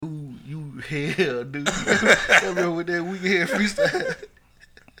Hell, dude. Come here with that weekend freestyle.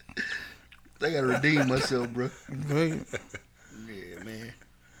 I gotta redeem myself, bro. Right. Yeah, man.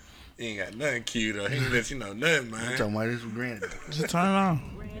 He ain't got nothing cute or he ain't let you know nothing, man. I'm talking about this with Granny. Just turn it on.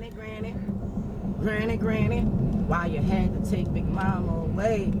 Granny, why you had to take Big Mama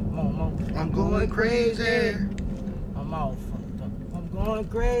away? Mama, I'm going crazy. I'm all fucked up. I'm going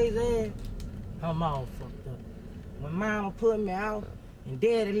crazy. I'm all fucked up. When Mama put me out and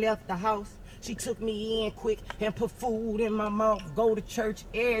Daddy left the house, she took me in quick and put food in my mouth. Go to church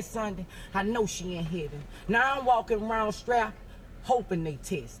every Sunday. I know she in heaven. Now I'm walking around strapped, hoping they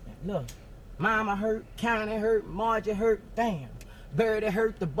test me. Look, Mama hurt, County hurt, Margie hurt. Damn. Birdie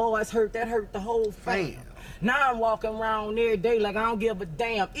hurt, the boys hurt. That hurt the whole fam. Now I'm walking around every day like I don't give a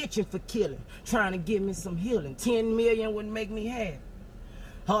damn, itching for killing, trying to give me some healing. 10 million wouldn't make me happy.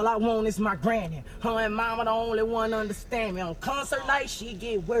 All I want is my granny. Her and Mama the only one understand me. On concert night, she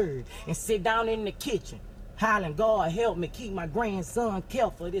get word and sit down in the kitchen, hollering, God help me keep my grandson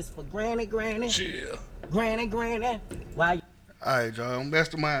careful. This for Granny. Chill. Granny. Why you? All right, y'all.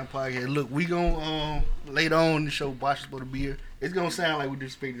 Mastermind Podcast. Look, we gonna later on in the show, Bosh is supposed to be here. It's gonna sound like we're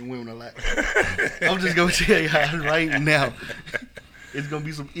disrespecting women a lot. I'm just gonna tell y'all right now. It's gonna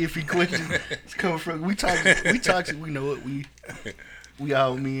be some iffy questions. It's coming from we toxic. We know it. We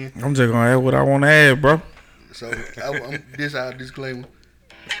all men. I'm just gonna add what I want to add, bro. So this our disclaimer.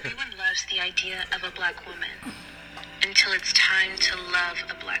 Everyone loves the idea of a black woman until it's time to love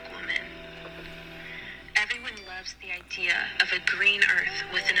a black woman. Everyone loves the idea of a green earth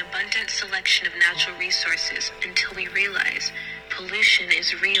with an abundant selection of natural resources until we realize pollution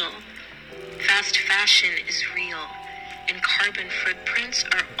is real, fast fashion is real, and carbon footprints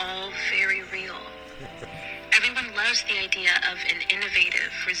are all very real. Everyone loves the idea of an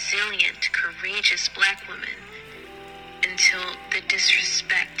innovative, resilient, courageous black woman until the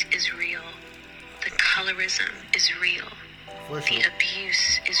disrespect is real, the colorism is real, the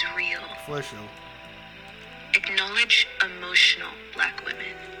abuse is real. For sure. Acknowledge emotional black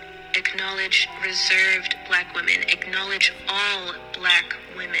women. Acknowledge reserved black women. Acknowledge all black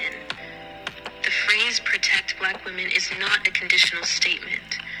women. The phrase protect black women is not a conditional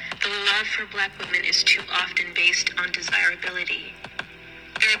statement. The love for black women is too often based on desirability.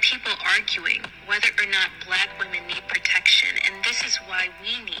 There are people arguing whether or not black women need protection, and this is why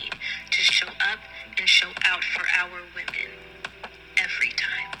we need to show up and show out for our women every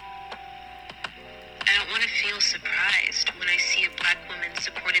time. I don't want to feel surprised when I see a black woman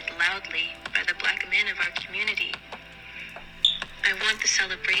supported loudly by the black men of our community. I want the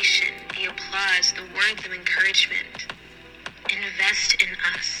celebration, the applause, the words of encouragement. Invest in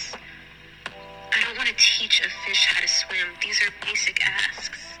us. I don't want to teach a fish how to swim. These are basic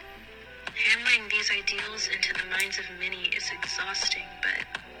asks. Hammering these ideals into the minds of many is exhausting, but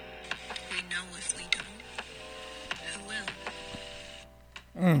we know if we don't, who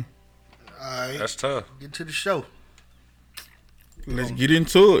will? All right. That's tough. Get to the show. Let's get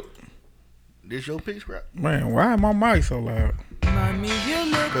into it. This your piece, bro? Man, why my mic so loud? Mommy, you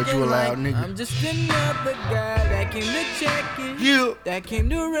look Cause you a loud nigga. I'm just another guy that came to check it. Yeah. That came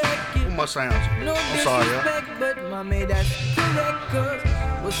to wreck it. What my sounds? No I'm sorry, y'all. disrespect, but mommy, that's correct. Cause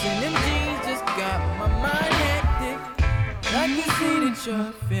what's in them jeans just got my mind hectic. I can see that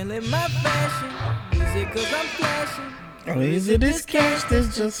you're feeling my fashion. Is it cause I'm flashing? Or is it this cash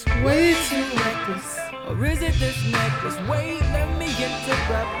that's just way too reckless? Or is it this necklace? Wait, let me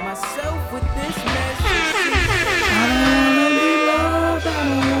interrupt myself with this message. I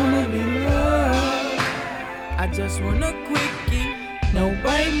don't wanna be loved. I just want a quickie. No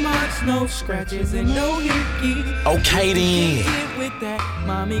bite marks, no scratches, and no hickeys. Okay then. Get with that,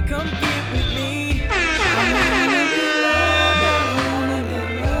 mommy, come get with me.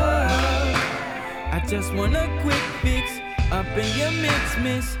 I just want a quick fix up in your mix,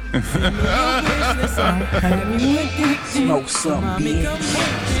 miss. Send me your wish list. I'm having you addicted. Smoke some, mommy, bitch. come with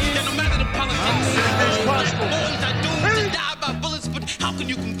this. No matter the politics, boys are doomed to die by bullets, but how can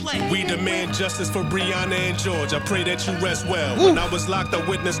you complain? We demand justice for Breonna and George. I pray that you rest well. When I was locked, I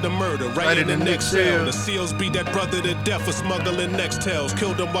witnessed the murder right in the next cell. The SEALs beat that brother to death for smuggling Nextels.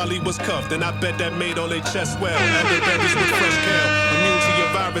 Killed him while he was cuffed, and I bet that made all their chests swell. Elderberries with fresh kale, immune to your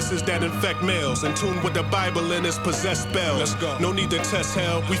viruses that infect males. In tune with the Bible and its possessed spells. Let's go. No need to test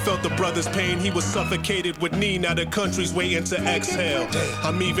hell. We felt the brother's pain. He was suffocated with knee. Now the country's waiting to exhale.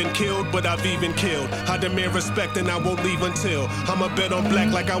 I'm even killed, but I've even killed. I demand respect and I won't leave until I'ma bet on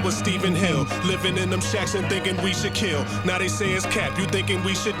black like I was Stephen Hill. Living in them shacks and thinking we should kill. Now they say it's cap, you thinking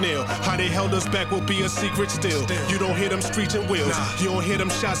we should kneel. How they held us back will be a secret still. You don't hear them screeching wheels. You don't hear them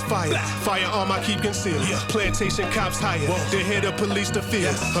shots fired. Firearm I keep concealed. Plantation cops hired. They hear the police to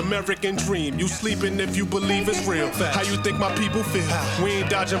fear. American dream. You sleeping if you believe it's real. How you think my people feel? We ain't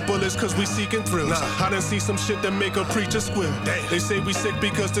dodging bullets cause we seeking thrills. I done see some shit that make a preacher squeal. They say we sick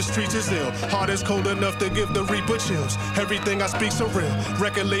because the streets is ill. Heart is cold enough to give the reaper chills. Everything I speak so real.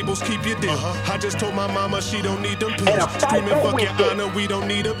 Record labels keep your deal. I just told my mama she don't need them pills. Screaming fuck your honor, we don't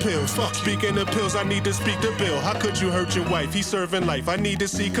need a pill. Speaking of pills, I need to speak to Bill. How could you hurt your wife? He's serving life. I need to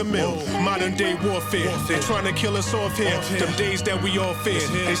see Camille. Modern day warfare. They trying to kill us off here. Them days that we all fear.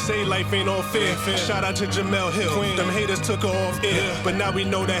 They say life ain't all fair. Shout out to Jamel Hill. Them haters took her off air. But now we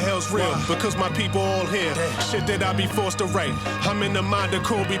know that hell's real. Because my people all here. Shit that I be forced to write. I'm in the mind of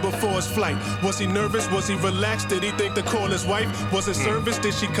Kobe before his flight. Was he nervous? Was he relaxed? Did he think to call his wife? Was it service?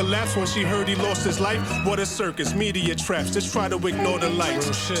 Did she collapse when she heard he lost his life? What a circus, media traps. Just try to ignore the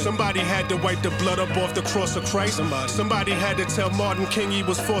lights. Somebody had to wipe the blood up off the cross of Christ. Somebody had to tell Martin King he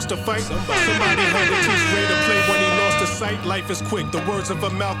was forced to fight. Somebody had to teach Ray to play when he lost his sight. Life is quick. The words of a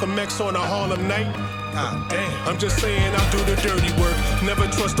Malcolm X on a Harlem night. Ah, damn. I'm just saying I'll do the dirty work. Never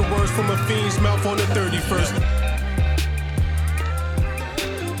trust the words from a fiend's mouth on the 31st.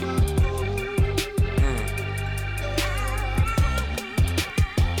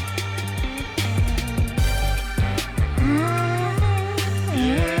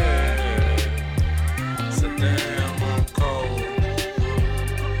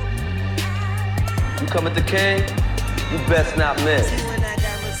 Coming to King, you best not miss. When I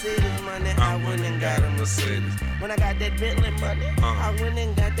got Mercedes money, I went and got a Mercedes. When I got that Bentley money, I went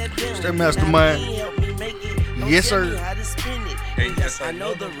and got that Bentley. That mastermind. Yes, sir. Hey, yes, I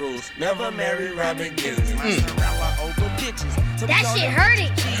know the rules. Never marry Robin Givens. That shit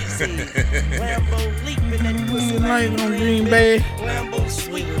hurting. Night on Green Bay.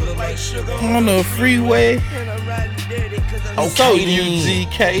 On the freeway. Okay,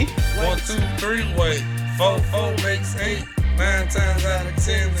 UGK. 1, 2, 3 way. 4, 4 makes 8. 9 times out of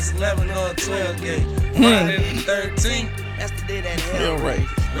 10 is 11 or 12 gate. Friday the 13th. That's the day that Feel right.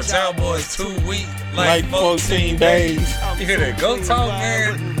 But y'all boys too weak. Like 14 days. You hear that? Go talk,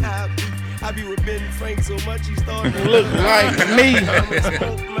 man. I be with Ben Frank so much he started to Look like me.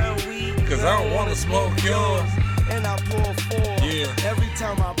 Cause I don't wanna smoke yours. And I pour 4. Yeah. Every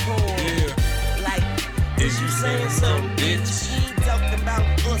time I pour. Yeah. Like, Is you saying something, bitch? we ain't talking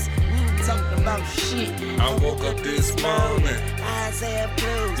about us. We ain't talking about shit. I woke up this morning. Eyes half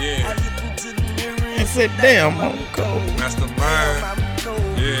closed. Yeah. I look into the mirror And said, damn, I'm cold. That's the mind. I'm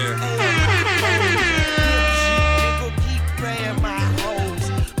cold. Yeah.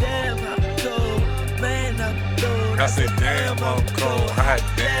 I said, damn, I'm cold. Hot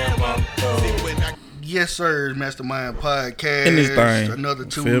damn, I'm cold. Yes, sir. Mastermind Podcast. In this thing. Another You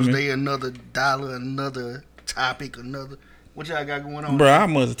feel me? Tuesday, another dollar, another topic, another. What y'all got going on? Bro, I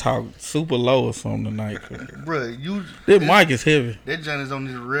must talk super low or something tonight. Bruh, you. This mic is heavy. That joint is on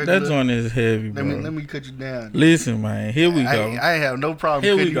this regular. That joint is heavy, bro. Let me cut you down. Listen, man. Here we go. I ain't have no problem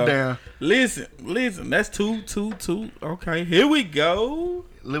Here cutting we you go. down. Listen. That's two. Okay, here we go.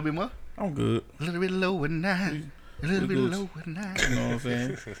 A little bit more. I'm good. A little bit lower now. A little bit good. lower now. You know what I'm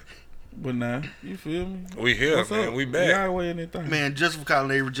saying? But now, you feel me? We here, What's man. up? We You back. got away anything? Man, just for Colin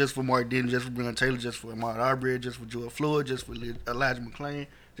Avery, just for Mark Denton, just for Breonna Taylor, just for Ahmaud Arbery, just for Joel Floyd, just for Elijah McClain,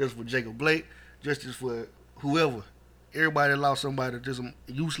 just for Jacob Blake, just for whoever. Everybody that lost somebody to some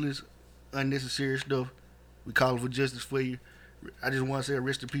useless, unnecessary stuff. We calling for justice for you. I just want to say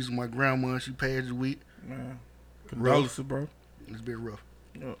rest in peace with my grandma. She passed this week. Man, condolences, bro. It's been rough.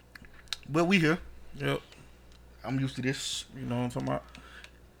 Yep. But we here. Yep. I'm used to this. You know what I'm talking about?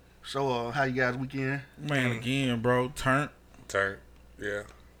 So, how you guys weekend? Man, again, bro. Turn Yeah.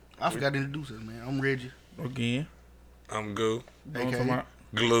 I forgot to introduce us, man. I'm Reggie, again. I'm Goo. You know what I'm talking AKA. about?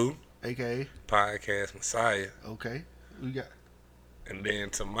 Glue. a.k.a. Podcast Messiah. Okay. We got And then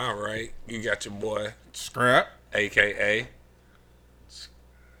to my right, you got your boy, Scrap. AKA.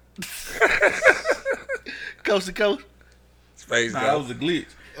 Coast to Coast. Space Nah, Go. that was a glitch.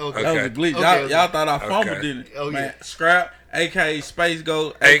 Okay. That was a glitch. Okay. Y'all thought I fumbled, Okay. didn't it? Oh, Man, yeah. Scrap, a.k.a. Space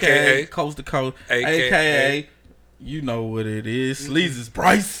Go, AKA. a.k.a. Coast to Coast, AKA. a.k.a. You know what it is. Sleazy's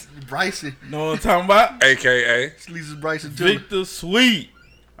Bryce. Bryson. Know what I'm talking about? AKA. Sleazy's Bryson too. Victor Sweet.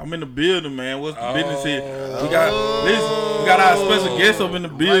 I'm in the building, man. What's the business here? We got our special guest up in the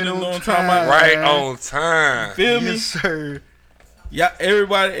building. You know what I'm talking about? Right on time. Feel me? Yes, sir. Yeah,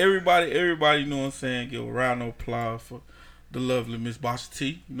 everybody, you know what I'm saying? Give a round of applause for the lovely Miss Basha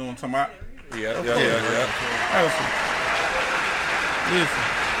T. You know what I'm talking about? Yeah.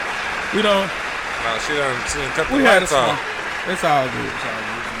 Listen, we don't. No, she done cut the We had a lights song. off. It's all good.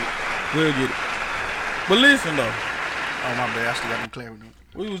 We'll get it. But listen though, Oh my bad. I still got no clarity.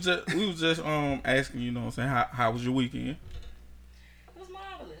 we was just asking, you know what I'm saying, how was your weekend? It was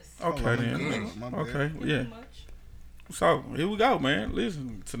marvelous. Okay then. My bad. Okay, yeah. So here we go, man.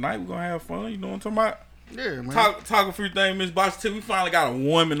 Listen, tonight we're gonna have fun. You know what I'm talking about? Yeah, man. Talk a few things, Miss Bosh. We finally got a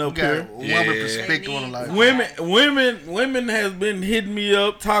woman up We got here. a woman perspective on life. Women has been hitting me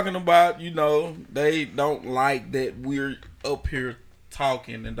up talking about, you know, they don't like that we're up here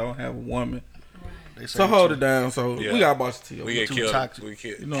talking and don't have a woman. They say So hold it down. So we got Bosh T. We get too killed. toxic. We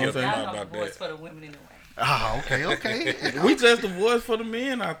get You know what I'm saying? killed Y'all know about the voice that. for the women anyway. Ah, okay. We just the voice for the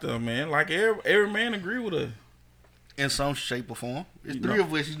men out there, man. Like every man agree with us. In some shape or form. It's You three know.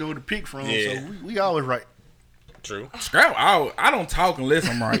 of us, you know, to pick from, Yeah. so we always right. True. Scrap. I don't talk unless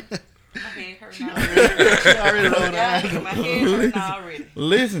I'm right. My head hurting already. She already know that. My head hurting already.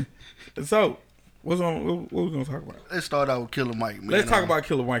 Listen. So what we gonna talk about? Let's start out with Killer Mike, man. Let's talk about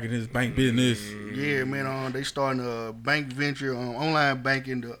Killer Mike and his bank business. Yeah, man. They starting a bank venture, online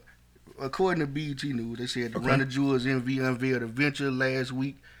banking. According to BET News, they said the Run the Jewels NV unveiled a venture last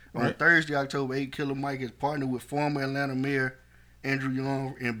week. On Right. Thursday, October 8th, Killer Mike has partnered with former Atlanta Mayor Andrew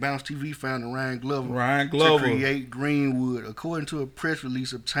Young and Bounce TV founder Ryan Glover to create Greenwood. According to a press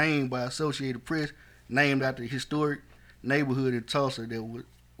release obtained by Associated Press, named after the historic neighborhood in Tulsa that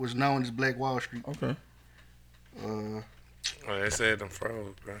was known as Black Wall Street. Okay. Oh, they said them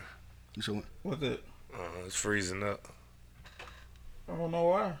froze, bro. So What's that? It's freezing up. I don't know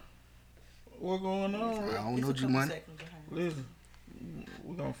why. What's going on? I don't It's know, a G couple Money. seconds behind. Listen,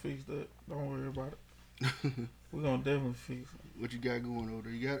 we're gonna fix that. Don't worry about it. We're gonna definitely fix it. What you got going over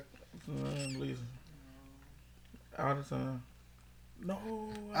there? You got it? Listen. All the time. No.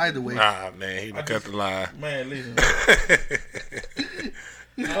 Either way. Nah, man, he done cut the line. Man, listen.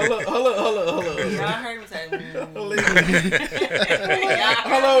 Hold up. Y'all heard me say,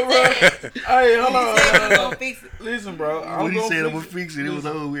 Hello, bro. Hey, hold on. gonna fix it. Listen, bro. When he said I'm gonna fix fix it, it was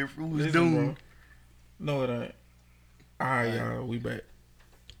over with. It was Listen, doomed. bro. No, it ain't. All right, y'all. We back.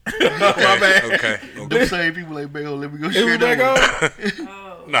 My bad. Okay. Them same people ain't back on. Let me go Is share we back that.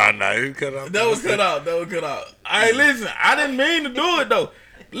 on? Nah, he cut off. That was cut out. Hey, listen, I didn't mean to do it though.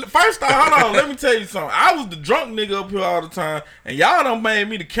 First off, hold on, let me tell you something. I was the drunk nigga up here all the time, and y'all done made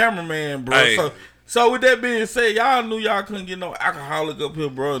me the cameraman, bro. Hey. So with that being said, y'all knew y'all couldn't get no alcoholic up here,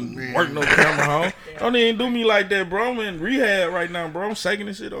 bro, and work no camera home. Don't even do me like that, bro. I'm in rehab right now, bro. I'm shaking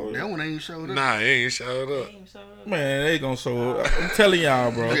this shit over. That one ain't showed up. Nah, he ain't showed up. Man, they gonna show up. I'm telling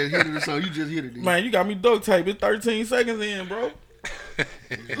y'all, bro. You just hit it, so you just hit it. Then. Man, you got me duct tape. It's 13 seconds in, bro.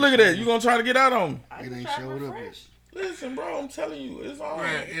 Look at that. You gonna try to get out on me? It ain't showed up yet. Listen, bro, I'm telling you, it's on.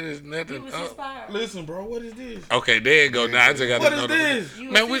 Man, it is nothing You was up. inspired. Listen, bro, what is this? Okay, there you go. Now I just got What to know is this?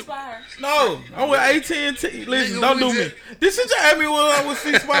 You Man, was we- inspired. No, I'm with AT&T. Listen, Nigga, don't we do me. just- This shit you had me when I was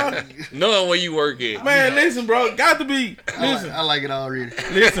C-Spot. knowing where you work at. Man, listen, bro. Got to be. Listen, I like it already.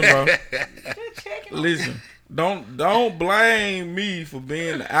 listen, bro. Listen. Don't blame me for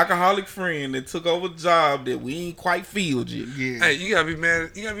being the alcoholic friend that took over a job that we ain't quite filled yet. Yeah. Hey, you gotta be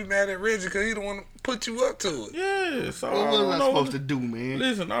mad. You gotta be mad at Reggie because he don't want to put you up to it. Yeah, so What I was don't I know supposed to do, man?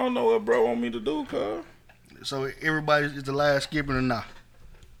 Listen, I don't know what bro want me to do, cuz. So everybody is the last skipping or not?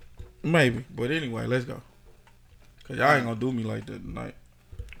 Maybe. But anyway, let's go. Cause y'all ain't gonna do me like that tonight.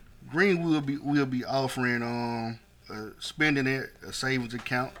 Greenwood will be offering spending a savings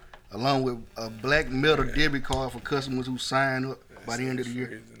account along with a black metal debit card for customers who sign up by the end of the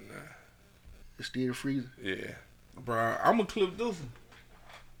year. It's still freezing. Yeah. Bro, I'm gonna clip this one.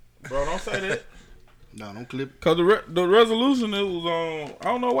 Bro, don't say that. No, don't clip it. Cause the resolution it was on. I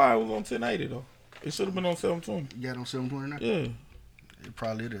don't know why it was on 1080 though. It should have been on 720. You got it on 729? Yeah. It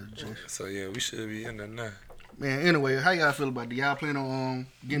probably is. Just. So yeah, we should be in there now. Man, anyway, how y'all feel about it? Y'all plan on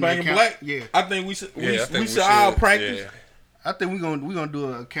getting Banging the account? black. Yeah. I think we should. Yeah, I think we should all practice. Yeah. I think we're gonna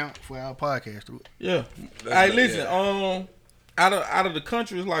do an account for our podcast through it. Yeah. That's Hey, right, listen. yeah. Out of the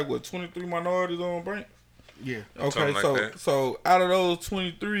country, it's like what 23 minorities on bank. Yeah. Okay, Something like so that. so out of those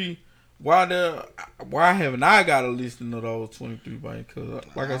 23, why haven't I got a listing of those 23 banks? Cause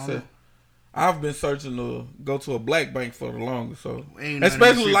like I said, I've been searching to go to a black bank for the longest. So Ain't nothing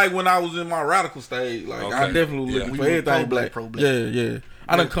especially shit. like when I was in my radical stage, like I Okay. definitely Yeah. looking We for were everything pro-black, black. pro-black. Yeah.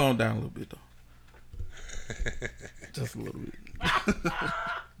 I done calmed down a little bit though. Just a little bit.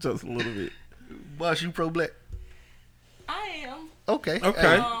 Just a little bit. Boss, you pro black? I am. Okay.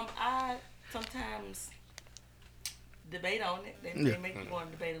 Okay. I sometimes debate on it. They make me want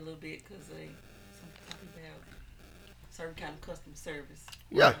to debate a little bit because some people have certain kind of customer service.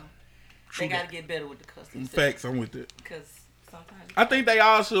 Yeah. They got to get better with the customer service. Facts, I'm with it. Because sometimes I think they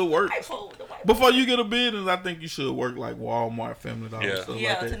all should work. I pull the white Before you get a business, I think you should work like Walmart, Family Dollar, Yeah. stuff yeah,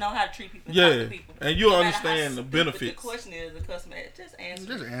 like to that. know how to treat people. And Yeah, talk to people. and you'll No matter understand how the stupid benefits. The question is, the customer just answer.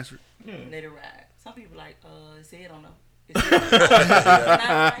 Just answer it. Yeah. Let it ride. Some people like, say it on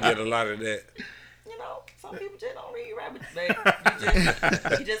Get a lot of that. You know, some people just don't read right,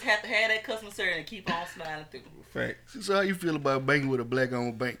 but you just have to have that customer service and keep on smiling through. Facts. So how you feel about banking with a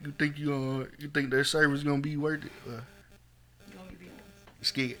black-owned bank? You think their service gonna be worth it?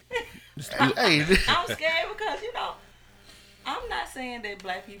 Scared. Hey, I'm scared because I'm not saying that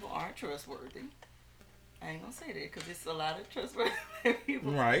black people aren't trustworthy. I ain't gonna say that because it's a lot of trustworthy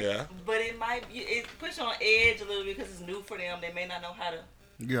people. Right. Yeah. But it puts you on edge a little bit because it's new for them. They may not know how to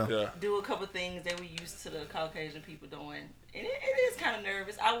do a couple things that we used to the Caucasian people doing. And it is kind of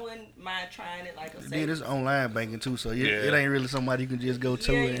nervous. I wouldn't mind trying it like a then it's online banking too, so it ain't really somebody you can just go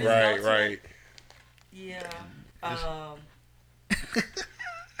to. And Right. Yeah.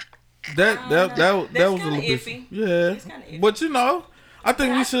 That was a little bit iffy. Yeah. But I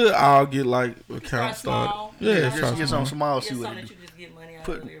think we should all get like account started. Yeah, just get something small, see what it do.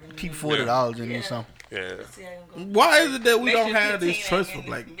 Keep $40 in or something. Yeah. Why is it that we don't have this trust for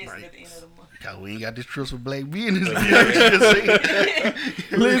black banks? Cause we ain't got this trust for black business. Make sure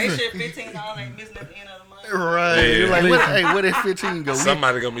 $15 ain't missing at the end of the month. Right. You're like, where that 15 go?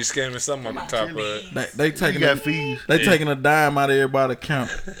 Somebody gonna be scamming something on the top of it. They taking fees. They taking a dime out of everybody's account.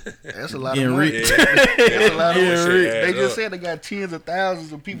 That's a lot of money. Rich. That's a lot of money. They just said they got tens of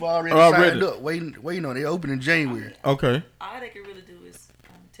thousands of people already signed up, waiting on. They open in January. Okay. All they can really do is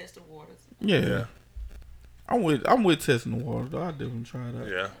test the waters. Yeah. I'm with testing the water though. I definitely try that.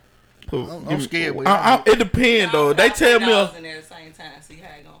 Yeah. I'm scared. It depends though. They tell me. In there at the same time, see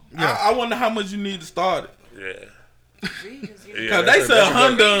how it go. I wonder how much you need to start it. Yeah. Cause they say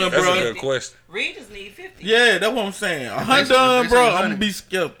 $100, bro. That's a good question. Regis need 50. Yeah, that's what I'm saying. $100, bro. I'm gonna be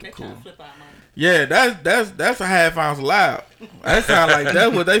skeptical. Yeah, that's a half ounce loud. That sound like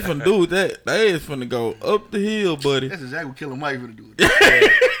that's what they finna do with that. They is finna go up the hill, buddy. That's exactly what Killer Mike finna do.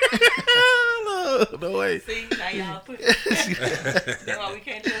 No way. See, now y'all put it. That's why we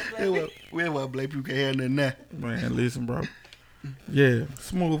can't trust black people. That's why black people can't have nothing now. Man, listen, bro. Yeah,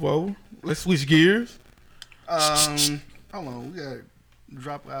 smooth over. Let's switch gears. Hold on, we gotta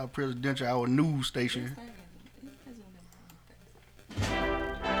drop our our news station.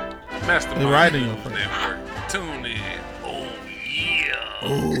 Mastermind right in your News face. Network. Tune in.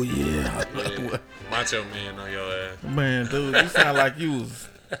 Oh yeah. Macho Man on your ass. Man, dude, you sound like you was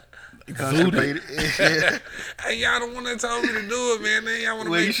exuded. Hey, y'all the one that told me to do it, man. Then y'all want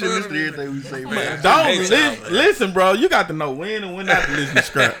to Well, you make should fun listen of to me. everything we say, Man, man. Don't listen, bro. You got to know when and when not to listen to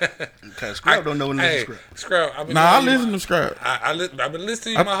Scrap. Cause Scrap don't know when to listen to Scrap. Scrap. I listen to Scrap. I've been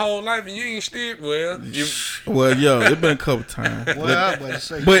listening to you my whole life, and you ain't steered well. Well, yo, it been a couple times. Well, I was about to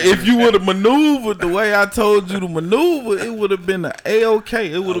say. But if you would have maneuvered the way I told you to maneuver, it would have been an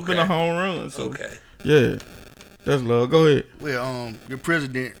A-OK. It would have been a home run. So, Okay. yeah. That's love. Go ahead. Well, your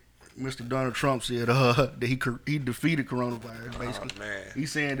president, Mr. Donald Trump, said that he defeated coronavirus. Basically, man.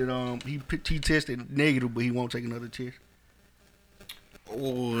 He's saying that he tested negative, but he won't take another test.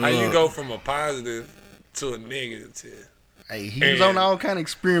 How you go from a positive to a negative test? Hey, he was on all kind of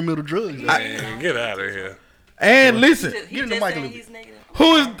experimental drugs. Man, get out of here. And listen, get in the mic a little bit.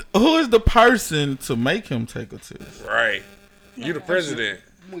 Who is the person to make him take a test? Right. You the president.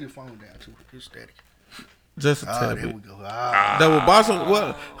 Move your phone down too. It's static. Just a tad there bit. we go. That was Boston.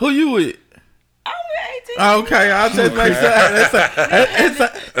 What? Who you with? I'm with 18. Okay, I'll just make sure.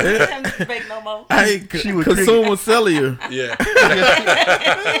 Can't fake no more. Hey, consumer cellular. Yeah.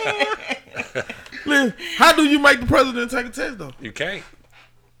 Listen, how do you make the president take a test though? You can't.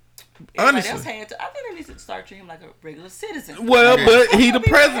 Everybody else Honestly. had to. I think they need to start treating him like a regular citizen. Well, but he the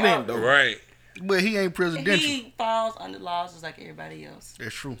president though. Right. But he ain't presidential. He falls under laws just like everybody else.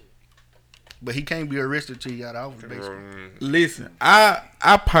 That's true. But he can't be arrested till he got out of office, basically. Listen,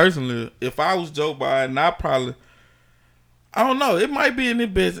 I personally, if I was Joe Biden, I don't know. It might be in his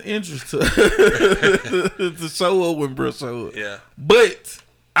best interest to show up when bro show up. Yeah. But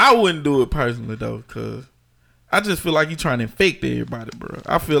I wouldn't do it personally though, cause I just feel like he trying to infect everybody, bro.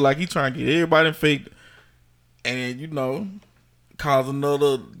 I feel like he trying to get everybody infected, and cause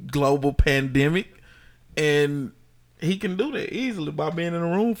another global pandemic, and he can do that easily by being in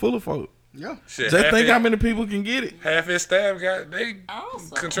a room full of folk. Yeah. Shit, Just think how many people can get it. Half his staff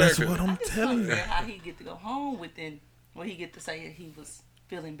Also, contracted. That's what I'm telling you. How he get to go home within, when he get to say that he was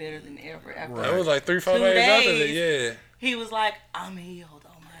feeling better than ever after. That was like 3-4 2 days after that. days. Yeah. He was like, I'm healed. Oh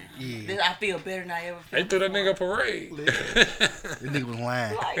my God. I feel better than I ever felt. They threw that nigga a parade. That nigga was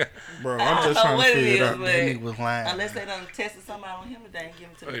lying. Bro, I I'm don't just know trying to what it figure it is, out. but That nigga was lying. unless they done tested somebody on him, they ain't give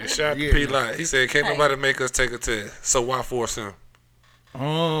him to the Shout president. out to P. Light. He said, can't nobody make us take a test. So why force him?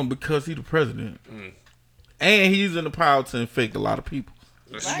 Because he the president. And he's in the power to infect a lot of people.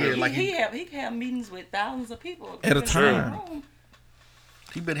 Right. like he can have meetings with thousands of people at a time.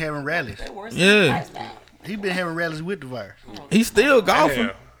 He been having rallies. Yeah. He been having rallies with the virus. He's still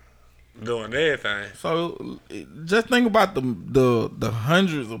golfing. Doing everything. So just think about the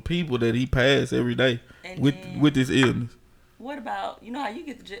hundreds of people that he passed every day with this illness. What about, you know how you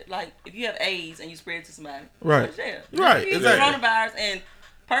get like if you have AIDS and you spread it to somebody? Right. Right. If you get coronavirus and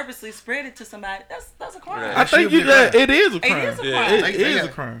purposely spread it to somebody, that's a crime. Yeah. I think it is a crime. It is a crime. It is a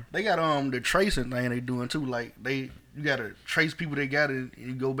crime. They got the tracing thing they doing too. Like you gotta trace people they got it and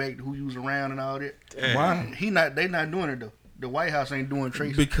you go back to who you was around and all that. Why? They not doing it though. The White House ain't doing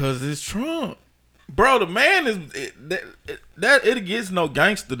tracing because it's Trump. Bro, the man is it gets no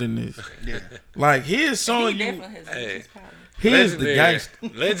gangster than this. Yeah. Like he is showing you. He is the gangster.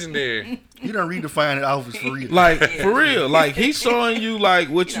 Legendary. He done redefined the office for real. Like for real. Like he's showing you like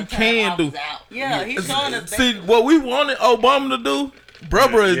what you can do. Yeah, he's showing us. See what we wanted Obama to do.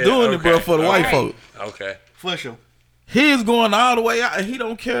 Bro is doing it, bro, for the white folk. Okay. For sure. He is going all the way out and he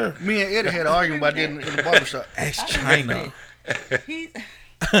don't care. Me and Eddie had an argument about that in the barbershop. Ask China.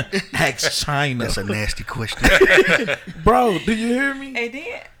 Ask China. That's a nasty question. Bro, do you hear me? And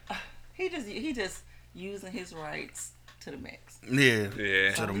then he just using his rights to the max. Yeah.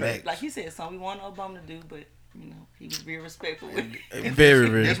 To the max. Like he said, something we wanted Obama to do, but you know he was very respectful with it.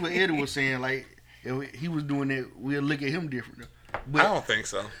 Very. That's what Eddie was saying. Like if he was doing that, we'll look at him different. But I don't think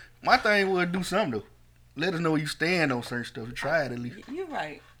so. My thing was do something though. Let us know where you stand on certain stuff. Try it at least. You're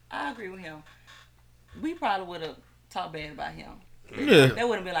right. I agree with him. We probably would have talked bad about him. Yeah. That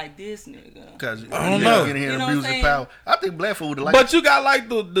wouldn't be like this nigga. Because I don't know. Getting here and abusing power. I think black folk would have liked But you got like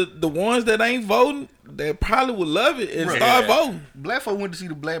the ones that ain't voting that probably would love it and start voting. Black folk went to see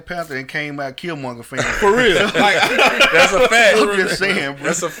the Black Panther and came out Killmonger fan. For real. Like that's a fact. I'm just saying, bro.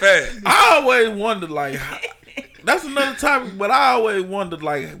 That's a fact. I always wondered like that's another topic, but I always wondered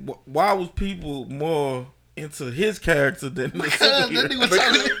like why was people more into his character than the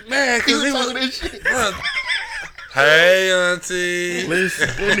superhero? Man, because he was talking that shit. Hey, auntie.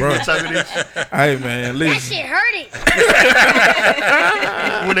 Listen, bro. Hey, man, listen. That shit hurt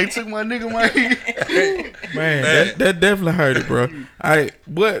it. When they took my nigga, man, that definitely hurt it, bro.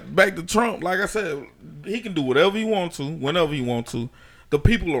 But back to Trump, like I said, he can do whatever he wants to, whenever he wants to. The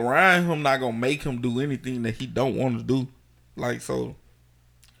people around him not gonna make him do anything that he don't want to do. Like, so,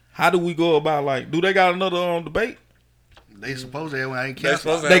 how do we go about like? Do they got another debate? They supposed to have. I ain't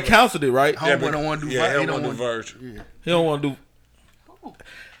canceled. They canceled it, right? Homeboy don't want to do. He don't want to do virtual. He don't want to do.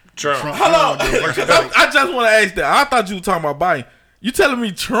 Trump. Hold on. I just want to ask that. I thought you were talking about Biden. You telling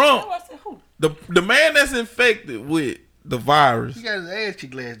me Trump, the man that's infected with the virus? He got his ass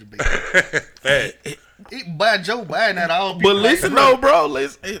kicked last debate. By Joe Biden at all. But listen, though, bro.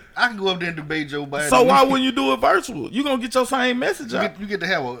 Listen, I can go up there and debate Joe Biden. So why wouldn't you do it virtual? You gonna get your same message out. You get to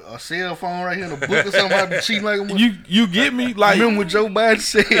have a cell phone right here in a book or something. I'd cheat like a you get me? Like remember what Joe Biden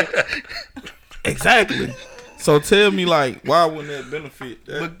said? Exactly. So tell me, like, why wouldn't that benefit?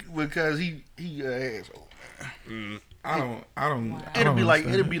 Because he asshole. I don't. It'll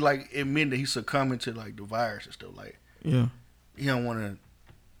be like admitting that he's succumbing to like the virus and stuff. Like he don't want to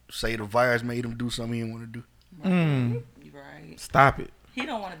say the virus made him do something he didn't want to do. Right. Stop it. He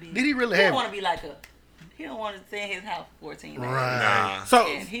don't want to be. Did he really He have? don't want to be like a. He don't want to stay in his house for 14 days. Right. Nah. So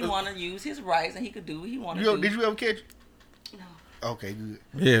and he want to use his rights, and he could do what he want to do. Did you ever catch it? No. Okay, good.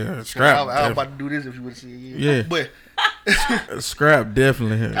 Yeah, scrap. I was about to do this if you would have said yeah. But scrap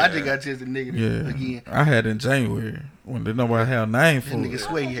definitely had. I just got chance to nigga again. I had in January when did nobody have a name for that it. nigga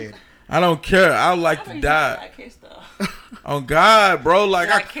swear he had it. I don't care. I would like to die. On God, bro. Like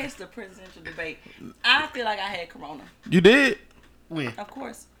I catch the presidential debate. I feel like I had corona. You did? When? Of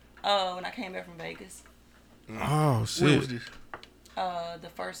course. When I came back from Vegas. Oh shit. When was this? The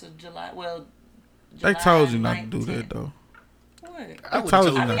 1st of July. Well, July they told you not to do that though. What? I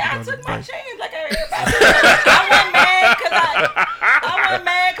told you not to do I took my chance like everybody. I wasn't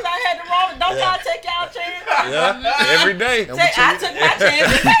mad because I had the wrong. Don't y'all take y'all chance? Yeah, every day. I took my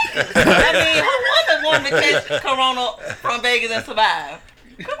chance in Vegas. I mean, who wouldn't want to catch corona from Vegas and survive?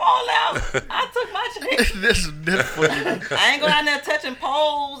 Come on now. I took my chance. That's funny. I ain't going out there touching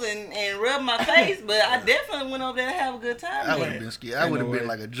poles and rubbing my face, but I definitely went over there to have a good time. I would have been scared. I would have been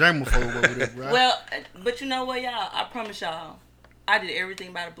like a germaphobe over there, bro. Well, but you know what, y'all? I promise y'all, I did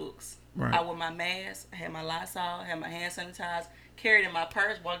everything by the books. Right. I wore my mask, I had my Lysol, had my hand sanitized, carried in my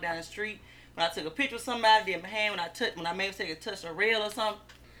purse, walked down the street. When I took a picture with somebody, did my hand when I made a mistake to touch a rail or something.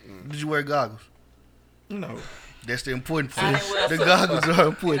 Did you wear goggles? No. That's the important thing. The goggles are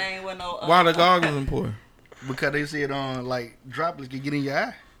important. Why the goggles important? Because they said like droplets can get in your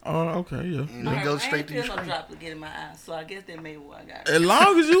eye. Oh, okay, yeah. And it goes straight to your I ain't feel no screen. droplet get in my eye, so I guess that may be what I got. As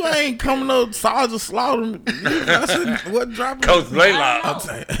long as you ain't coming up Sergeant Slaughter, that's what dropping. Coach Laylock. I'm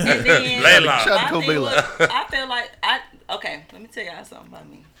saying. And then Laylock. Shout out to my Coach thing Laylock. was, I feel like okay, let me tell y'all something about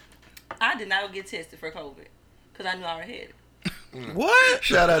me. I did not get tested for COVID because I knew I already had it. What?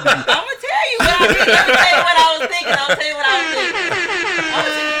 Shout out to you. I'm gonna tell you what I did. Let me tell you what I was thinking. I'll tell you what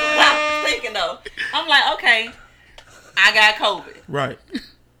I was thinking though. I'm like, okay, I got COVID. Right.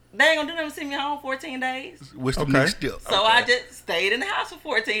 They ain't gonna do nothing to send me home 14 days. What's the Okay. next step? So I just stayed in the house for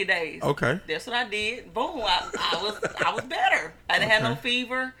 14 days. Okay. That's what I did. Boom. I was better. I didn't have no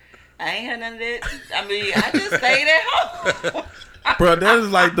fever. I ain't had none of that. I mean, I just stayed at home. Bro, that is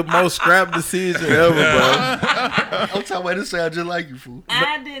like the most scrap decision ever, bro. I'm talking about this sound just like you, fool.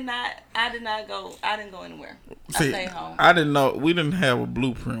 I didn't go anywhere. I See, stayed home. I didn't know. We didn't have a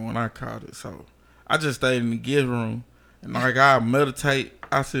blueprint when I caught it, so I just stayed in the gift room. And like I meditate,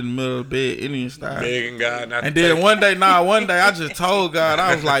 I sit in the middle of the bed, Indian style. Begging God not And to then take one day I just told God,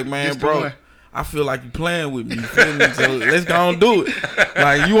 I was like, man, Just the bro, one. I feel like you playing with me. You feel me? So let's go and do it.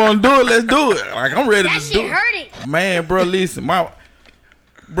 Like, you want to do it? Let's do it. Like, I'm ready to do it. Man, bro, listen,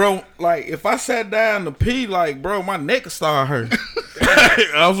 bro, like, if I sat down to pee, like, bro, my neck would start hurting.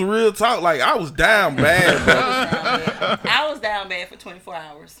 I was real talk. Like, I was down bad, bro. I was down bad for 24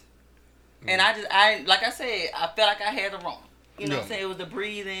 hours. And I like I said, I felt like I had the wrong. You know what I'm saying? It was the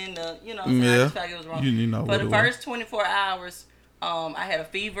breathing, you know what I'm saying? I just felt like it was wrong. You know for the first 24 hours, I had a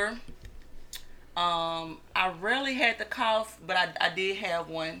fever. I rarely had the cough, but I did have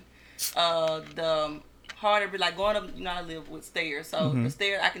one. The harder, like going up, you know, I live with stairs. So the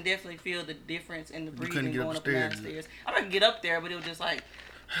stairs, I can definitely feel the difference in the breathing going up and down the stairs. I could get up there, but it was just like,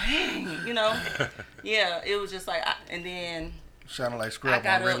 dang, you know? Yeah, it was just like, and then... Sounded like scrap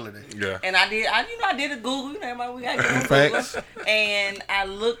on a regular day. Yeah. And I did a Google. You know, everybody, we got to get on Google. And I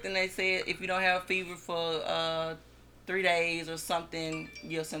looked, and they said if you don't have a fever for 3 days or something,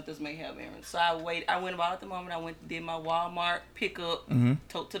 your symptoms may have errands. So I went about at the moment. I did my Walmart pickup,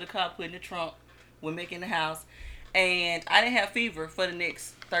 took to the car, put in the trunk, went back in the house, and I didn't have fever for the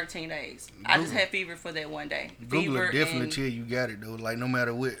next 13 days. I just had fever for that one day. Google fever will definitely tell you got it though. Like no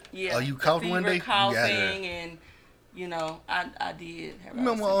matter what. Yeah. Are you coughing one day? Coughing, you got it. and you know, I did have.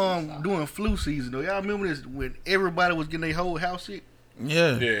 Remember during flu season though, y'all remember this when everybody was getting their whole house sick?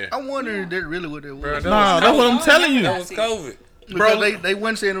 Yeah. I wonder if that's really what it was. Bro, Nah, that's what I'm telling you. That was COVID. Because they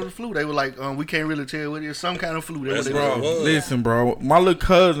wasn't saying it was flu. They were like, we can't really tell what it is. Some kind of flu. That's what they right. was. Listen, bro, my little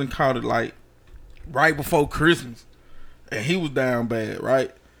cousin caught it like right before Christmas, and he was down bad,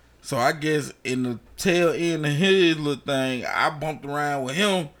 right? So I guess in the tail end of his little thing, I bumped around with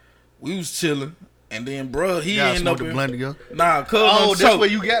him. We was chilling, and then bro, he Y'all ended up smoked a blunt together. Nah, cuz Oh, that's where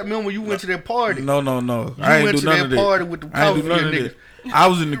you got. Remember you went to that party? No. I ain't went do to none that of that. party with the I ain't do coffee none of niggas. that. I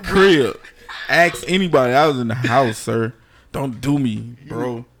was in the crib. Ask anybody. I was in the house, sir. Don't do me,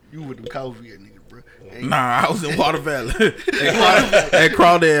 bro. You with the coffee, nigga, bro. Hey. Nah, I was in Water Valley. at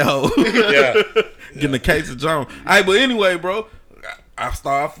Crawdad Hole. Yeah. Getting a case of John. Alright, but anyway, bro, I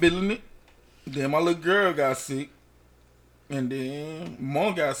started feeling it. Then my little girl got sick. And then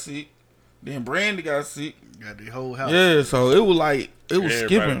Mom got sick. Then Brandy got sick. Got the whole house. Yeah, so it was like, it was Everybody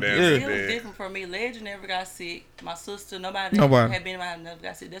skipping. down Yeah. It was different for me. Legend never got sick. My sister, nobody had been around, never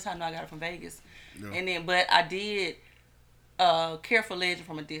got sick. That's how I know I got it from Vegas. Yeah. And then, but I did care for Legend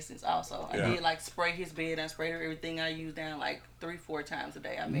from a distance also. I did like spray his bed and spray everything I used down like 3-4 times a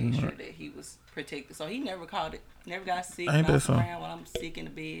day. I made sure that he was protected. So he never caught it. Never got sick. Ain't that so? Around while I'm sick in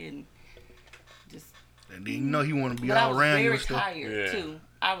the bed and just. And then you know he want to be But all around you I and was stuff. very tired too.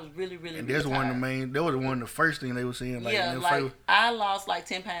 I was really, really, And really that's tired. one of the main. That was one of the first thing they were saying. Like, yeah, like I lost like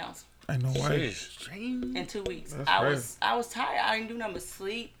 10 pounds. Ain't no way. In 2 weeks. That's I was tired. I didn't do nothing but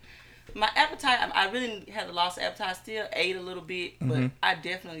sleep. My appetite, I really had a lost appetite. Still ate a little bit, but I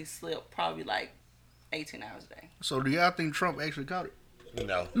definitely slept probably like 18 hours a day. So do y'all think Trump actually caught it?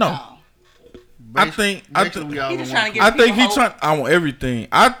 No. I think he just trying to I think he trying. I want everything.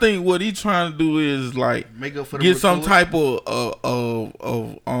 I think what he trying to do is like make up for the get some report. type of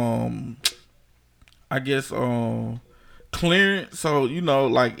I guess clearance. So you know,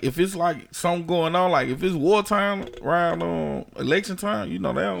 like if it's like something going on, like if it's wartime around election time, you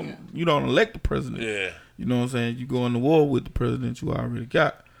know they don't you don't elect the president. Yeah. You know what I'm saying? You go into war with the president you already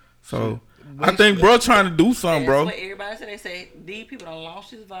got. So I think bro trying to do something, bro. That's what everybody said. They say these people don't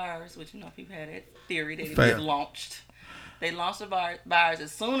launch this virus, which you know people had that theory that it Fact. was launched. They launched the virus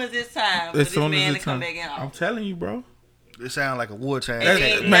as soon as it's time for As this soon man as to it's come time. back in I'm office. telling you, bro. It sounds like a wartime. And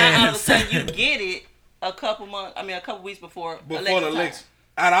attack. then now all of a sudden you get it a couple weeks before Before the election.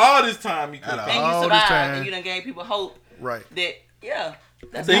 time. Out of all this time, you could Out of And all you this survived, time. and you done gave people hope Right. that Yeah.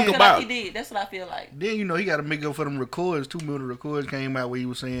 That's Think what I feel about like he did. That's what I feel like. Then he got to make up for them records. 2 million records came out where he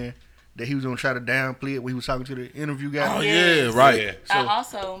was saying that he was gonna try to downplay it when he was talking to the interview guy. Oh yeah, right. Yeah. I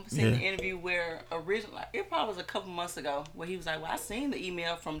also seen the interview where originally, it probably was a couple months ago, where he was like, "Well, I seen the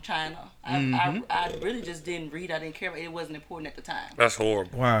email from China. I really just didn't read. I didn't care. It wasn't important at the time." That's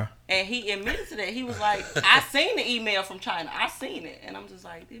horrible. Wow. And he admitted to that. He was like, "I seen the email from China. I seen it." And I'm just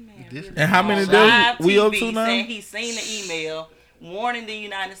like, "This man." Really And how many live days we up TV to now? saying he seen the email warning the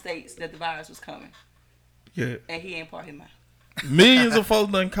United States that the virus was coming. Yeah. And he ain't part of him. Millions of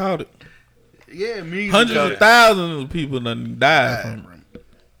folks done caught it. Yeah, millions. Hundreds of thousands of people done died from it.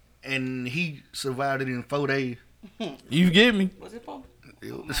 And he survived it in 4 days. You get me? Was it 4?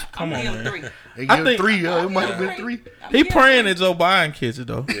 Come on, man. 3. They gave him 3. It might have been 3. He praying that Joe Biden catch it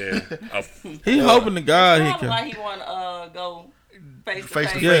though. Yeah. He hoping to God he That's can. why he want to go face to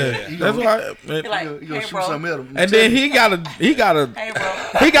face. Yeah, that's why. He like, He gonna hey, shoot bro. something at him. And then he got Hey, bro.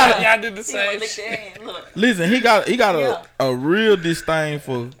 Y'all did the He gonna same lick shit. their hand. Look. Listen, he got a real disdain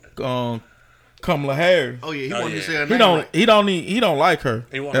for Kamala Harris. Oh yeah, he wanted to say her He name don't right. he don't like her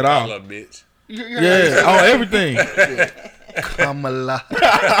He want at to all. call her a bitch. Yeah, on everything. Kamala.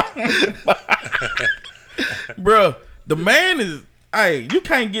 Bro, the man is. Hey, you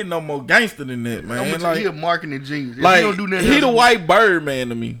can't get no more gangster than that, man. He a marketing genius. If Like he don't do nothing he else, the white bird man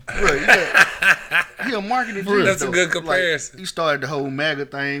to me. Right, yeah. He a marketing genius. That's a though. good comparison. Like, he started the whole MAGA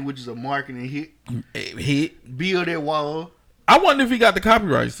thing, which is a marketing hit. Build that wall. I wonder if he got the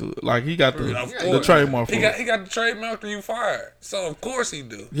copyrights to it. Like he got the trademark for He it. got the trademark and you fired. So of course he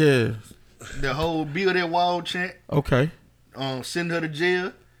do. Yeah. The whole build that wall chant. Okay. Send her to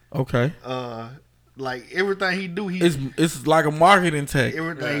jail. Okay. Like everything he do, it's like a marketing tech.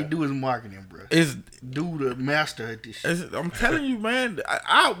 Everything he do is marketing, bro. It's dude the master at this shit. I'm telling you, man.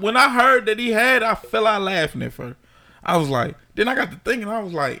 I when I heard that he had, I fell out laughing at first. I was like, then I got to thinking. I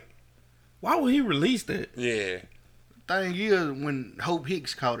was like, why would he release that? Yeah. Thing is, when Hope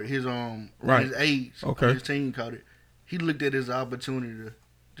Hicks caught it, his Right. his aides, Okay. his team caught it. He looked at it as an opportunity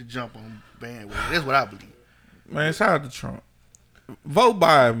to jump on bandwagon. That's what I believe. Man, shout out to Trump. Vote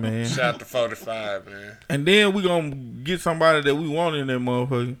Biden, man. Shout out to 45, man. And then we gonna get somebody that we want in that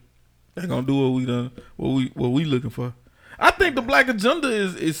motherfucker. They gonna do what we done, what we looking for. I think the black agenda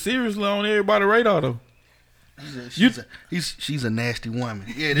is seriously on everybody's radar though. She's a nasty woman.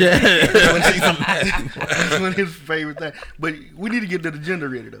 Yeah, Yeah. that's one of his favorite things. But we need to get the agenda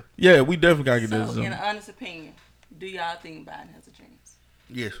ready though. Yeah, we definitely gotta get this. So, in an honest opinion, do y'all think Biden has a chance?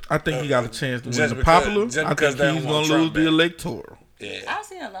 Yes. I think he got a chance to win the because- popular. just I because think they he's don't gonna want lose Trump the back. electoral. Yeah. I've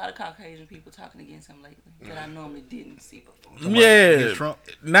seen a lot of Caucasian people talking against him lately that I normally didn't see before. Yeah. Trump.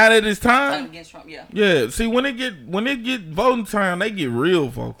 Now that it's time. Against Trump, yeah. Yeah. See, when it get voting time, they get real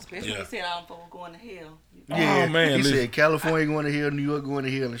folks. Especially when he said all them folks going to hell. Yeah, Oh man, he listen. said California going to hell, New York going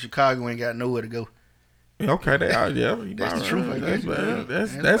to hell, and Chicago ain't got nowhere to go. Yeah, okay, they are. Yeah, you That's the right. truth. I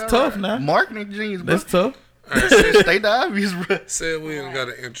guess. That's tough now. Marketing genius, bro. That's tough. State the obvious, bro. Said Williams got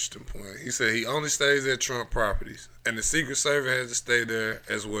an interesting point. He said he only stays at Trump properties, and the Secret Service has to stay there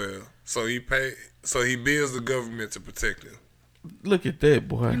as well. So he bills the government to protect him. Look at that,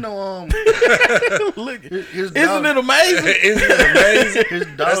 boy. You know, Look, his isn't it amazing? Isn't it amazing? His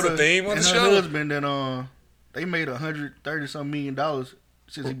That's daughter the theme of and the her show. husband, and they made $130-some million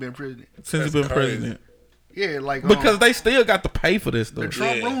since he been president. Since he's been president. Yeah, like Because they still got to pay for this the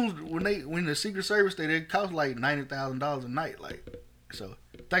stuff. Trump rooms when the Secret Service stay, they cost like $90,000 a night. Like, so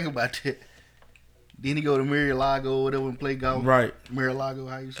think about that. Then he go to Mar-a-Lago or whatever and play golf. Right. Mar-a-Lago,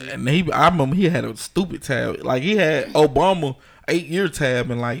 how you say it? And I remember he had a stupid tab. Like he had Obama 8-year tab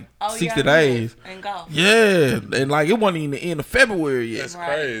in like 60 days. And golf. Yeah, and like it wasn't even the end of February yet. That's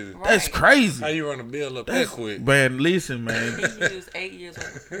crazy. That's crazy. How you run a bill up that quick? Man, listen, man. He used 8 years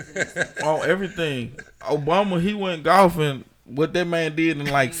On everything. Obama, he went golfing. What that man did in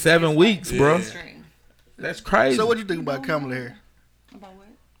like 7 weeks, bro. That's crazy. So what you think about Kamala Harris? About what?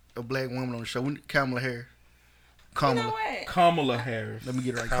 A black woman on the show. Kamala Harris. You know what? Kamala Harris. Let me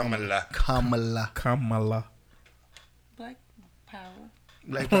get it right. Kamala. Kamala. Black power.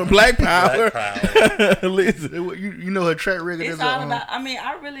 Black power. Black power. Black power. Listen. You know her track record. It's all about, I mean,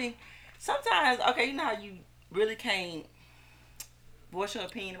 I really, sometimes, okay, you know how you really can't voice your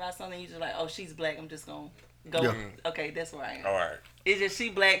opinion about something, you just like, oh, she's black, I'm just going to go. Yeah. Okay, that's where I am. All right. It's just she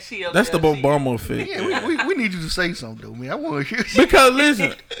black, she up That's the there, she- Obama effect. Yeah, we need you to say something though, man. I want to hear. Because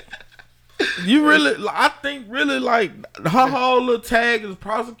listen, you really, I think really like her whole little tag as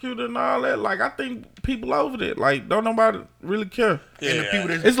prosecutor and all that. Like I think people over there, like don't nobody really care. And the people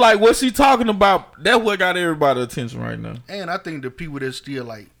that, It's like what she talking about. That's what got everybody's attention right now. and I think the people that still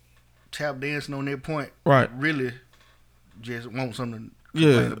like tap dancing on that point, Right. really just want something to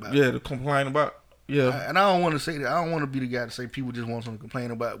complain about. Yeah, to complain about. Yeah. And I don't want to say that. I don't want to be the guy to say people just want something to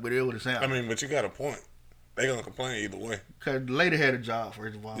complain about, but it would sound. I mean, but you got a point. They gonna complain either way. Cause the lady had a job,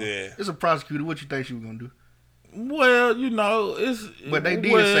 first of all. Yeah. It's a prosecutor. What you think she was gonna do? Well, you know, it's. But they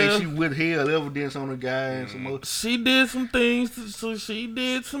did say she withheld evidence on the guy and some more. She did some things. So she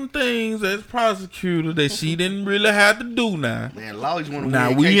did some things as prosecutor that she didn't really have to do now. Man, lawyers want to win.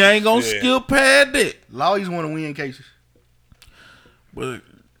 Now we cases. ain't gonna skip past that. Lawyers want to win cases. But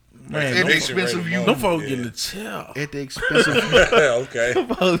man, at the expense of you. Them folks getting the chill. At the expense of you. Okay. Them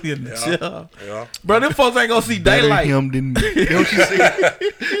folks getting the chill. Yeah. Bro, them folks ain't gonna see daylight. Him didn't. Don't you see?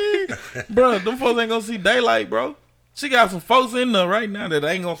 Bro, them folks ain't gonna see daylight, bro. She got some folks in there right now that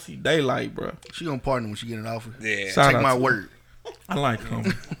ain't gonna see daylight, bro. She gonna partner when she get an offer. Yeah. Take my word. I like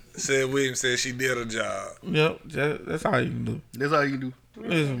him. Said Williams said she did her job. Yep, that's all you can do. That's all you can do.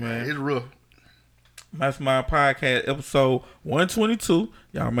 Listen, man. It's rough. Mastermind Podcast episode 122.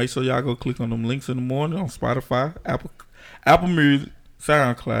 Y'all make sure y'all go click on them links in the morning on Spotify, Apple Music,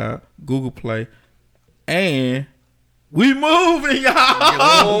 SoundCloud, Google Play, and we moving,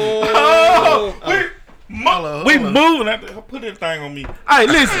 y'all. We moving. I put this thing on me. All right,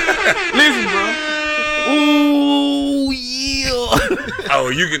 listen, bro. Ooh, yeah. Oh,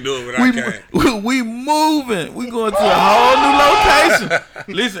 you can do it, but I can't. We moving. We going to a whole new location.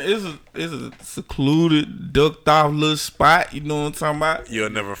 Listen, it's a secluded, ducked off little spot. You know what I'm talking about? You'll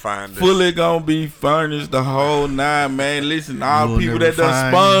never find it. Fully gonna be furnished the whole nine, man. Listen, all the people that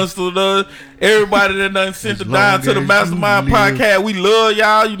done sponsored us, everybody that done sent it down to the Mastermind Podcast, we love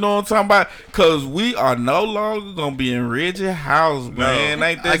y'all. You know what I'm talking about? Cause we are no longer gonna be in Reggie house, man.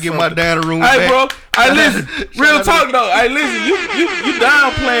 Ain't that I get my dining room Hey, back. bro. Hey, listen. Real talk though. Hey, listen. You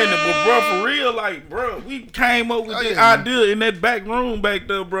downplaying it, but bro, for real, like, bro, we came up with this idea in that back room back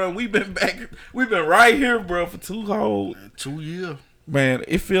there, bro. We've been right here, bro, for 2 years. Man,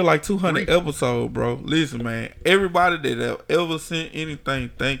 it feel like 200 episodes, bro. Listen, man. Everybody that have ever sent anything,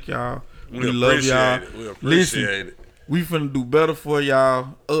 thank y'all. We love y'all. We appreciate it. We finna do better for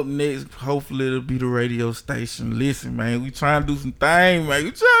y'all. Up next, hopefully it'll be the radio station. Listen, man, we trying to do some things, man.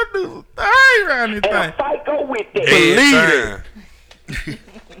 We trying to do some things around this thing. Psycho with it. Believe it.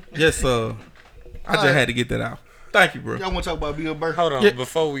 Yes, sir. I just had to get that out. Thank you, bro. Y'all want to talk about Bill Burr? Hold on, Yeah.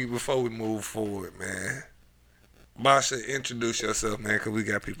 before we move forward, man. Basha, introduce yourself, man, because we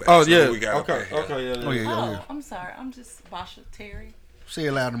got people. Oh, yeah. We got Okay, yeah. Oh, I'm sorry. I'm just Basha Terry. Say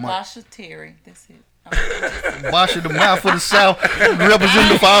it loud, Mike. Basha Terry. That's it. Basha, the mouth of the South,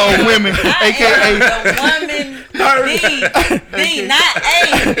 representative for all women, a.k.a. the woman, the not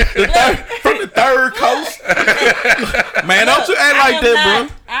A. From the third coast. Man, don't you act like that, bro.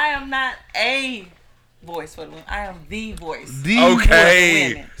 I am not a voice for the women. I am the voice.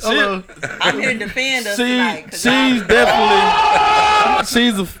 Okay. For the women. I'm here to defend us tonight. She's definitely,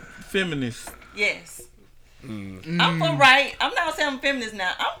 she's a feminist. Yes. I'm for right. I'm not saying I'm feminist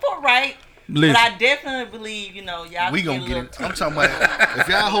now. I'm for right. Listen. But I definitely believe, y'all We can gonna get get it. I'm talking about if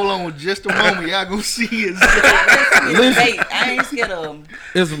y'all hold on just a moment, y'all gonna see it. Listen, I ain't scared of them.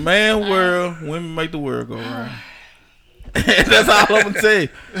 It's a man world. Women make the world go round. That's all I'm gonna tell you.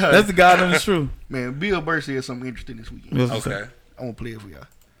 That's the goddamn truth. Man, Bill Burr said something interesting this weekend. Okay. I want to play it for y'all.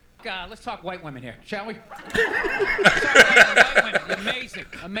 Let's talk white women here, shall we? White women,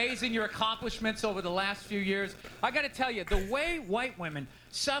 amazing your accomplishments over the last few years. I got to tell you, the way white women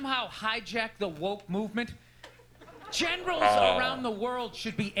somehow hijack the woke movement, generals around the world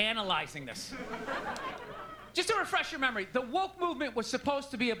should be analyzing this. Just to refresh your memory, the woke movement was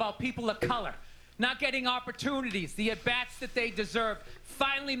supposed to be about people of color, not getting opportunities, the at-bats that they deserve,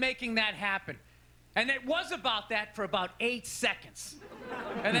 finally making that happen. And it was about that for about 8 seconds.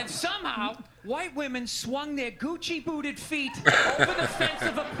 And then somehow, white women swung their Gucci-booted feet over the fence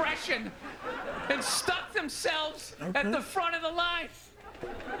of oppression and stuck themselves at the front of the line.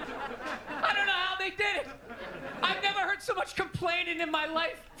 I don't know how they did it. I've never heard so much complaining in my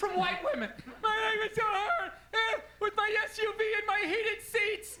life from white women. My leg is so hard. With my SUV and my heated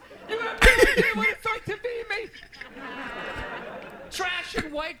seats. You have no idea what it's like to be me. Trash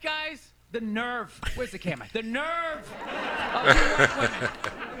and white guys. The nerve. Where's the camera? The nerve of you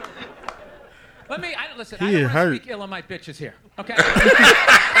white women. Listen, I don't want to speak ill of my bitches here, okay?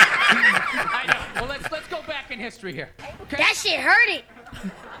 I know. Well, let's go back in history here. Okay? That shit hurting.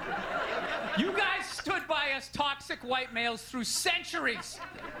 You guys stood by us toxic white males through centuries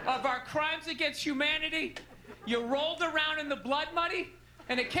of our crimes against humanity. You rolled around in the blood money.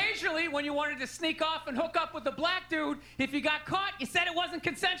 And occasionally, when you wanted to sneak off and hook up with a black dude, if you got caught, you said it wasn't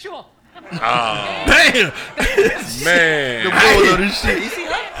consensual. Oh. Damn. Man. The bull of this shit.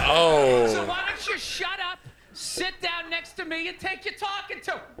 Oh. So why don't you shut up, sit down next to me and take your talking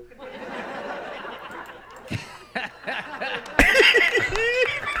to.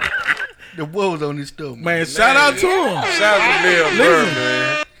 The wolves on this stuff, man. Shout out to him. Shout out to Lil Bird,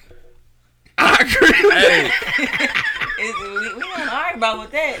 man. I agree with We don't argue about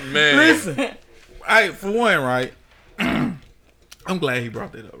with that. Man. Listen, for one, right? I'm glad he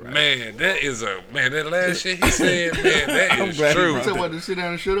brought that up, right? Man, that last shit he said, man, that is true. So what, to sit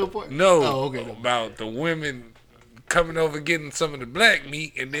down and shut up? No, oh, okay. About the women coming over getting some of the black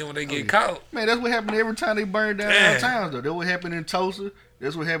meat, and then when they get caught. Man, that's what happened every time they burn down our towns, though. That's what happened in Tulsa.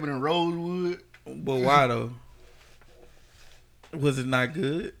 That's what happened in Rosewood. But why, though? Was it not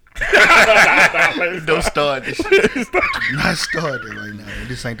good? Don't start this shit. Not starting right now.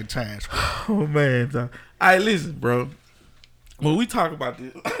 This ain't the time. Oh, man. All right, listen, bro. When we talk about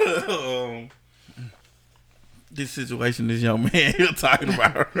this, this situation this young man you're talking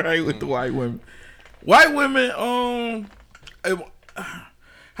about, right, with the white women. White women, how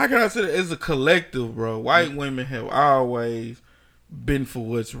can I say that? As a collective, bro, white women have always been for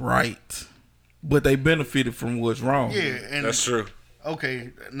what's right, but they benefited from what's wrong. Yeah, and that's true.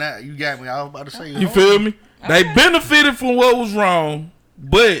 Okay, now you got me. I was about to say. You feel me? They benefited from what was wrong,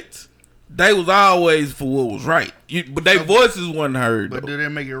 but they was always for what was right. But their voices wasn't heard. But did that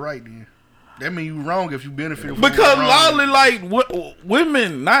make it right then? That mean you wrong if you benefit from because lolly, like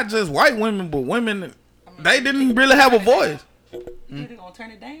women, not just white women, but women, they didn't really have a voice. They gonna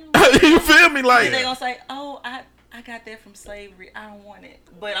turn it down. You feel me? Like they gonna say, "Oh, I got that from slavery. I don't want it,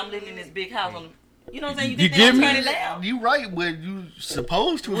 but I'm living in this big house on." You know what I'm saying? You think they gonna turn it down? You right, but you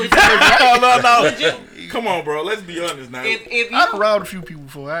supposed to. No. Come on, bro. Let's be honest now. If I robbed a few people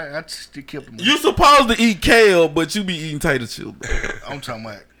before. I still kept them. You supposed to eat kale, but you be eating tater chips. I'm talking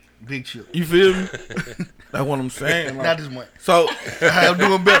about big chip. You feel me? That's what I'm saying. Not this much. So I'm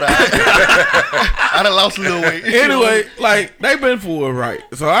doing better. I done lost a little weight. Anyway, like they been for it right.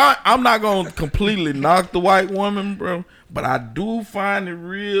 So I'm not gonna completely knock the white woman, bro. But I do find it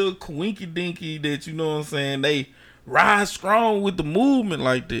real quinky dinky that, you know what I'm saying, they rise strong with the movement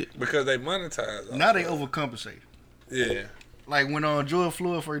like that. Because they monetize. Now they overcompensate. Yeah. Like when George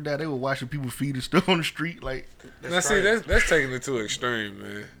Floyd first died, they were watching people feed and stuff on the street. Like, that's taking it to extreme,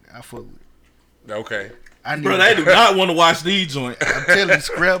 man. I fuck with it. Okay. Bro, they do not want to watch these joints. I'm telling you,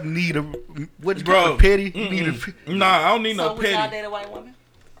 Scrap need a petty. Nah, I don't need no petty. So would y'all date a white woman?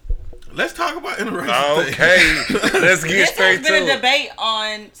 Let's talk about interracial. Okay, let's get straight to it. There's been a debate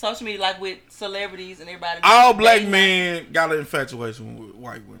on social media, like with celebrities and everybody. All black men got an infatuation with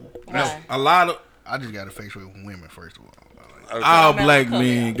white women. Why? A lot of. I just got an infatuation with women, first of all. Okay. All black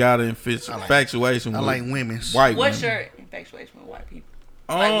men got an infatuation with women. White What's women. your infatuation with white people?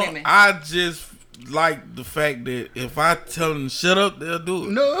 White women. I just like the fact that if I tell them to shut up, they'll do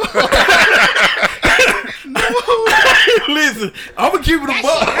it. No. Listen, I'm gonna keep it a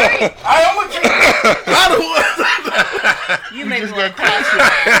buck. You make me want to cry.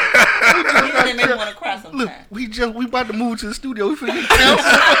 You make me want to cry sometimes. Look, we about to move to the studio. We finna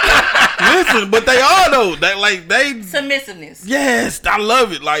Listen, but they are though. They submissiveness. Yes, I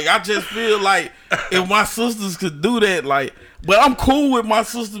love it. Like I just feel like if my sisters could do that, like. But I'm cool with my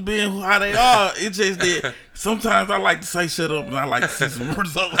sisters being how they are. It's just that sometimes I like to say shut up and I like to see some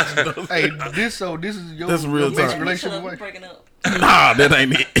results. You know? Hey, this is your that's real best talk. relationship with breaking up. Nah, that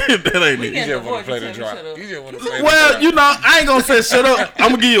ain't it. That ain't it. You just want to play the drop. You just want to play well, you know, I ain't gonna say shut up. I'm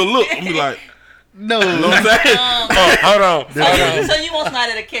gonna give you a look. I'm gonna be like, no. You know what I'm saying? Hold on. So you want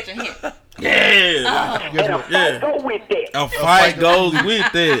somebody to catch a hint? Yeah. Yeah. Go with that. A fight goes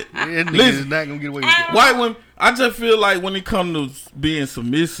with that. Niggas is not gonna get away with that. White women, I just feel like when it comes to being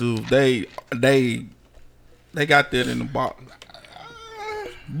submissive, they got that in the box.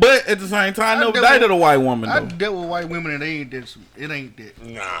 But at the same time, I never dated a white woman though. I dealt with white women and they ain't that. It ain't that.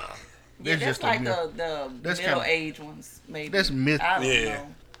 Nah. That's like the middle-aged ones, maybe. That's myth. I don't know.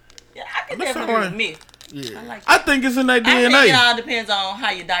 Yeah, I can definitely myth. Yeah. I think it's in their DNA. I think it all depends on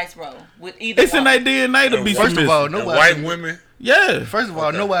how your dice roll with either. It's in their DNA to be First submissive. of all, nobody white women. Yeah. First of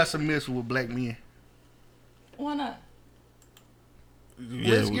all, nobody submissive with black men. Why not?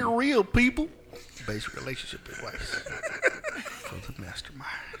 Yeah, Let's get real, people. Basic relationship advice for the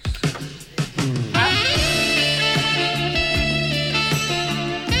masterminds.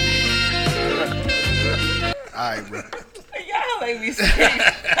 All right, bro. Y'all make me sick.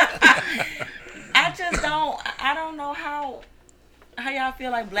 I don't know how y'all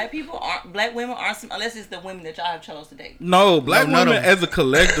feel like black women aren't unless it's the women that y'all have chose to date. No, black women as a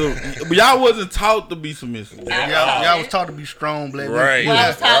collective, y'all wasn't taught to be submissive. Y'all was taught to be strong black women. Right. Well, I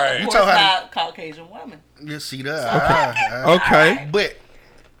was taught, You of taught course, how by Caucasian women. You see that? Okay. But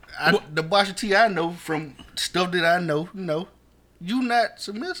The Basha T I know from stuff that I know, you not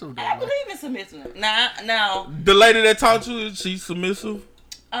submissive though. I believe in submissive. Now the lady that taught you, is she submissive?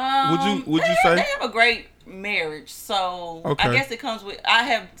 Would you say? They have a great marriage, so okay. I guess it comes with. I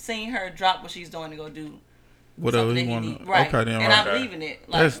have seen her drop what she's doing to go do whatever you want. Right, okay, then, and I believe in it.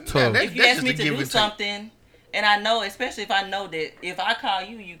 Like, that's tough. If you ask me to do something, and I know, especially if I know that if I call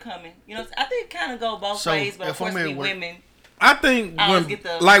you, you coming. I think it kind of go both ways, but of course we women. I think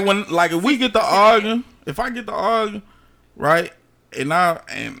if we get to arguing, if I get to arguing, right, and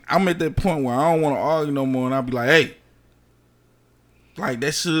I'm at that point where I don't want to argue no more, and I'll be like, hey, like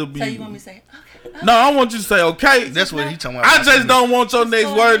that should be. So you want me to say okay? No, I want you to say okay. That's what he talking about. I just don't want your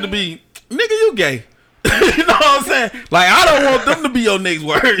next word to be, nigga, you gay. You know what I'm saying? Like, I don't want them to be your next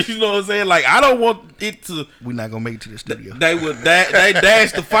word. You know what I'm saying? Like, I don't want it to. We're not gonna make it to the studio. They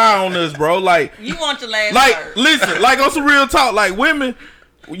dash the fire on us, bro. Like, you want your last word. Listen, like on some real talk, like women,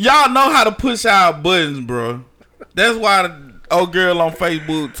 y'all know how to push our buttons, bro. That's why the old girl on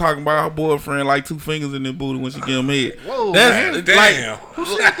Facebook talking about her boyfriend like 2 fingers in the booty when she get him head. Whoa, that's damn. Like, who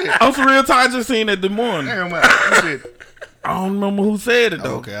said that? On some real talk, I just seen it this morning. Damn, man. Who said it? I don't remember who said it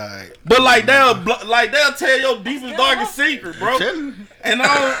though. Okay, all right. But like they'll tell your deepest darkest secret, bro. And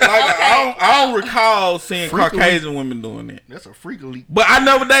I don't recall seeing Caucasian women doing that. That's a freak elite. But I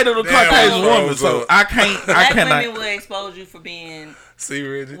never dated a Caucasian woman, so I cannot. Black women will expose you for being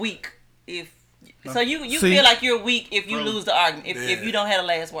weak so you feel like you're weak if you lose the argument if you don't have the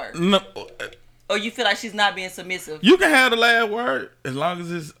last word. No. Or you feel like she's not being submissive. You can have the last word as long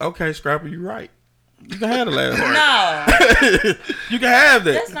as it's okay, Scrappy. You right. You can have the last word. No. You can have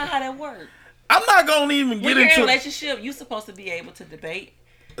that. That's not how that works. I'm not gonna even get when you're into in a relationship. You're supposed to be able to debate.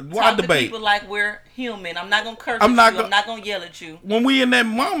 Why Talk debate? To people like we're human. I'm not gonna curse at you. I'm not gonna yell at you. When we in that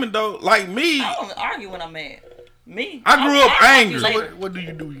moment though, like me, I don't argue when I'm mad. Me. I grew up angry. So what do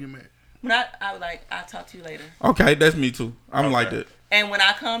you do when you're mad? When I'll talk to you later. Okay, that's me too. I'm like that. And when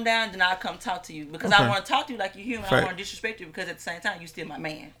I come down, then I'll come talk to you because I want to talk to you like you're human. Fact. I don't want to disrespect you because at the same time, you still my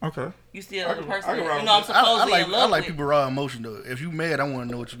man. Okay. You still the person I'm supposed to be in love I like with. people raw emotion though. If you mad, I want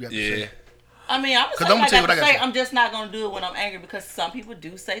to know what you got to say. I mean, I'm gonna say what I got to say. I'm just not gonna do it when I'm angry because some people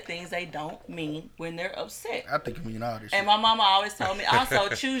do say things they don't mean when they're upset. I think you mean all this. And my mama always told me also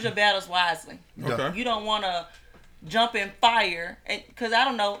choose your battles wisely. Okay. You don't want to jump in fire, and because I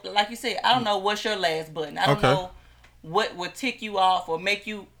don't know, like you said, I don't know what's your last button. I don't know what would tick you off or make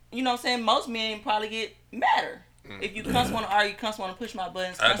you. You know what I'm saying? Most men probably get madder. If you cunts want to argue, cunts want to push my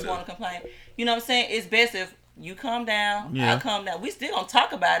buttons, cunts want to complain. You know what I'm saying? It's best if you calm down, I calm down. We still gonna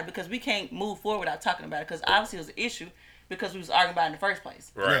talk about it because we can't move forward without talking about it because obviously it was an issue because we was arguing about it in the first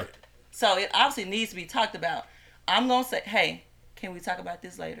place. Right. So it obviously needs to be talked about. I'm gonna say, hey, can we talk about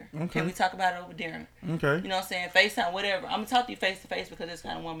this later? Okay. Can we talk about it over dinner? Okay. You know what I'm saying? FaceTime, whatever. I'm gonna talk to you face to face because that's the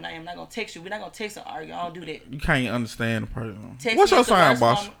kind of woman I am. I'm not gonna text you. We're not gonna text and argue. I don't do that. You can't understand the person. Text What's me your is the sign, worst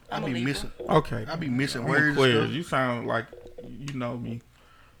boss? form- I I'm a be Libra. missing. Okay. I be missing I'm words. Aquarius. You sound like you know me.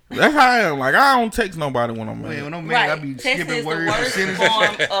 That's how I am. Like I don't text nobody when I'm mad. Man, when I'm mad, I be Texting skipping is the words and worst sentences.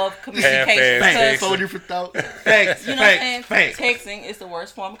 form of communication. Facts. So different thoughts. Facts. You know what I'm Facts. saying? Texting is the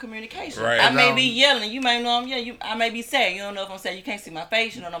worst form of communication. Right. I may be yelling. You may know I'm yelling. I may be sad. You don't know if I'm sad. You can't see my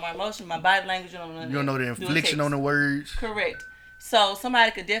face. You don't know my emotion, my body language. You don't know the inflection on the words. Correct. So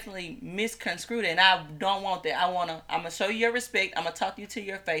somebody could definitely misconstrue that, and I don't want that. I'm gonna show you your respect. I'm gonna talk to you to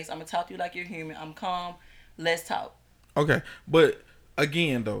your face. I'm gonna talk to you like you're human. I'm calm. Let's talk. Okay, but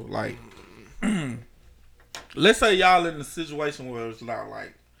again though, like, let's say y'all in a situation where it's not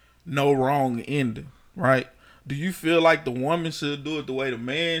like no wrong ending, right? Do you feel like the woman should do it the way the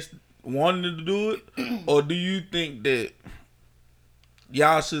man wanted to do it, or do you think that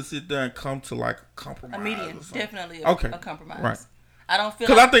y'all should sit there and come to like a compromise? A median, definitely a compromise. Right. I don't feel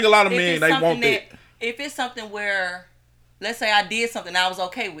because like I think a lot of men they want that. If it's something where, let's say I did something, I was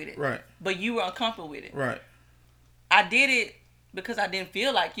okay with it, right? But you were uncomfortable with it, right? I did it because I didn't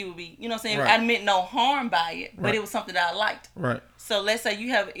feel like you would be, you know what I'm saying? Right. I meant no harm by it, but Right. it was something that I liked. Right. So let's say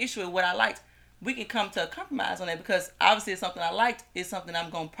you have an issue with what I liked. We can come to a compromise on that because obviously it's something I liked. It's something I'm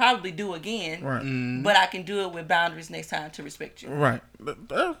going to probably do again. Right. Mm-hmm. But I can do it with boundaries next time to respect you. Right. I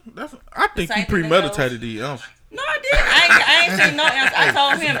think you Same thing premeditated the answer. No, I didn't. I ain't seen no answer. I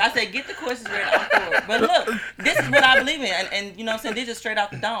told him, I said, get the questions ready. I'm for it. But look, this is what I believe in. And you know what I'm saying? This is straight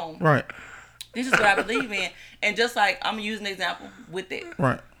out the dome. Right. This is what I believe in. And just like, I'm going to use an example with it.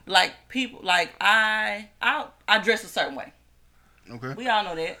 Right. Like, people, like, I dress a certain way. Okay. We all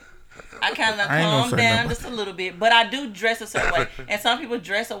know that. I kind of I ain't gonna calm say down nothing. just a little bit, but I do dress a certain way. And some people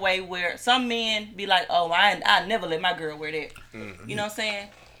dress a way where some men be like, oh, I never let my girl wear that. Mm-hmm. You know what I'm saying?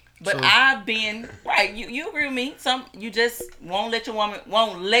 But I've been right. You agree with me? You just won't let your woman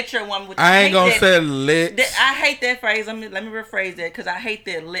with. I ain't gonna say let. I hate that phrase. Let me rephrase that because I hate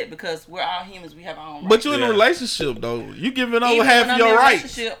that let because we're all humans. We have our own rights. But you're in a relationship though. You giving over half of your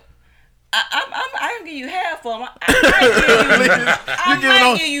rights. I can give you half of them. I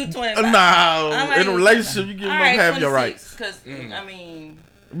might give you 20. No, in a relationship you giving up half your rights. Because I mean.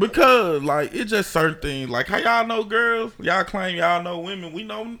 Because like it's just certain things. Like how y'all know girls, y'all claim y'all know women. We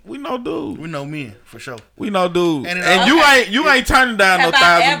know dudes. We know men for sure. We know dudes. And you ain't turning down no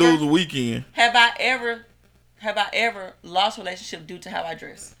 1,000 dudes a weekend. Have I ever lost a relationship due to how I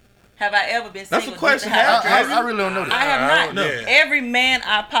dress? Have I ever been single? That's a question. Due to how I dress? I really don't know that. I have not. Yeah. Every man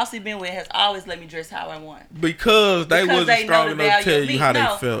I've possibly been with has always let me dress how I want. Because they wasn't strong enough to tell you how they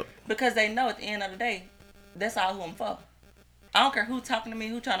felt. Because they know at the end of the day, that's all who I'm for. I don't care who's talking to me,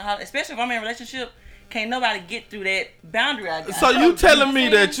 who's trying to holler. Especially if I'm in a relationship, can't nobody get through that boundary I got. So you telling me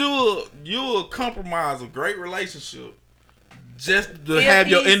that you'll compromise a great relationship just to have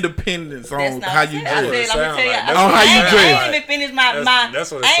your independence on how you dress? On how you dress. I ain't even finished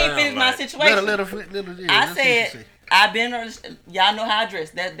my situation. I said I've been. Y'all know how I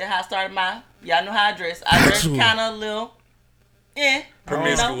dress. That's how I started my. Y'all know how I dress. I dress kind of a little.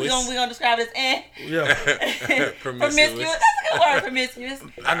 Promiscuous. We're gonna describe it as Yeah. Promiscuous. That's a good word, promiscuous.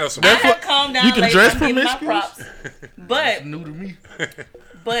 I know some. I have calmed down. You can dress promiscuous. My props. But that's new to me.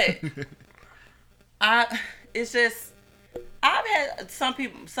 But it's just I've had some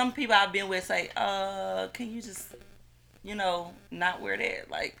people I've been with say, can you just, not wear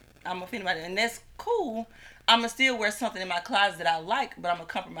that? Like I'm offended by that, and that's cool. I'ma still wear something in my closet that I like, but I'm gonna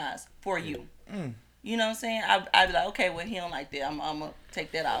compromise for you. You know what I'm saying? I'd be like, okay, well, he don't like that. I'm going to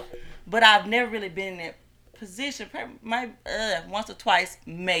take that off. But I've never really been in that position. Once or twice,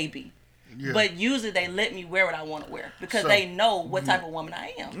 maybe. Yeah. But usually they let me wear what I want to wear because they know what type of woman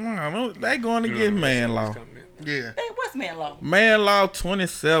I am. They going to get man law. Yeah. Hey, what's man law? Man law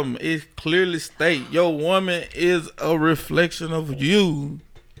 27 is clearly state your woman is a reflection of you.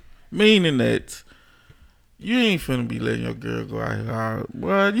 Meaning that you ain't finna be letting your girl go out here.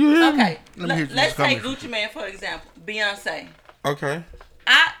 Well, you hear me? Okay, let's take Gucci Mane for example. Beyonce. Okay.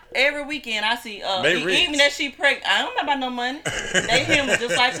 Every weekend I see even that she pregnant. I don't know about no money. They human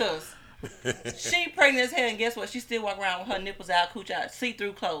just like us. She pregnant as hell, and guess what? She still walk around with her nipples out, cooch out,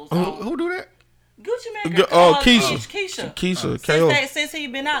 see-through clothes. Who do that? Gucci Mane. Keisha. Since he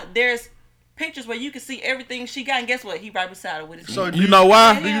been out, there's pictures where you can see everything she got, and guess what? He right beside her with his. So you know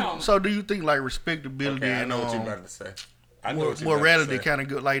why? Do you think like respectability and what you about to say? morality kind of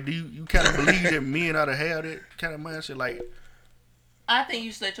good? Like, do you kind of believe that men ought to have that kind of mindset? Like, I think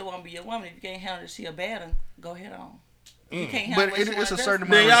you should let your woman be your woman. If you can't handle that she a bad one, go ahead on. You can't handle it's a certain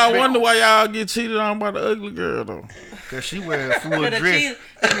amount. Then y'all wonder why y'all get cheated on by the ugly girl though. Cause she wear a full dress.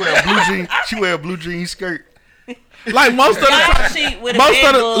 She wear a blue jean skirt. Like most of the time,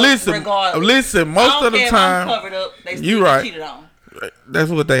 listen. Most of the time, you right. Cheated on. That's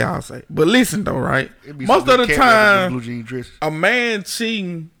what they all say. But listen though, right? Most of the time, a man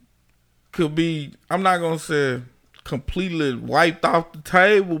cheating could be. I'm not gonna say completely wiped off the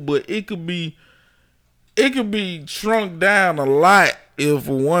table, but it could be shrunk down a lot if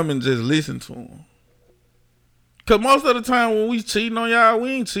a woman just listened to him. Cause most of the time when we cheating on y'all, we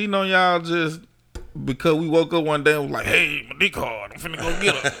ain't cheating on y'all just because we woke up one day and was like, hey, my dick hard, I'm finna go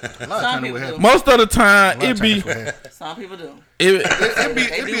get her. Some people do. Most of the time, it be. Some people do. It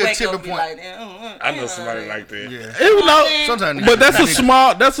be a tipping point. Like, I know somebody like that. Yeah. Sometimes, but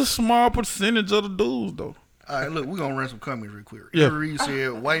that's a small percentage of the dudes though. All right, look, we're going to run some comments real quick. Yeah. Reed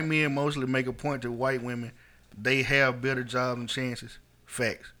said, white men mostly make a point to white women. They have better jobs and chances.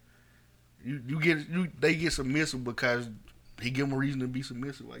 Facts. They get submissive because he give them a reason to be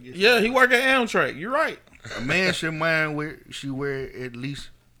submissive, I guess. Yeah, he work at Amtrak. You're right. A man should mind where she wear at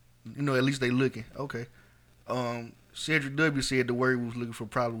least they looking. Okay. Cedric W said the word he was looking for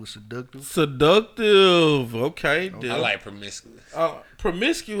probably was seductive. Seductive. Okay. I like promiscuous.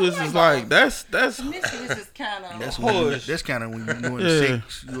 Promiscuous is like that's promiscuous is kind of that's kind of when you're doing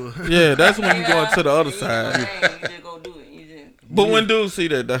sex. Yeah, that's when you go to the other side. You just go do it. But when dudes see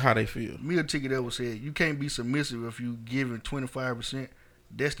that, that's how they feel. Mia Ticket ever said, you can't be submissive if you giving 25%.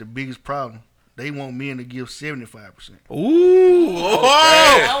 That's the biggest problem. They want men to give 75%. Ooh. Okay.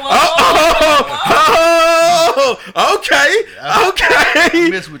 I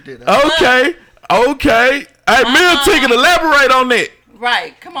mess with that. Okay. Hey, Mia Ticket, elaborate on that.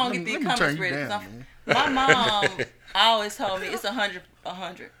 Right. Come on, get these comments ready. My mom always told me it's 100.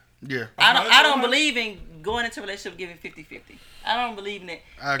 Yeah. I don't believe in going into a relationship giving 50-50. I don't believe in it.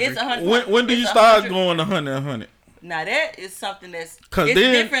 I agree. It's 100. When do you start going 100? Now that is something it's then,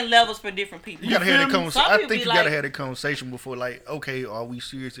 different levels for different people. You gotta have that conversation. I think you gotta have that conversation before, like, okay, are we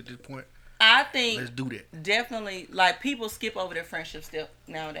serious at this point? I think let's do that. Definitely, like, people skip over their friendship step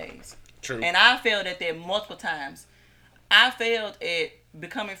nowadays. True. And I failed at that multiple times. I failed at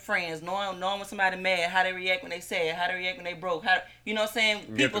becoming friends, knowing when somebody mad, how they react when they sad, how they react when they broke, how you know what I'm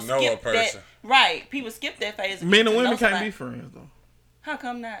saying? People skip that. Right. People skip that phase. Men and women can't be friends though. How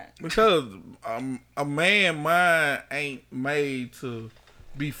come not? Because a man mind ain't made to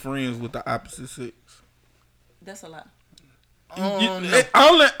be friends with the opposite sex. That's a lot.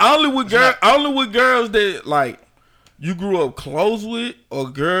 Only with girls that like you grew up close with, or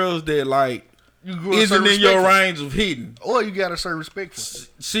girls that like isn't in your range of hitting, or you got a certain respect for.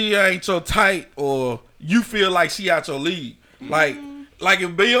 She ain't your type, or you feel like she out your league. Like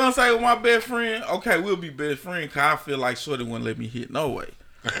if Beyonce was my best friend, okay, we'll be best friend. Cause I feel like Shorty wouldn't let me hit no way.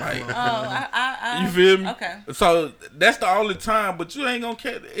 Like, you feel me? Okay. So that's the only time, but you ain't gonna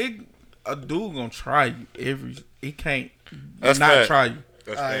catch it. A dude gonna try you he can't try you.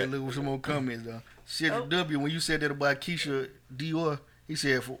 All right, look, some more comments though. Cedric W, when you said that about Keisha Dior, he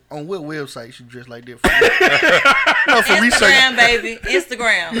said, on what website she dressed like that for? No, for Instagram, baby.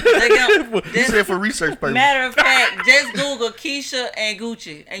 Instagram. He said for research purposes. Matter of fact, just Google Keisha and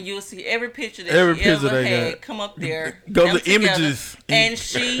Gucci, and you'll see every picture that she ever had come up there. Go to images. And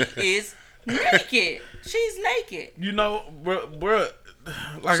she is naked. She's naked. You know, bro.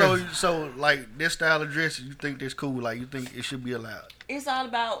 Like so like this style of dress, you think that's cool? Like you think it should be allowed? It's all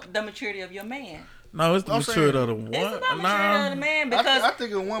about the maturity of your man. No, it's the maturity of the woman. It's about maturity of the man because I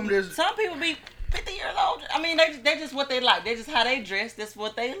think a woman is. Some people be 50 years old. I mean, they just what they like. They just how they dress. That's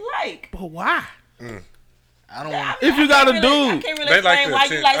what they like. But why? I don't want. If you got a dude, I can't really explain why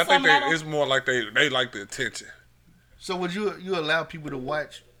you like I something. think it's more like they like the attention. So would you allow people to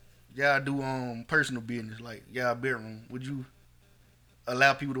watch y'all do personal business like y'all bedroom? Would you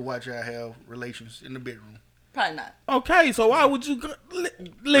allow people to watch y'all have relations in the bedroom? Probably not. Okay, so why would you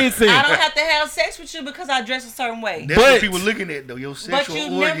listen? I don't have to have sex with you because I dress a certain way. That's what people looking at though. Your sexual organs.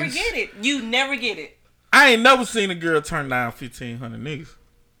 But you never get it. You never get it. I ain't never seen a girl turn down 1,500 niggas.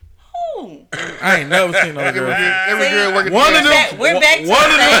 Who? I ain't never seen no girl. Every girl working. One of them. We're back to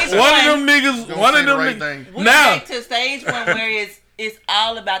stage one of them niggas. One of them niggas. We're now back to stage one where it's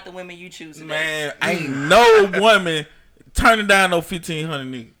all about the women you choose. Man, ain't no woman turning down no 1,500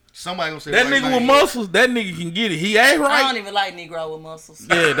 niggas. Somebody gonna say that nigga with muscles. That nigga can get it. He ain't right. I don't even like Negro with muscles.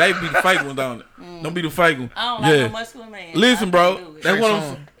 Yeah, they be the fake ones, don't it? Don't be the fake one. I don't like no muscular man. Listen, bro. That's what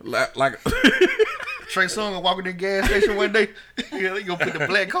I'm like. Trey Songz gonna walk in the gas station one day. Yeah, he gonna put the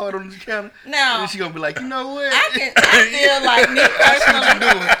black card on the counter. Now, and she gonna be like, you know what? I feel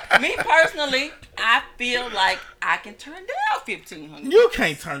like me personally, I feel like I can turn down 1,500. You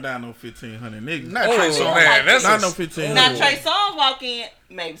can't turn down no 1,500 niggas. Not Trey Songz. Man, that's not no 1,500. Now Trey Songz walk in,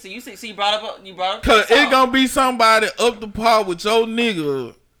 maybe. So you brought up. Cause it gonna be somebody up the par with your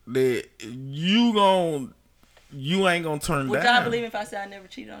nigga that you ain't gonna turn down. Would y'all believe if I said I never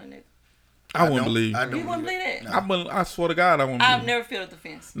cheated on a nigga? I wouldn't believe. You wouldn't believe that? No. I swear to God, I wouldn't believe. I've never felt the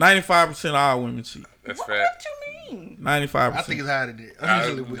fence. 95% of all women cheat. That's what you mean? 95%. I think it's higher than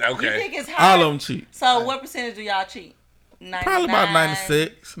that. Okay. You think it's higher? All of them cheat. So what percentage do y'all cheat? 99, probably about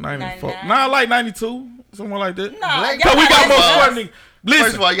 96, 94. 99. Nah, like 92, something like that. Nah, because we got more smart niggas. Listen,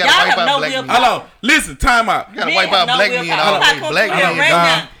 first of all, you gotta wipe out black men. Hello, listen, time out. You gotta wipe out black men all the way. Black men right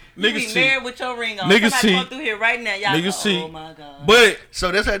now. Niggas cheat. Married with your ring on. Niggas Somebody cheat. come through here right now. Y'all niggas go, cheat. oh my God. But so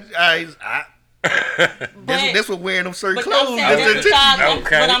that's how that's what wearing them certain clothes.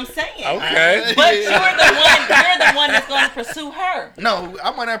 But I'm saying. Okay. But you're the one that's going to pursue her. No,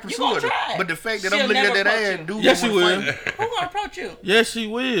 I might not pursue her. But the fact that I'm looking at that ass, dude, yes, she will. Who gonna approach you? Yes, she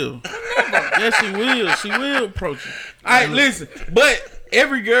will. Yes, she will. She will approach you. All right, listen. But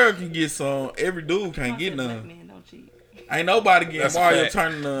every girl can get some. Every dude can't get none. Ain't nobody getting Mario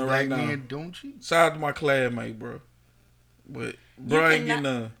turning none right now. Man, don't cheat. Shout out to my classmate, bro. But bro ain't getting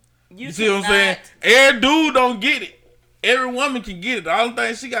none. You see cannot. what I'm saying? Every dude don't get it. Every woman can get it. The only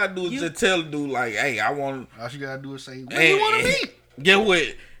thing she gotta do is just tell the dude like, "Hey, I want." All she gotta do is say, "Where you want to meet?" Get what?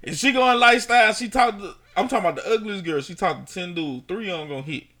 If she going lifestyle, she talk to. I'm talking about the ugliest girl. She talk to 10 dudes. 3 of them gonna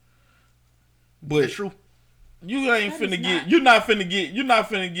hit. But it's true. You ain't finna get. You're not finna get. You're not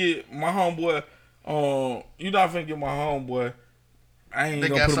finna get my homeboy. You're not finna get my homeboy. I ain't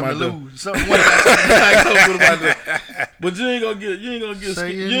gonna put him out there. But you ain't gonna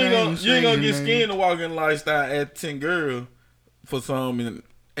get skin to walk in lifestyle at 10 girls for some, and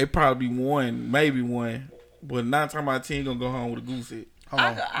it probably be one, maybe one, but 9 times out of 10 gonna go home with a goose head.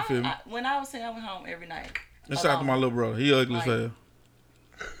 When I was saying I went home every night. And shout out to my little brother. He ugly as hell.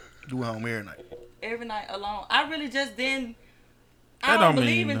 Do home every night. every night alone. I really just didn't. That I don't don't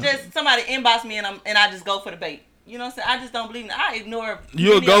believe mean in nothing. just somebody inbox me and I just go for the bait. You know what I'm saying? I just don't believe in it. I ignore.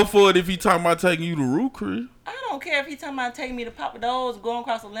 You'll many go of- for it if he talking about taking you to Root Creek. I don't care if he talking about taking me to Papa Do's, going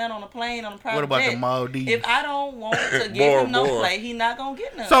across the land on a plane on a private What about jet. the Maldives? If I don't want to give him no play, he not gonna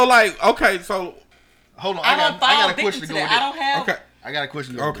get none. So like, okay, so hold on, I I don't got fall a question victim to to go that. with I that. don't have. okay, I got a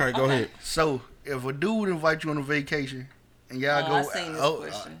question. To go with okay, that. go ahead. So if a dude invite you on a vacation and y'all I go seen this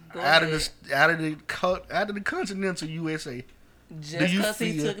question. Go out of ahead. the continental USA, Just because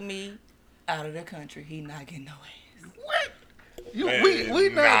he took me out of the country, he not getting no ass. What? Man, we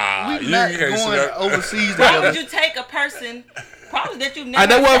not you going can't see that. overseas Why together. would you take a person probably that you never?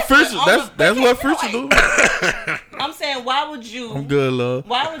 That's what sex with Fisher. on a That's what vacation? Fisher do. I'm saying, why would you? I'm good, love.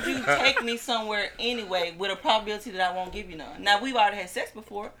 Why would you take me somewhere anyway with a probability that I won't give you none? Now we've already had sex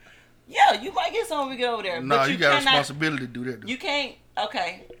before. Yeah, you might get something when we get over there. No, but you got a responsibility to do that. Though. You can't.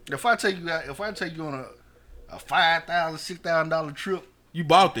 Okay. If I take you out, on a $5,000, $6,000 trip, You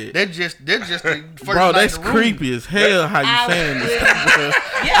bought that. that's just the first Bro, night that's in the room. creepy as hell how you saying this stuff, bro.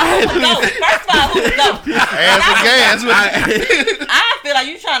 Yeah, who would go? First of all, who would go? Ass and gas. I feel like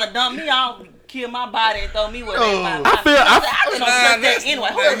you trying to dump me off, kill my body, and throw me with that. I feel- I just don't trust that anyway.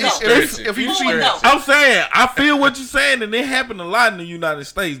 Who would go? If you Who see would go? I'm saying, I feel what you're saying, and it happened a lot in the United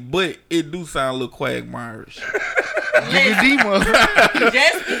States, but it do sound a little quagmire-ish.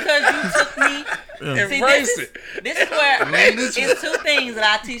 Just because you took me, see, Embrace this is where it's two things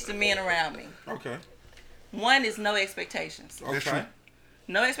that I teach the men around me. Okay. One is no expectations. Okay.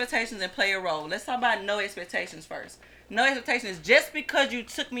 No expectations and play a role. Let's talk about no expectations first. No expectations. Just because you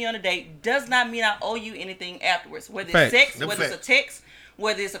took me on a date does not mean I owe you anything afterwards. Whether it's Facts. sex, Them whether facts. it's a text,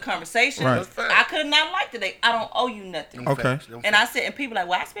 whether it's a conversation. Right. I could have not liked the date. I don't owe you nothing. Okay. And I said, and people like,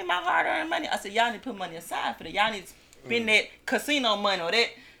 well, I spend my hard-earned money. I said, y'all need to put money aside for that. Y'all need to spend that casino money or that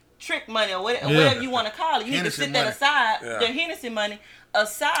trick money or whatever you want to call it. You need to Hennessy sit money. that aside, Yeah. the Hennessy money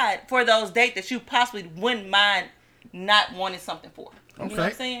aside for those dates that you possibly wouldn't mind not wanting something for. You know what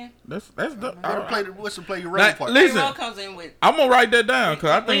I'm saying? That's the. What's the play your Now, role part? listen, Payroll comes in with I'm gonna write that down because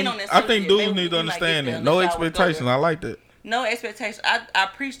I Lean think on that I think associate. dudes Maybe need to we might understand get that. there No if I would go expectations. there. I like that. no expectation. I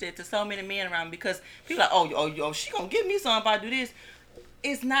preached it to so many men around me because people are like, oh, she gonna give me something if I do this.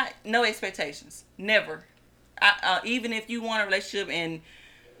 It's not no expectations. Never. Even if you want a relationship and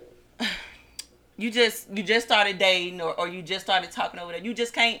you just started dating or you just started talking over there, you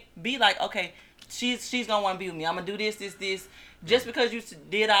just can't be like, okay, she's gonna want to be with me. I'm gonna do this. Just because you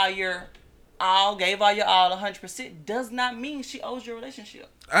did gave all your all 100% does not mean she owes your relationship.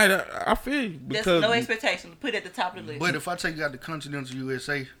 I feel you There's because no expectation. Put it at the top of the list. But if I take you out the continental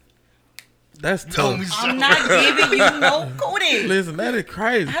USA, that's told me tough. so. I'm not giving you no cootie. Listen, that is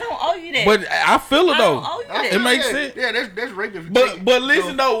crazy. I don't owe you that. But I feel it I though. don't owe you that. It makes yeah, sense. Yeah, that's rape. If you But take- but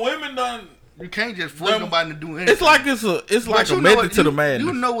listen so though, women done. you can't just force nobody to do anything. It's like But a you know method what- to the you- madness.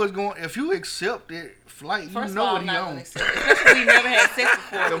 You know what's going. If you accept that flight, First you know of all, what I'm he not on. gonna accept it. Especially if we never had sex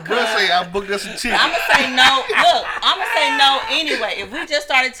before. The bro say I booked us a ticket. I'm gonna say no. Look, I'm gonna say no anyway. If we just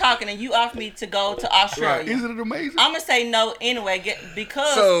started talking and you offered me to go to Australia, Isn't it amazing? I'm gonna say no anyway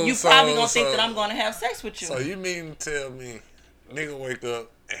because So- you probably gonna so- think that I'm gonna have sex with you. So you mean to tell me, nigga wake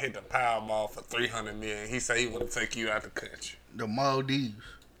up and hit the Powerball for $300 million? He say he want to take you out the country. The Maldives.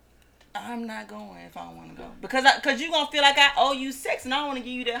 I'm not going if I don't want to go because you gonna feel like I owe you sex and I don't want to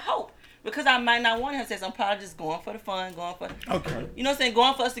give you that hope because I might not want to have sex. I'm probably just going for the fun, Okay. you know what I'm saying,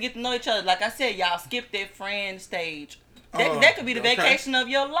 going for us to get to know each other. Like I said, y'all skip that friend stage. That could be the vacation of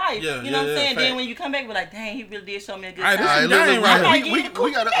your life. Yeah, you know what I'm saying? fact. Then when you come back, be like, dang, he really did show me a good All right, time. this is look, game look, right here.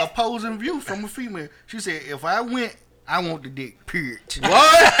 we got an opposing view from a female. She said, if I went, I want the dick, period.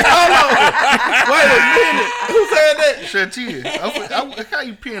 What? Hold on. Wait a minute. Who said that? Shantia. How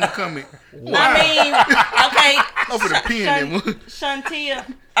you pin the comment? I mean, okay. I'm for the pin them.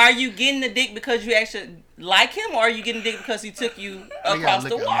 Shantia, are you getting the dick because you actually like him, or are you getting the dick because he took you across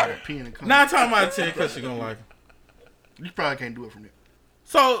the water? Nine times out of 10, because she gonna like him. You probably can't do it from there.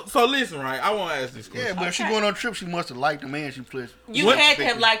 So listen, right? I want to ask this question. Yeah, but if she going on a trip, she must have liked the man she pledged. You had to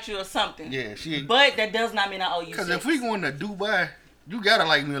have liked you or something. Yeah, But that does not mean I owe you Because sex. if we going to Dubai, you gotta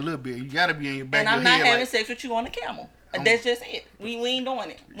like me a little bit. You gotta be in your back And of I'm your not head. having Like, sex with you on the camel. That's just it. We ain't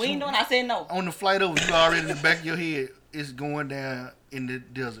doing it. We ain't doing it. I said no. on the flight over, you already in the back of your head. It's going down in the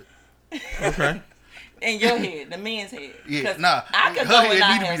desert. Okay. In your head, the men's head. Yeah, 'Cause nah. I could her go head and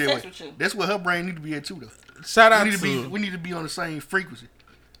not need to have be that sex way. with you. That's what her brain need to be at too, though. Shout out We need to be on the same frequency.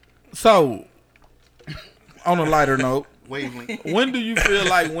 So, on a lighter note, wavelength. When do you feel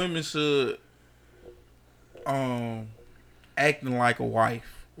like women should acting like a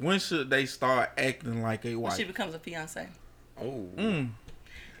wife? When should they start acting like a When wife? she becomes a fiance. Oh.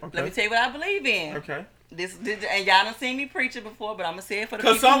 Okay. Let me tell you what I believe in. Okay. This and y'all done seen me preach it before, but I'm gonna say it for the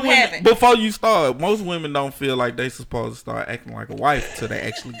Because people some who women, haven't. before you start, most women don't feel like they supposed to start acting like a wife till they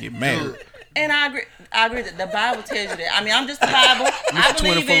actually get married. And I agree that the Bible tells you that. I mean, I'm just the Bible. I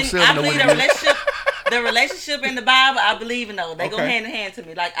believe 24/7 the relationship in the Bible. I believe in those. They go Okay. hand in hand to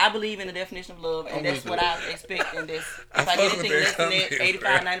me. Like I believe in the definition of love, and that's what I expect in this. If I fuck get with anything that less than that, comment,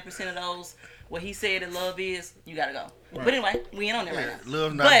 85, 90% of those, what he said that love is, you gotta go. But anyway, we ain't on that right now.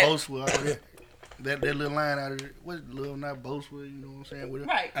 Love not But- boastful. That little line out of it. What love not boastful? You know what I'm saying? With it?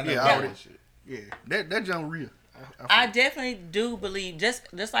 Right. I know Yeah, that all that shit. Yeah, that jump real. I definitely do believe, just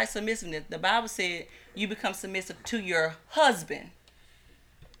like submissiveness, the Bible said you become submissive to your husband.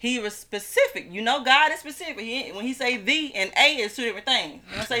 He was specific. You know, God is specific. When he say the and a is two different things.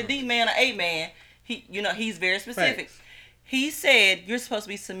 When I say the man or a man, he's very specific. Thanks. He said you're supposed to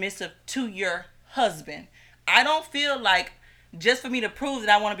be submissive to your husband. I don't feel like just for me to prove that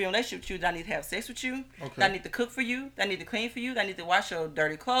I want to be in a relationship with you, that I need to have sex with you, that I need to cook for you, that I need to clean for you, that I need to wash your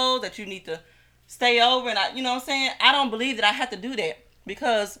dirty clothes, that you need to stay over, and you know what I'm saying? I don't believe that I have to do that,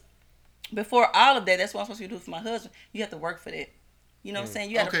 because before all of that, that's what I'm supposed to do for my husband. You have to work for that. You know what I'm saying?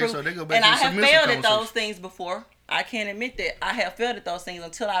 You have to prove. So they go back and to I the have submissive failed at conversation. those things before. I can't admit that. I have failed at those things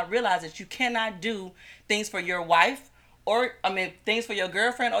until I realized that you cannot do things for your wife, things for your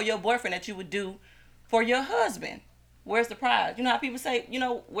girlfriend or your boyfriend that you would do for your husband. Where's the pride? You know how people say,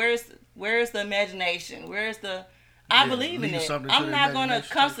 where's the imagination? Where's the... I believe in leave it. something to I'm the not going to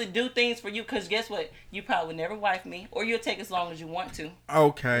imagination. constantly do things for you, because guess what? You probably would never wife me, or you'll take as long as you want to.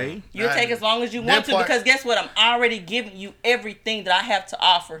 Okay. You'll take as long as you want to, part- because guess what? I'm already giving you everything that I have to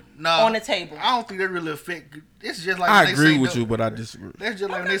offer on the table. I don't think that really affect. It's just like I when they agree say with no- you, but I disagree. That's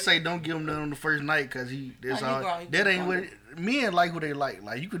just like when they say don't give him none on the first night because that's all. That ain't what men like. What they like.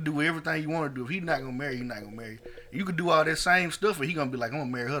 Like you could do everything you want to do. If he's not gonna marry, he's not gonna marry. You could do all that same stuff, and he gonna be like, I'm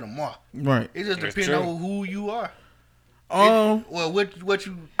gonna marry her tomorrow. Right. It just That's depends true. on who you are. What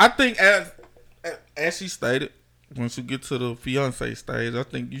you? I think as she stated, once you get to the fiance stage, I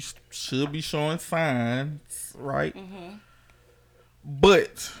think you should be showing signs, right? Mm-hmm.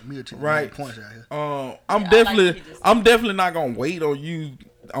 Points But out here. I'm definitely not gonna wait on you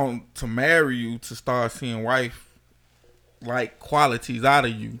to marry you to start seeing wife like qualities out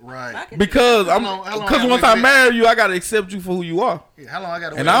of you, right? Because once I marry you, I gotta accept you for who you are. Yeah, how long I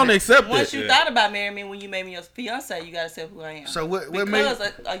gotta? And I don't accept it. Once you thought about marrying me, when you made me your fiance, you gotta accept who I am. So what Because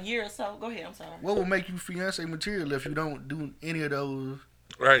made a year or so. Go ahead. I'm sorry. what will make you fiance material if you don't do any of those?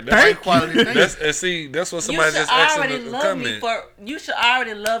 Right. That's quality things. That's what somebody just asked in the comment. You should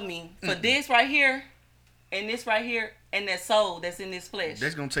already love me for this right here, and this right here, and that soul that's in this flesh.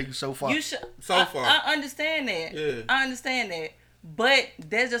 That's gonna take you so far. You should. So far. I understand that. Yeah. I understand that. But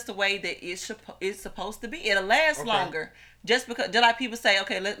that's just the way that it's supposed to be. It'll last longer. Just like people say,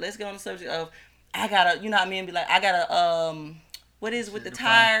 okay, let's get on the subject of, I gotta, you know what I mean? Be like, I gotta, what is with the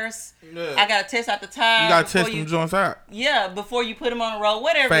tires? Yeah. I gotta test out the tires. You gotta test them joints out. Yeah, before you put them on the road,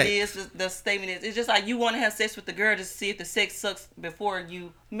 whatever Facts. it is, the statement is. It's just like you want to have sex with the girl to see if the sex sucks before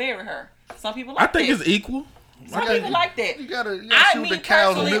you marry her. Some people like I think that. it's equal. Some people like that. You gotta I see what mean, the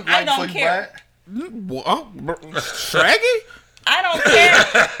cows personally, look I like don't before you buy care. it. Shaggy? I don't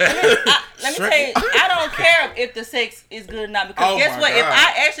care. Let me tell you, I don't care if the sex is good or not, because guess what? If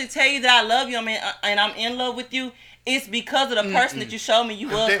I actually tell you that I love you, and I'm in love with you, it's because of the person that you showed me you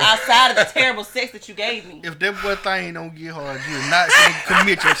was outside of the terrible sex that you gave me. If that one thing don't get hard, you're not gonna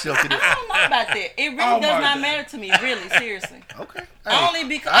commit yourself to I that. don't know about that. It really does not matter to me, really, seriously. Okay. Only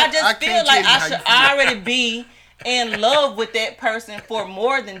because I just feel can't like tell you I how should you feel. already be in love with that person for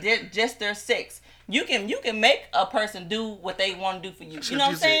more than just their sex. You can make a person do what they want to do for you. You know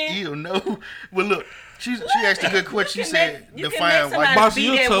what I'm saying? Ew, no. Well, look, she asked a good question. She said, you can define make white. somebody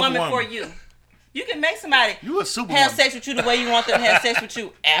be that woman for you. You can make somebody You a superwoman. have sex with you the way you want them to have sex with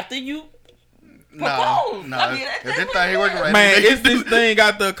you after you propose. No. I mean, If that thing ain't working right, Man, they it's do- this thing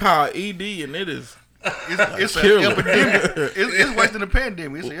out there called ED, and it is it's an killer. epidemic. It's worse than a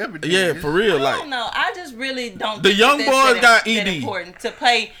pandemic. It's an epidemic. Yeah, for real. I Like, don't know. I just really don't. The think young that's boys got that ED. important to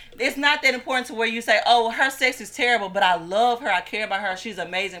play. It's not that important to where you say, "Oh, her sex is terrible," but I love her. I care about her. She's an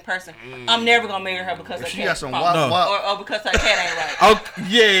amazing person. I'm never gonna marry her because her she cat got some falls. wop. or because her cat ain't right. oh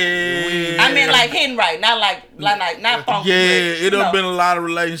yeah. I mean, like hitting right, not not funky. Yeah, but, it done know. been a lot of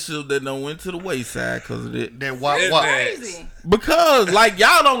relationships that done went to the wayside because of it. That wop. Crazy. Because like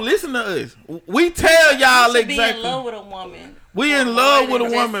y'all don't listen to us. We tell y'all You should be in exactly. love with a woman. We in love with a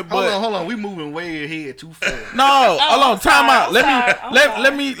woman, but Hold on. We moving way ahead too fast. no, hold on, time out. I'm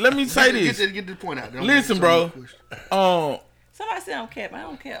sorry. Let me say this. Get the point out. Listen, bro. So Somebody said I'm capping. I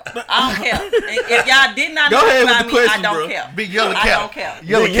don't care. I don't care. If y'all did not Go know ahead about with me, the question, I don't bro. care. Big yellow cap. I don't care.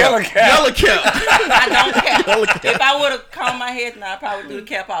 Yellow cap. I don't care. If I would have combed my head now, I probably would do the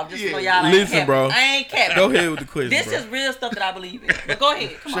cap off. Just so y'all ain't Listen, capping. bro. I ain't capping. Go ahead with the question, This bro. is real stuff that I believe in. But go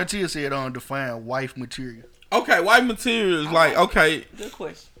ahead. Come on. Shantia said define wife material. Okay, wife material is like, okay. Good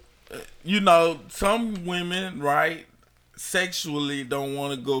question. You know, some women, right, sexually don't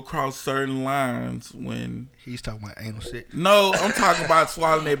want to go across certain lines when he's talking about anal sex. No, I'm talking about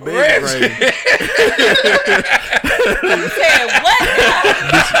swallowing that baby grave. You said what now?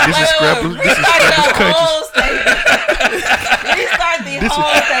 This is Scrappers.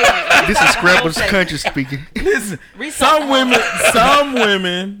 This is Scrappers country speaking. Listen, some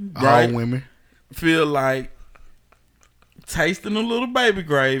women, right, all women feel like tasting a little baby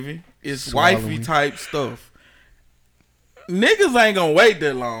gravy is Swallowing. wifey type stuff. Niggas ain't gonna wait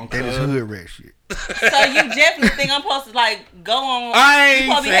that long. That is hood rat shit. So you definitely think I'm supposed to like go on? I ain't you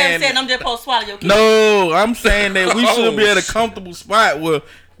supposed to be saying saying I'm just supposed to swallow your kid. No, I'm saying that we should be at a shit. comfortable spot where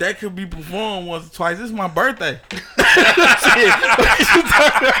that could be performed once or twice. This is my birthday.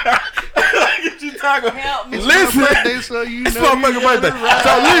 What you talking about? Help me. Listen, it's my fucking birthday.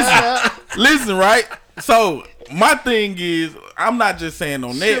 So listen, right? So my thing is, I'm not just saying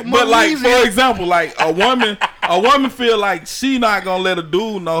on that, Shit, but like easy. for example, like a woman feel like she not gonna let a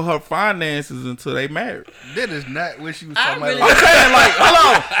dude know her finances until they married. That is not what she was talking really- about. I'm saying like, hold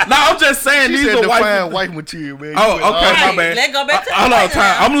on. No, I'm just saying She these said are define wife. wife material, man. Oh, okay, my Right, bad. let's go back to the Hold on, question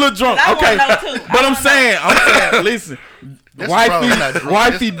time. now. I'm a little drunk. I Okay, wanna know too. but I'm saying, listen. That's the problem, not drunk.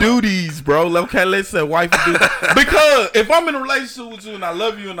 Wifey That's the problem. duties, bro. Okay, let's say wifey duties. Because if I'm in a relationship with you and I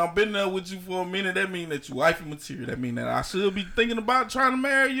love you and I've been there with you for a minute, that means that you wifey material. That means that I should be thinking about trying to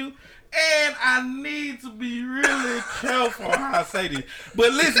marry you. And I need to be really careful on how I say this.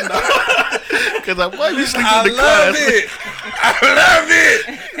 But listen, because I might be sleeping I in the love car. it. I love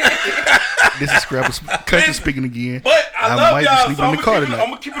it. This is Scrappers country speaking again. But I love might y'all, be sleeping so in I'm the car gonna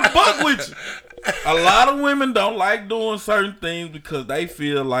tonight. keep it a buck with you. A lot of women don't like doing certain things because they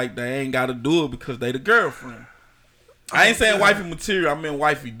feel like they ain't got to do it because they the girlfriend. I ain't saying wifey material. I mean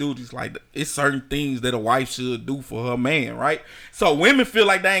wifey duties. Like it's certain things that a wife should do for her man, right? So women feel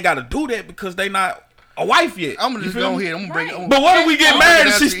like they ain't got to do that because they not a wife yet. I'm gonna You just feel go me? ahead. I'm gonna bring it. But what if we get married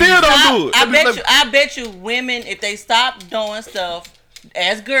and she still don't do it? I bet you women, if they stop doing stuff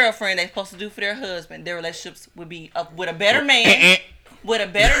as girlfriend they supposed to do for their husband, their relationships would be up with a better man. With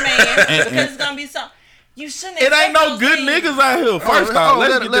a better man, because it's gonna be something. You shouldn't. It ain't no good niggas out here. First off,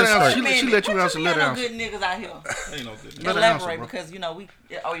 let's get this her straight. She let you answer. Let her no answer. good niggas out here. Ain't no good niggas. Let her answer, Elaborate, bro. because you know we.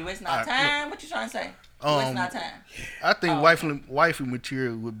 Oh, you wasting our time? What you trying to say? Wasting our time. I think wifey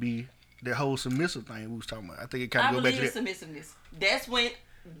material would be that whole submissive thing we was talking about. I think it kind I of go back believe to in that. submissiveness. That's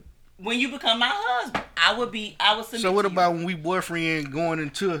when you become my husband. I would submit. So what to you. about when we boyfriend going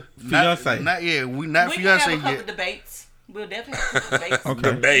into Fiance? Not yet. We not We can fiance have a couple yet. debates. We'll definitely have some debates.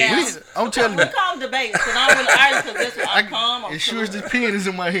 Okay. Debates. Now, I'm telling we you. call them debates because I don't really argue because that's what I come. As sure as this pen is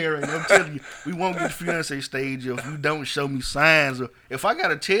in my hair right now, I'm telling you, we won't get the fiance stage if you don't show me signs. Or if I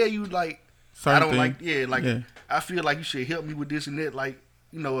gotta tell you, like, I don't like, I feel like you should help me with this and that, like,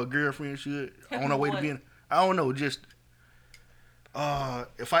 you know, a girlfriend should on her way to being. I don't know, just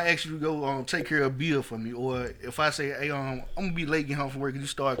if I ask you to go take care of a bill for me, or if I say, hey, I'm gonna be late getting home from work, and you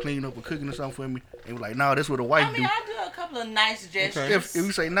start cleaning up or cooking or something for me, and we're like, no, that's what a wife I mean, do. I do a couple of nice gestures. If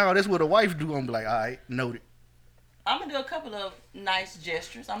you say, no, that's what a wife do, I'm gonna be like, all right, noted. I'm gonna do a couple of nice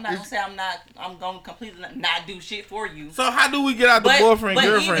gestures. I'm not gonna say I'm gonna completely not do shit for you. So how do we get out the boyfriend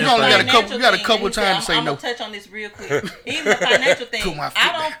girlfriend? You only got a couple times to say I'm no. gonna touch on this real quick. Even the financial thing,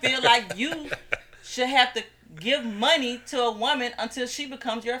 I don't feel like you should have to give money to a woman until she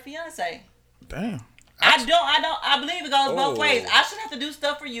becomes your fiance. Damn. I believe it goes both Oh. ways. I shouldn't have to do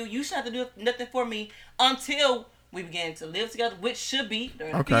stuff for you. You shouldn't have to do nothing for me until we begin to live together, which should be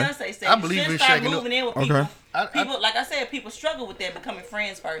during the fiance stage. I believe you should in start shacking moving up. in with people. Okay. People, like I said, people struggle with that, becoming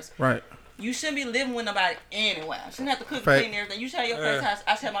friends first. Right. You shouldn't be living with nobody anyway. I shouldn't have to cook, Fact. clean, everything. You should have your place house.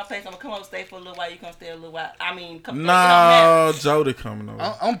 I should have my place. I'm gonna come up, stay for a little while. You come stay a little while. I mean, come. No, Jody coming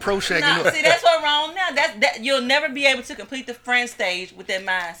over. I'm pro shacking Nah, up. see, that's what's wrong now. That you'll never be able to complete the friend stage with that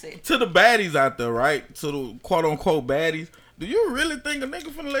mindset. To the baddies out there, right? To the quote unquote baddies. Do you really think a nigga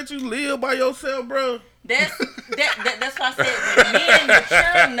finna let you live by yourself, bro? That's why I said when men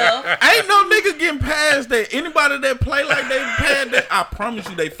mature enough. Ain't no niggas getting past that. Anybody that play like they past that, I promise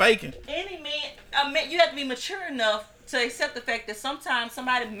you they faking. Any man, you have to be mature enough to accept the fact that sometimes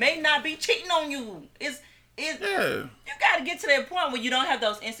somebody may not be cheating on you. You got to get to that point where you don't have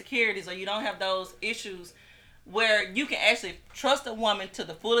those insecurities or you don't have those issues where you can actually trust a woman to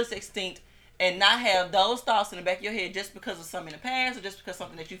the fullest extent and not have those thoughts in the back of your head just because of something in the past or just because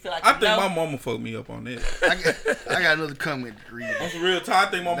something that you feel like I think my mama fucked me up on that. I got another comment to read. That's real time.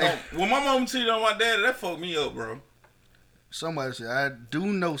 I think my mom. When my mom cheated on my dad, that fucked me up, bro. Somebody said, I do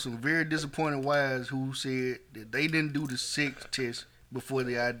know some very disappointed wives who said that they didn't do the sex test before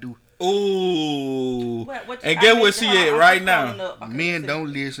I do. Ooh. And get where she at right now. Men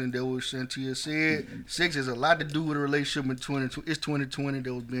don't listen. That what Cynthia said. Sex has a lot to do with a relationship in 2020. It's 2020.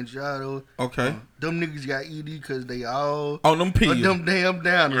 That was Ben Shadow. Okay. Them niggas got ED because they all on them pills. Them damn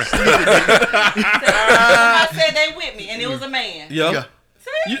down. Somebody said they with me, and it was a man. Yeah.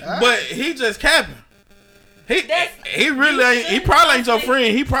 But he just capping. He really ain't. He probably ain't your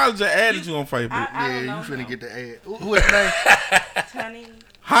friend. He probably just added you on Facebook. Yeah, you finna get the ad. Who is his name? Tony.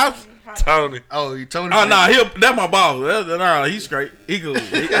 Tony. Oh, Tony. Oh, nah, that's my boss. Nah, he's straight. He cool.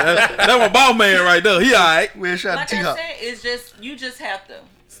 That's my boss man right there. He all right. We'll shout like I said, it's just, you just have to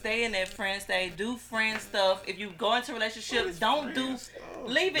stay in that friend stage. Do friend stuff. If you go into a relationship,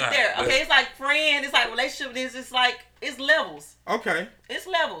 leave it there. Okay, it's like friend. It's like relationship. It's like, it's levels. Okay. It's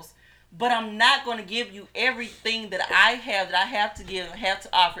levels. But I'm not going to give you everything that I have to give, have to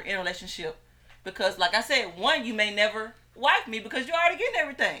offer in a relationship. Because, like I said, one, you may never wife me because you're already getting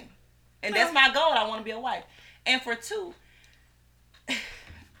everything. And that's my goal. I want to be a wife. And for two,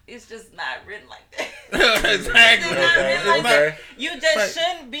 it's just not written like that. Exactly. Like that. You just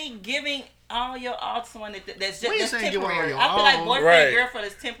shouldn't be giving all your all to someone that's temporary. I feel like boyfriend, girlfriend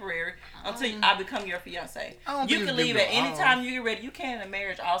is temporary until I become your fiance. You can leave at any time you get ready. You can in a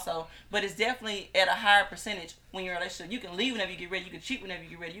marriage also, but it's definitely at a higher percentage when you're in a relationship. You can leave whenever you get ready. You can cheat whenever you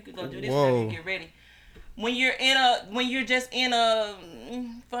get ready. You can go do this whenever you get ready. When you're just in a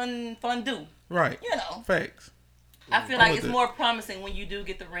fun do. Right. You know. Facts. I feel like it's more promising when you do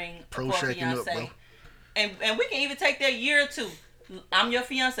get the ring for a fiance. And we can even take that year or two. I'm your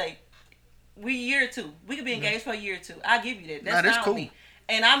fiance. We year or two. We could be engaged for a year or two. I'll give you that. That's fine with me.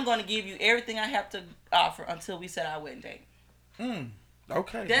 And I'm going to give you everything I have to offer until we set our wedding date.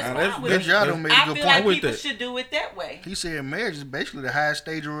 Okay. That's fine with me. I feel like people should do it that way. He said marriage is basically the highest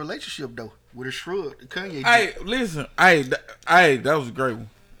stage of a relationship, though. With a shrug. Kanye. Hey, listen. Hey, that was a great one.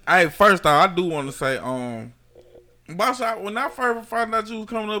 Hey, first off, I do want to say, boss, when I first found out you was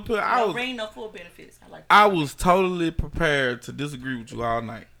coming up here, no full benefits. I was totally prepared to disagree with you all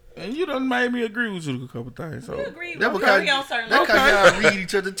night. And you done made me agree with you a couple things. So. We agree. That's because y'all read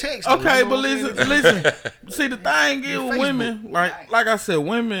each other text. Okay, you know, but listen. See, the thing is with women, like I said,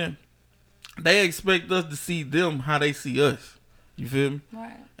 women, they expect us to see them how they see us. You feel me?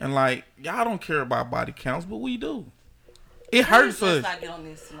 Right. And like, y'all don't care about body counts, but we do. It hurts us.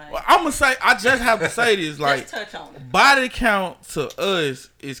 Well, I'm gonna say, I just have to say this, like, touch on it. Body count to us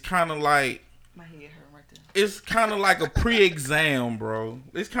is kind of like, my head hurt right there. It's kind of like a pre-exam, bro.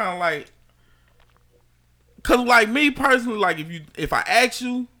 It's kind of like, cause like me personally, like if I ask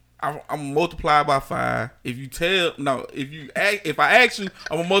you, I'm gonna multiply by 5. If I ask you,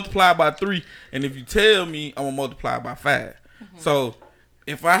 I'm gonna multiply by 3, and if you tell me, I'm gonna multiply by 5. Mm-hmm. So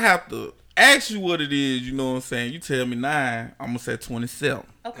if I have to ask you what it is, you know what I'm saying, you tell me 9, I'm gonna say 27.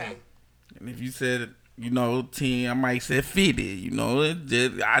 Okay. And if you said, 10, I might say 50. You know,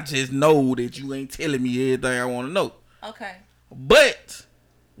 I just know that you ain't telling me everything I want to know. Okay. But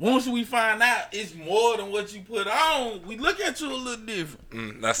once we find out it's more than what you put on, we look at you a little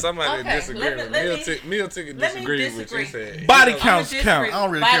different. Now somebody disagree with me. Meal ticket disagree with you. Said body counts count. I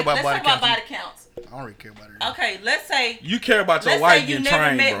don't really care about body counts. Let's talk about body counts. I don't really care about it. Okay, let's say you care about your wife getting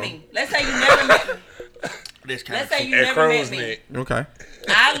trained, bro. Let's say you never met me. Let's say you never met me. Okay.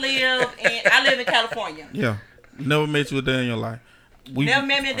 I live in California. Yeah. Never met you a day in your life. Never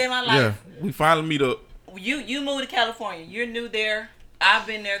met me a day in my life. Yeah. We finally meet up. You moved to California. You're new there. I've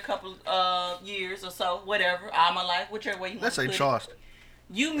been there a couple years or so, whatever, all my life, whichever way you want to put it. Let's say Charleston.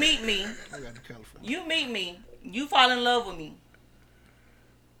 You meet me. I got to California. You meet me. You fall in love with me.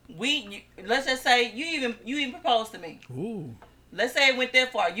 Let's just say you even proposed to me. Ooh. Let's say it went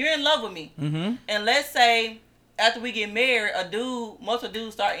that far. You're in love with me. Mm-hmm. And let's say after we get married, most of the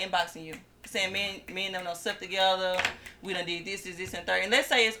dudes start inboxing you. Saying me and them done slept together. We done did this, and third. And let's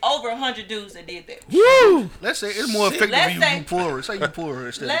say it's over 100 dudes that did that. Woo! Let's say it's more effective when you pour her. Say you pour her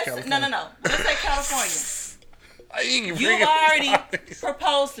instead of California. No. Let's say California. You already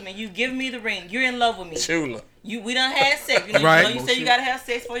proposed to me. You give me the ring. You're in love with me. Chula. We done had sex. You said you gotta have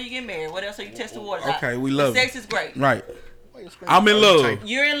sex before you get married. What else? So you test the waters out. Okay, we love sex is great. Right. I'm in love.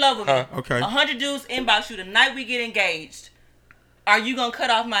 You're in love with me. Okay. 100 dudes inbox you the night we get engaged. Are you gonna cut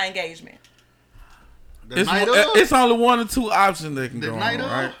off my engagement? It's only one or two options that can go on,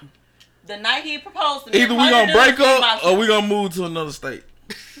 right? The night he proposed to me. Either we gonna break up or we gonna move to another state.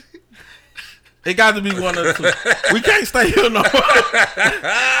 It got to be one of the two. We can't stay here no more. Cause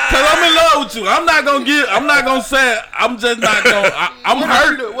I'm in love with you. I'm not gonna say it. I'm just not gonna. I'm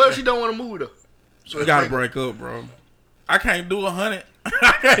hurt. What if she don't want to move though? So you gotta break up, bro. I can't do 100.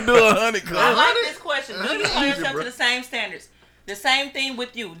 I can't do 100. I like this question. Do you hold yourself to the same standards? The same thing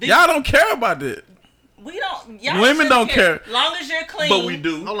with you. Y'all don't care about that. We don't. Y'all Women don't care. Long as you're clean. But we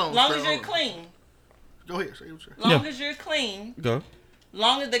do. Hold on. Long as you're clean. Go ahead. Say what you're Long as you're clean. Go.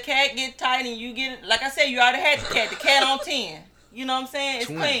 Long as the cat get tight and you get it. Like I said, you already had the cat. The cat on 10. You know what I'm saying? It's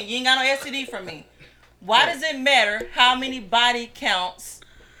 20. clean. You ain't got no STD from me. Why does it matter how many body counts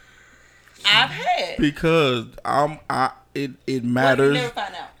I've had? Because it matters. You never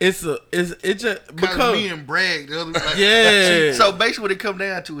find out. It's just because me and Bragg. Yeah. So basically, what it come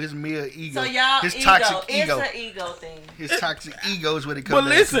down to is mere ego. So y'all, his ego. toxic ego. It's an ego thing. His toxic ego is what it comes But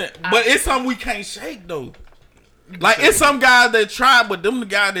down listen, to. but it's something we can't shake though. Like it's some guys that try, but them the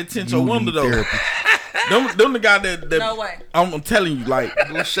guys that tend your woman though. them the guys that no way. I'm telling you, like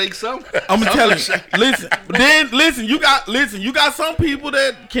we'll shake some. I'm telling you. Listen. You got some people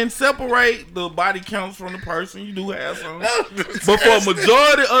that can separate the body counts from the person. You do have some, but for a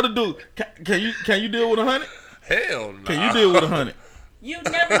majority of the dudes, can you deal with 100? Hell no. Can you deal with 100? You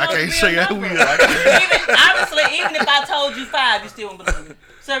never know I can't the say real who number. you are. Even if I told you 5, you still wouldn't believe me.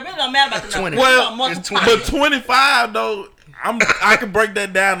 So it really don't matter about the number. 20. Well, It's 20. but 25 though, I can break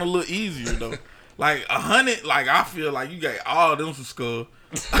that down a little easier though. Like 100, like I feel like you got all them some skull.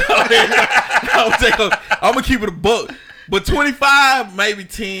 I'm gonna keep it a buck. But 25, maybe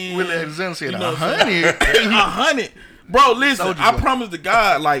 10. Willie Alexander said 100. 100. Bro, listen, I promise to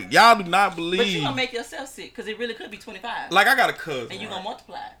God, like y'all do not believe. But you gonna make yourself sick because it really could be 25. Like I got a cousin, and you gonna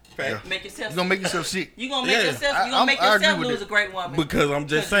multiply. Yeah. Make yourself. You gonna make yourself sick. You gonna make yourself. You gonna make yourself lose a great woman. Because I'm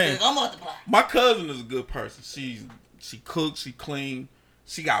just saying. I'm multiply. My cousin is a good person. She cooks. She clean.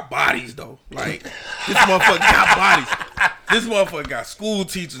 She got bodies though. Like this motherfucker got bodies. This motherfucker got school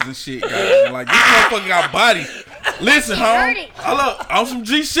teachers and shit, guys. Like this motherfucker got bodies. Listen, I'm some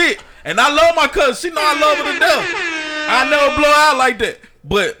G shit, and I love my cousin. She know I love her to death. I never blow out like that.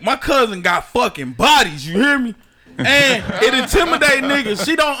 But my cousin got fucking bodies. You hear me? And it intimidate niggas.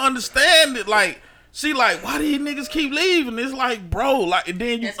 She don't understand it. Like she like, why these niggas keep leaving? It's like, bro, like, and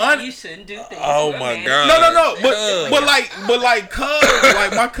then you shouldn't do things. Oh my god. No. But like, cuz,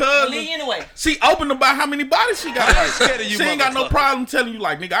 like my cousin. Anyway. She open about how many bodies she got. Like, she ain't got no problem telling you,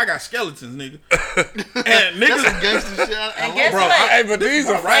 like, nigga, I got skeletons, nigga. And niggas, That's some gangster shit. And guess what? Hey, but these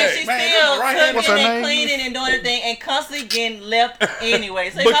are right. She's still What's her cooking and name? cleaning and doing everything and constantly getting left anyway.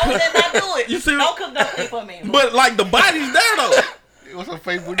 So if I was not do it, you see, don't cook no clean for me. But like the body's there though. What's her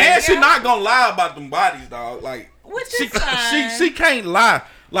Facebook? And she not gonna lie about them bodies, dog. Like Which is fine. she can't lie.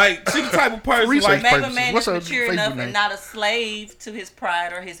 Like she the type of person like maybe a man What's is her mature Facebook enough name? and not a slave to his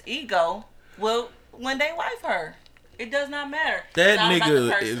pride or his ego will one day wife her. It does not matter. That it's all about the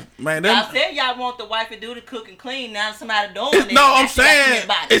nigga person. is man. Y'all said y'all want the wife to do the cook and clean. Now somebody doing it. No, I'm Now she got too saying many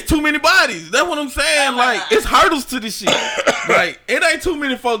bodies. it's too many bodies. That's what I'm saying. Like it's hurdles to this shit. Like it ain't too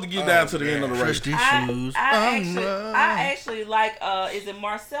many folks to get down to the end of the race. I actually like. Is it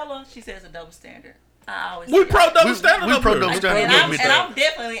Marcella? She says a double standard. I always We pro double standard. We pro double standard. And I'm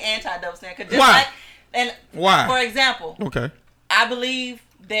definitely anti double standard. Why? Why? For example, okay, I believe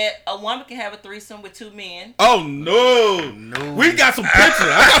that a woman can have a threesome with 2 men. Oh no! We got some pictures.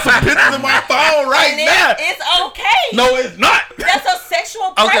 I got some pictures in my phone right now. It's okay. No, it's not. That's a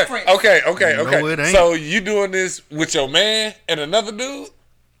sexual preference. Okay. No, it ain't. So you doing this with your man and another dude?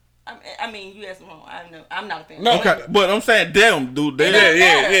 I mean, you asked me wrong. I know. I'm not a fan. No, okay, but I'm saying, damn, dude. Yeah.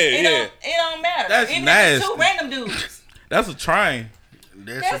 It don't matter. That's Even nasty. if it's 2 random dudes. That's a train.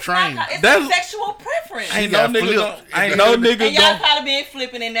 That's a train. It's a sexual preference. Ain't no nigga. Ain't no nigga. And y'all probably been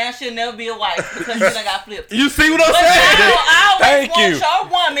flipping, and now she'll never be a wife because you done got flipped. You see what I'm saying? I always want your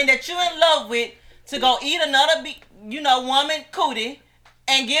woman that you in love with to go eat another, woman cootie.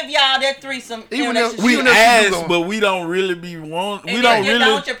 And give y'all that threesome. We ask, but we don't really be want. We don't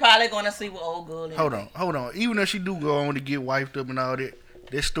really. You're probably gonna sleep with old girl. Hold on. Even if she do go on to get wifed up and all that,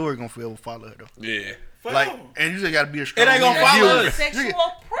 that story gonna forever follow her though. Yeah. Like, and you just gotta be a strong man. It ain't man gonna to deal follow with us. it.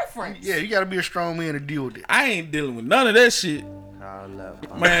 Sexual preference. Yeah, you gotta be a strong man to deal with it. I ain't dealing with none of that shit.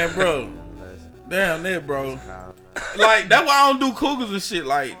 Man, bro. Damn that, bro. Like, that's why I don't do cougars and shit.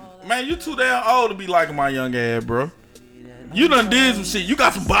 Like, man, you too damn old to be liking my young ass, bro. You done did some shit. You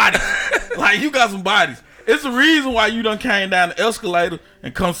got some bodies. Like, you got some bodies. It's the reason why you done came down the escalator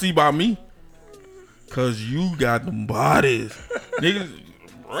and come see about me. Cause you got them bodies. Niggas.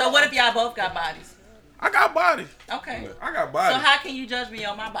 So what if y'all both got bodies? I got bodies. Okay. I got bodies. So how can you judge me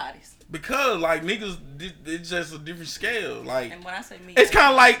on my bodies? Because like niggas, it's just a different scale. Like, and when I say me, it's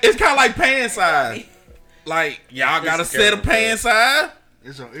kind of like pant size. Like y'all got a set of pant size.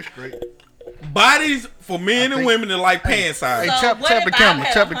 It's great. Bodies for men and women that like pant size. Hey, tap the camera.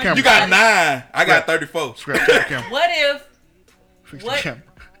 Tap the camera. You got 9. I got 34. Scrap the camera. What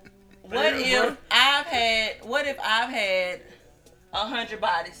if I've had 100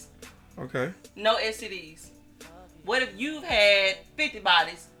 bodies? Okay. No STDs. What if you've had 50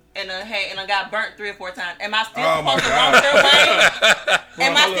 bodies and I got burnt 3 or 4 times? Am I still supposed to want your wang?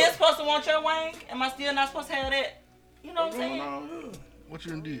 Am I still supposed to want your wang? Am I still not supposed to have that? You know what I'm saying? What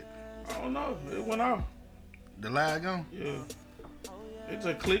you done did? I don't know. It went off. The lag gone? Yeah. It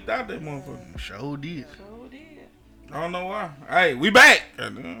just clicked out that motherfucker. Sure did. I don't know why. Hey, we back. I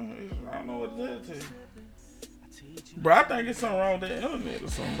don't know what to tell you. Bro, I think it's something wrong with that internet or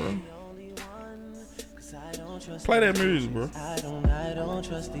something, bro. Play that music, bro. I don't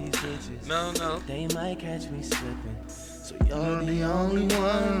trust these bitches. No. They might catch me slipping. So you're the only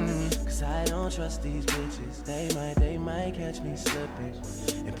one. Cause I don't trust these bitches. They might catch me slipping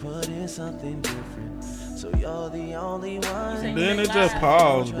and put in something different. So you're the only one. Then it just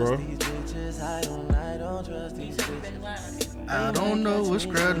paused, bro. I don't trust these bitches. I don't know what's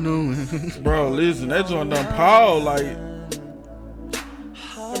crowd doing. Bro, listen, that joint done paused like.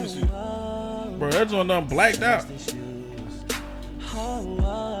 Let me see. Bro, that joint done blacked out.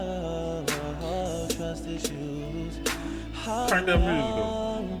 Turn that music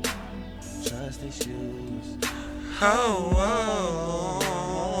up. Trust issues.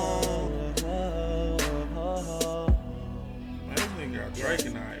 Man, this nigga got Drake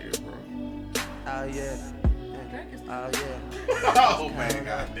in our ear, bro. Oh yeah. Oh yeah. Oh man,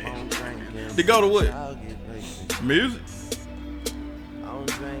 goddamn. To go to what? Music?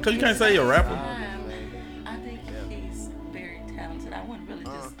 Cause you can't say you're a rapper. I think he's very talented. I wouldn't really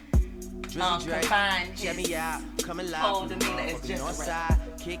just confine his whole demeanor as just a rapper.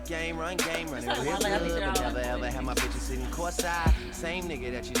 Kick game, run game, running real good, but never ever have my bitches sitting courtside. Same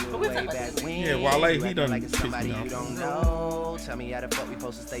nigga that you knew way back when. Yeah, Wale, he done like pissed somebody me you off. don't know. Tell me how the fuck we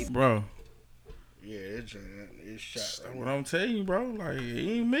supposed to stay. Bro. Yeah, it's shot. What I'm telling you, bro, like,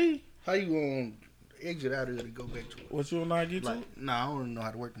 it ain't me. How you gonna exit out of here to go back to it? What you will not get to? Nah, I don't know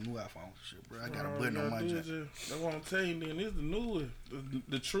how to work the new iPhone shit, bro. I got a button on my jacket. That's what I'm telling you, then. This the newest,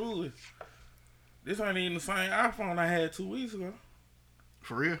 the truest. This ain't even the same iPhone I had 2 weeks ago.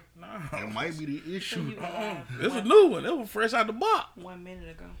 For real? Nah. That might be the issue. It's a new one. It was fresh out the box. 1 minute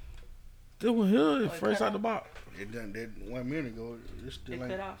ago. This one here is fresh out the box. It done that 1 minute ago. It still It ain't.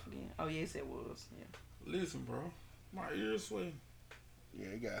 cut off again. Oh yes, it was. Yeah. Listen, bro. My ears sweating. Yeah,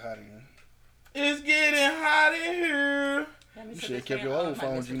 it got hot in here. It's getting hot in here. You should have kept your old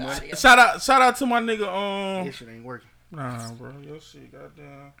phone, G-Money. Shout out to my nigga. This shit ain't working. Nah, bro. Your shit,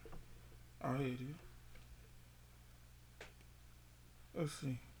 goddamn. I hate you. Let's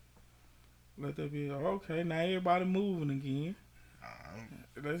see. Let that be. Okay, now everybody moving again.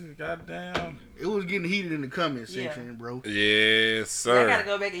 This is goddamn. It was getting heated in the comment section, bro. Yes, sir. I gotta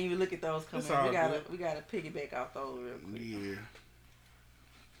go back and you look at those comments. all We gotta piggyback off those real quick. Yeah.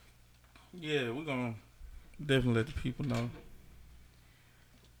 Yeah, we're gonna definitely let the people know.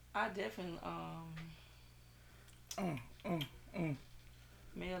 I definitely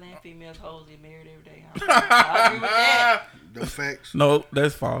male and females hoes get married every day. I agree with that. The facts. No,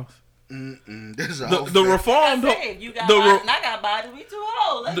 that's false. This is the reformed. You got bodies and I got bodies. We too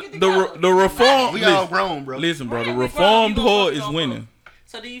old. Let's get together. The reformed. We all grown, bro. Listen, bro. The We reformed grown. whore is winning.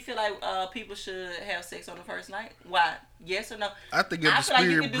 So do you feel like people should have sex on the first night? Why? Yes or no? I think if the feel like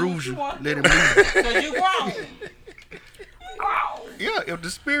you spirit can do what brews you you, want let to it do. move you. Cause you grown. You grown. Yeah, if the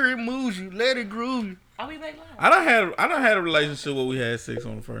spirit moves you, let it groove you. Are we back live? I done had a relationship where we had sex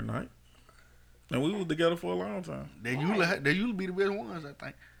on the first night, and we was together for a long time. They usually be the best ones, I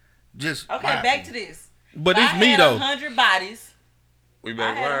think. Just Okay, back to this. But I it's me had though. 100 bodies. We I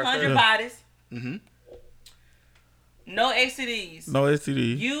back had live. 100 bodies. Mm-hmm. No STDs. No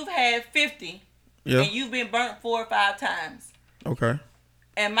STD. You've had 50. Yeah. And you've been burnt 4 or 5 times. Okay.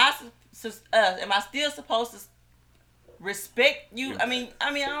 Am I still supposed to respect you? I mean,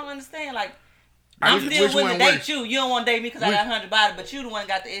 I don't understand. Like, I'm still willing to date you. You don't want to date me because I got 100 bodies, but you the one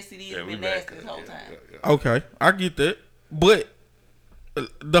got the STDs and been nasty this whole time. Okay, I get that, but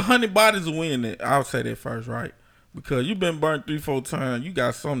the 100 bodies will win it. I'll say that first, right? Because you've been burnt 3-4 times. You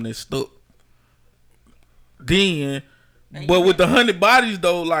got something that stuck. Then, but with the 100 bodies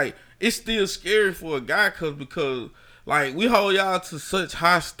though, like it's still scary for a guy because like we hold y'all to such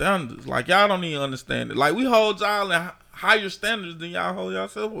high standards. Like y'all don't even understand it. Like we hold y'all in higher standards than y'all hold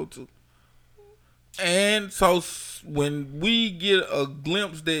yourself up to. And so when we get a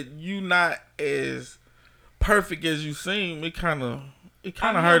glimpse that you not as perfect as you seem, it kind of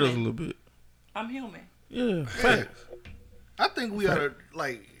hurt us a little bit. I'm human. Yeah, facts. I think we ought to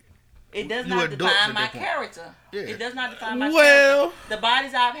like. It does not define my character. Yeah. It does not define my character. The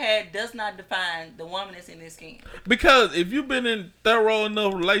bodies I've had does not define the woman that's in this skin. Because if you've been in thorough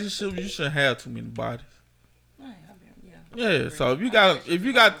enough relationships, you shouldn't have too many bodies. Yeah, so if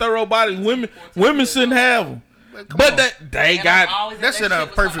you got thorough bodies, women shouldn't have them. But they that's in a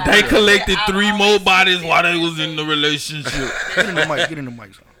perfect. They collected 3 more bodies while they was in the relationship. Get in the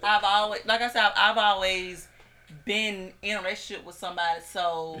mic. I've always been in a relationship with somebody,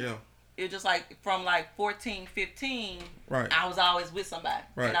 so it was just like from like 14, 15, right. I was always with somebody,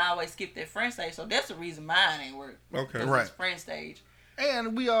 right. and I always skipped that friend stage. So that's the reason mine ain't work. Okay, right. Friend stage.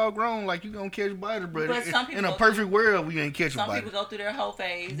 And we all grown, like you gonna catch bodies, but in a perfect world, we ain't catching bodies. Some people go through their whole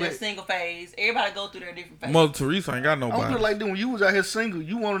phase, their single phase. Everybody go through their different phases. Mother Teresa ain't got no bodies. I feel like when you was out here single,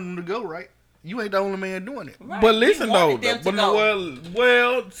 you wanted them to go, right? You ain't the only man doing it. Right. But listen though,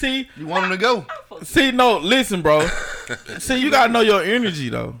 well, see, you want them to go. See, no, listen, bro. See, you gotta know your energy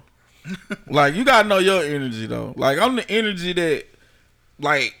though. Like you gotta know your energy though. Like I'm the energy that,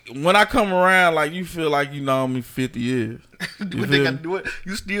 like when I come around, like you feel like you know me 50 years.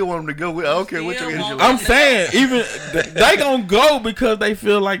 You still want them to go with? I don't care what your energy. I'm saying even they gonna go because they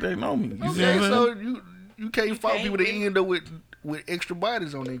feel like they know me. You see what I'm saying? So you can't follow people to end up with extra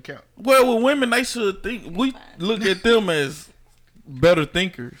bodies on their account. Well, with women, they should think. We look at them as better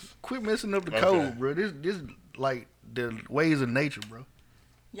thinkers. Quit messing up the code, bro. This like the ways of nature, bro.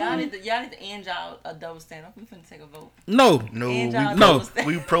 Y'all need to end y'all a double standard. We finna take a vote. No.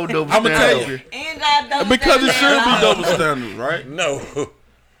 We pro double standard. I'm gonna tell you because it should be double standards, right? No.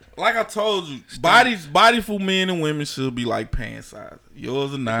 Like I told you, body for men and women should be like pant size.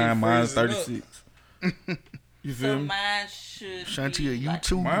 Yours is 9, mine's 36. You feel me? Mine should. Shantia, you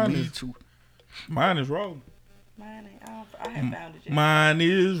too. Me too. Mine is rolling. Mine ain't. I haven't found it yet. Mine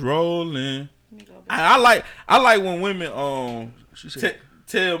is rolling. I like when women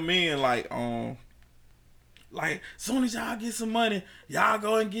tell men like soon as y'all get some money, y'all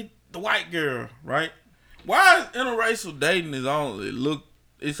go and get the white girl, right? Why is interracial dating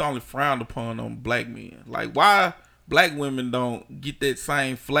it's only frowned upon on black men? Like why black women don't get that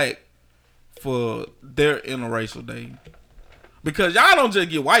same flack for their interracial dating? Because y'all don't just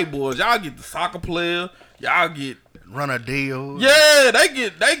get white boys, y'all get the soccer player, y'all get Runner Deal. Yeah, they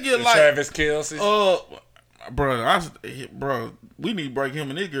get like Travis Kelce. Bro, we need to break him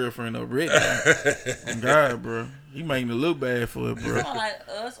and his girlfriend up right now. God, bro, he making it look bad for it, bro. You talking like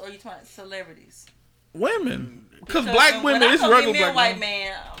us or you talking like celebrities? Women, because black women, it's regular black white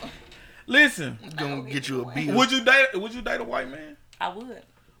man. Listen, gonna get you a bill. Would you date a white man? I would.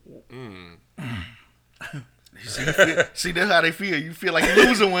 See, that's how they feel. You feel like you're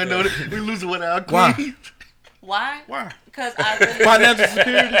losing one, though. We losing one our queen. Why? Because I really financial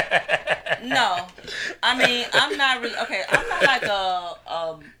security. No, I mean I'm not really okay. I'm not like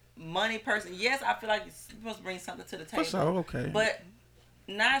a money person. Yes, I feel like you're supposed to bring something to the table. For sure, okay. But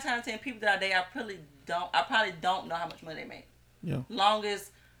 9 times out of 10 people that I date, I probably don't know how much money they make. Yeah. Long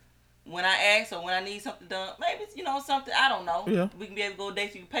as when I ask or when I need something done, maybe it's something I don't know. Yeah. We can be able to go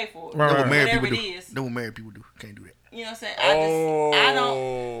date so you can pay for it. Right. Whatever it is. That's what married people do. Can't do that. You know what I'm saying? I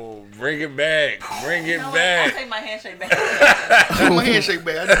don't. Bring it back. Bring it back. back. I take my handshake back. My handshake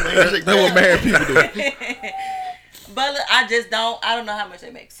back. I take my handshake back. That's what married people do. But I don't know how much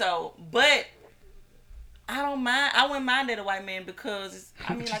they make. So, but I don't mind. I wouldn't mind that a white man because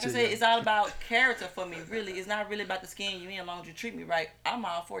like I said, it's all about character for me. Really, it's not really about the skin you in. As long as you treat me right, I'm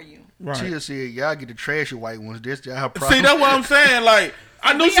all for you. Right. Tia said, "Y'all get the trashy white ones. That's y'all problem." See, that's what I'm saying. Like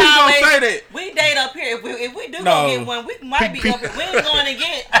I knew she was gonna say that. We date up here. If we do go get one, we might be up here. We ain't going to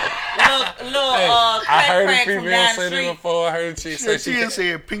get little crack from down the street. Before. I heard she say Tia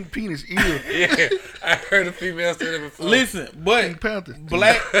said pink penis ear. Yeah, I heard a female say that before. Listen, but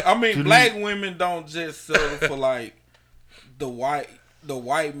black women don't just settle for like the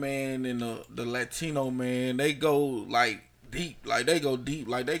white man and the Latino man. They go like deep. Like they go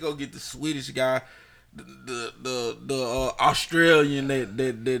get the Swedish guy. The Australian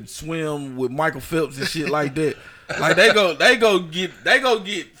that swim with Michael Phelps and shit like that. Like they go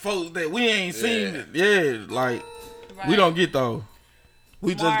get folks that we ain't seen. Yeah, like we don't get those.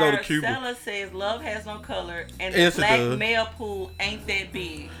 We just go to Cuba. Marcella says love has no color and the black male pool ain't that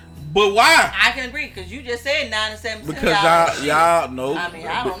big. But why? I can agree because you just said 9 to 7%. Because y'all know. I mean,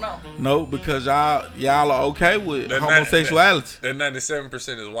 I don't know. No, because y'all are okay with homosexuality. That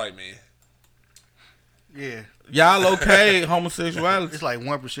 97% is white men. Yeah, Y'all okay homosexuality? It's like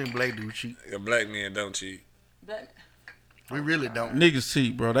 1% black dudes cheat. Yeah, black men don't cheat. We really don't. Niggas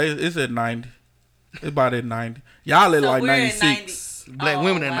cheat, bro. It's at 90. It's about at 90. Y'all at like 96. Black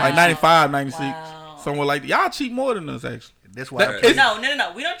women at 90. Like 95, 96. Somewhere like that. Y'all cheat more than us, actually. That's why.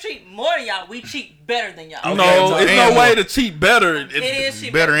 No. We don't cheat more than y'all. We cheat better than y'all. No, it's no way to cheat better. It is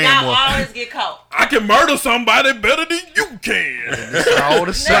cheat better better. and Y'all more. always get caught. I can murder somebody better than you can. It's all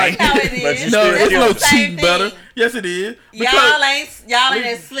the same. That's how it is. No, it's no the same cheating thing. better. Yes, it is. Y'all ain't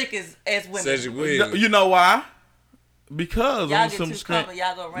as slick as women. You know why? Because y'all on get some too strength.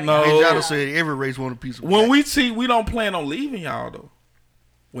 comfortable, y'all go right. No, y'all said every race want a piece of. When we cheat, we don't plan on leaving y'all though.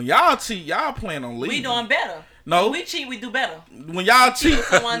 When y'all cheat, y'all plan on leaving. We doing better. No, when we cheat, we do better. When y'all cheat,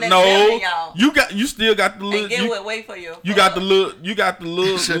 no, you still got the little. And get what? Wait for you. You got the little.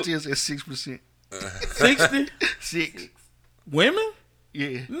 Shantia's at 6%. 60? 6 women?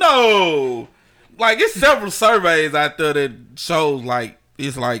 Yeah. No, like it's several surveys out there that shows like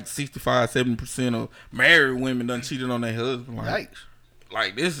it's like 65-70% of married women done cheated on their husband.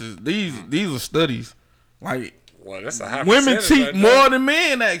 Like these are studies. Like. Well, that's a high women cheat right more than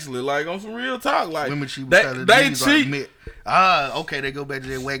men, actually. Like on some real talk, like women cheat they cheat. Okay, they go back to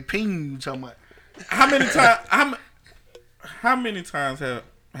that whack ping you talking about. How many times? How many times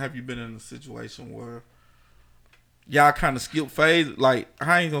have you been in a situation where y'all kind of skip phase? Like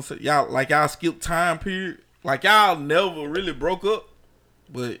I ain't gonna say y'all skip time period. Like y'all never really broke up,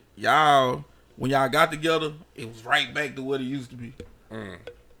 but y'all when y'all got together, it was right back to what it used to be.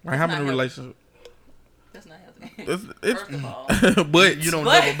 Like how many relationships? That's not healthy. First of all, but you don't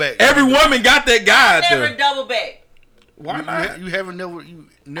double back. Every woman got that guy out there. Never double back. Why not? You haven't never double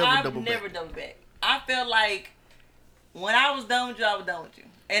back. I've never double back. I felt like when I was done with you, I was done with you.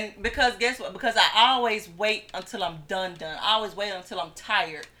 And because guess what? Because I always wait until I'm done. I always wait until I'm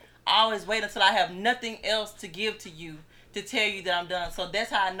tired. I always wait until I have nothing else to give to you to tell you that I'm done. So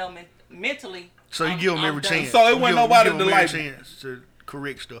that's how I know mentally. So you give them every chance. So it wasn't nobody to like chance to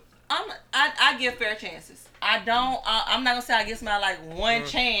correct stuff. I give fair chances. I don't. I'm not gonna say I give somebody like one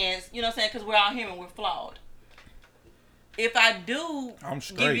chance. You know what I'm saying? Because we're all human. We're flawed. If I do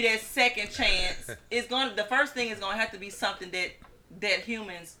give you that second chance, the first thing is gonna have to be something that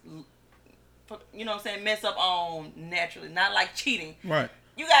humans, you know what I'm saying, mess up on naturally. Not like cheating. Right.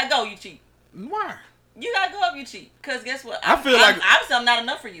 You gotta go. You cheat. Why? You gotta go up. You cheat. Cause guess what? I feel like obviously I'm not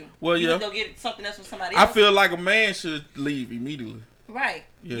enough for you. Well, you yeah. can go get something else from somebody else. I feel like a man should leave immediately. Right.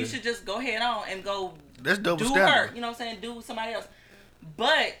 Yeah. You should just go head on and go. That's double do standard. her. You know what I'm saying? Do with somebody else.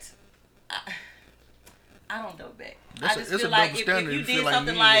 But I don't double back. I just feel like if you did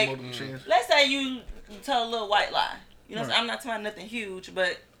something like, let's say you tell a little white lie. You know, what I'm not talking nothing huge,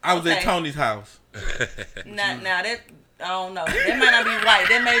 but I was at Tony's house. Now that I don't know. That might not be white.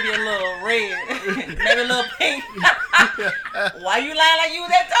 That may be a little red, maybe a little pink. Why you lying like you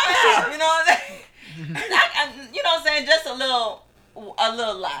was at Tony's house? You know what I'm saying? You know what I'm saying? Just a little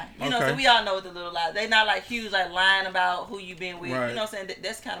lie. You know, so we all know what the little lie. They not like huge, like lying about who you been with. Right. You know what I'm saying?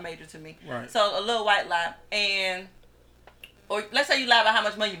 That's kind of major to me. Right. So a little white lie, or let's say you lie about how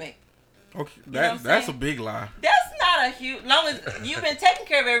much money you make. Okay, that's a big lie. That's not a huge. Long as you've been taking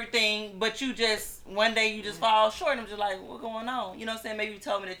care of everything, but you just one day you just fall short. And I'm just like, what's going on? You know what I'm saying? Maybe you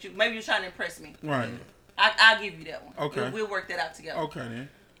told me that maybe you're trying to impress me. Right. I'll give you that one. Okay. We'll work that out together. Okay then.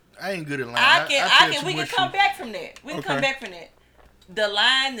 I ain't good at lying. We can come back from that. We can come back from that. The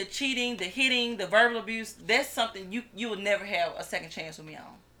lying, the cheating, the hitting, the verbal abuse, that's something you will never have a second chance with me on.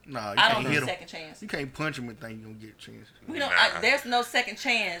 No, I don't need a second chance. You can't punch him and think you're going to get a chance. We don't. There's no second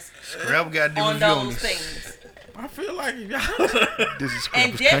chance on those things. I feel like this is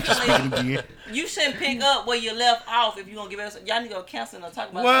and definitely you shouldn't pick up where you left off if you're going to give us. Y'all need to go counseling or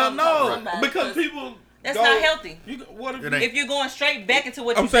talk about. Well, no, because people. That's not healthy. What if you're going straight back into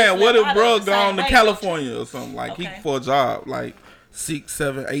what I'm saying? What if bro gone to California or something like he for a job like 6,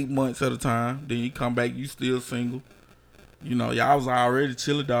 7, 8 months at a time? Then you come back, you still single. You know, y'all was already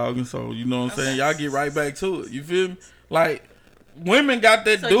chilling dogging, so you know what I'm saying. Y'all get right back to it. You feel me? Like women got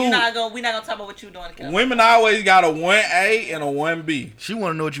that. So dude. We're not gonna talk about what you were doing in California. Women always got a 1A and a 1B. She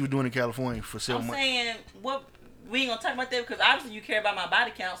want to know what you were doing in California for 7 months. I'm saying we ain't gonna talk about that because obviously you care about my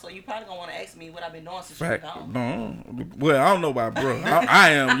body count, so you probably gonna want to ask me what I've been doing since you was gone. No, well, I don't know about bro.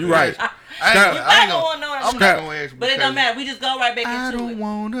 I am. You right. I'm not gonna ask, but it don't matter. We just go right back into it. I don't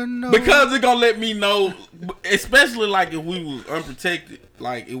wanna know because it gonna let me know, especially like if we was unprotected.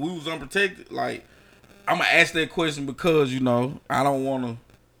 Like if we was unprotected, like I'm gonna ask that question because you know I don't wanna. All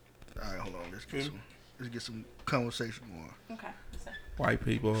right, hold on. Let's get some conversation going. Okay. White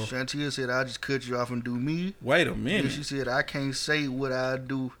people. Shantia said, "I just cut you off and do me." Wait a minute. Then she said, "I can't say what I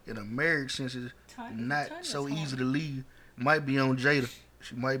do in a marriage since it's not so easy to leave. Might be on Jada.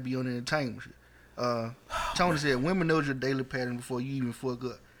 She might be on entertainment shit. Tony said, women know your daily pattern before you even fuck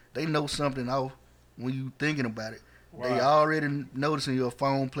up. They know something off when you thinking about it. Wow. They already noticing your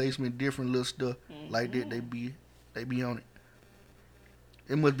phone placement, different little stuff like that. They be on it.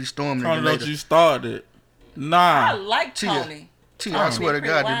 It must be storming. Tony, don't you started? Nah. I like Tony. I swear to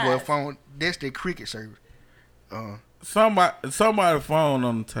God, this boy phone. That's their cricket service. Somebody phone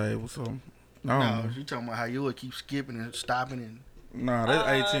on the table. So no, you talking about how you would keep skipping and stopping and. Nah,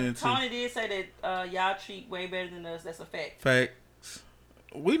 that's AT&T. Tony did say that y'all treat way better than us. That's a fact. Facts.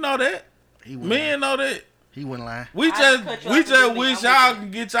 We know that. Men know that. He wouldn't lie. We just wish y'all can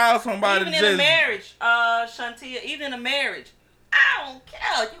get y'all somebody. Even in a marriage, Shantia. Even in a marriage, I don't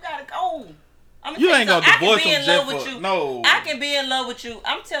care. You gotta go. You ain't gonna divorce him just for no. I can be in love with you.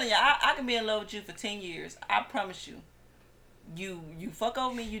 I'm telling you, I can be in love with you for 10 years. I promise you. You fuck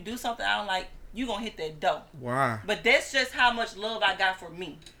over me. You do something I don't like. You gonna hit that dough. Why? But that's just how much love I got for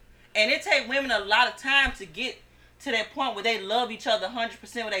me. And it take women a lot of time to get to that point where they love each other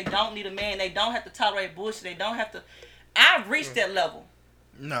 100%, where they don't need a man. They don't have to tolerate bullshit. They don't have to. I've reached that level.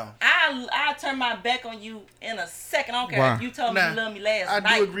 No. I turn my back on you in a second. I don't care if you told me you love me last night.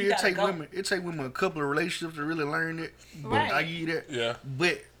 I do agree. It take women a couple of relationships to really learn it. Right. I give you that. Yeah.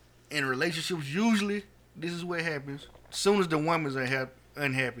 But in relationships, usually this is what happens. As soon as the woman's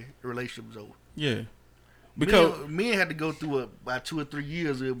unhappy, the relationship's over. Yeah. Because men had to go through about 2 or 3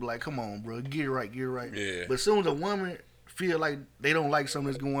 years. It'll be like, come on, bro, get it right. Yeah. But as soon as a woman feel like they don't like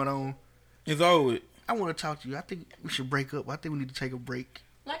something that's going on, it's over. I want to talk to you. I think we should break up. I think we need to take a break.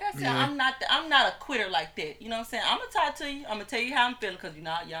 Like I said, I'm not a quitter like that. You know what I'm saying? I'm gonna talk to you. I'm gonna tell you how I'm feeling because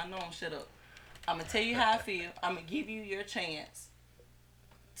y'all know I'm shut up. I'm gonna tell you how I feel. I'm gonna give you your chance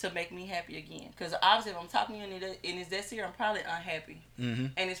to make me happy again. Because obviously, if I'm talking to you and it's that serious, I'm probably unhappy. Mm-hmm.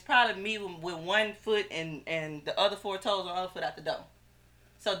 And it's probably me with one foot and the other 4 toes on the other foot out the door.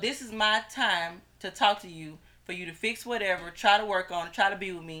 So this is my time to talk to you, for you to fix whatever, try to work on it, try to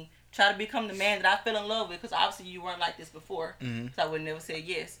be with me, try to become the man that I fell in love with. Because obviously you weren't like this before. Mm-hmm. So I would never say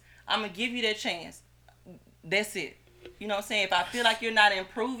yes. I'm going to give you that chance. That's it. You know what I'm saying? If I feel like you're not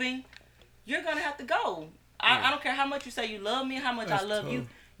improving, you're going to have to go. I don't care how much you say you love me, how much I love you.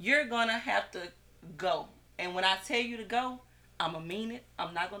 You're going to have to go. And when I tell you to go, I'm going to mean it.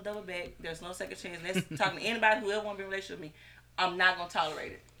 I'm not going to double back. There's no second chance. That's talking to anybody who ever want to be in a relationship with me. I'm not going to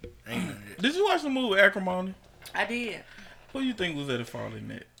tolerate it. Did you watch the movie Acrimony? I did. Who do you think was at fault in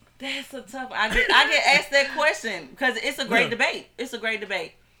that? That's a tough one. I get asked that question because it's a great debate. It's a great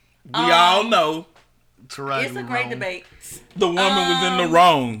debate. We all know. It's a great debate. The woman was in the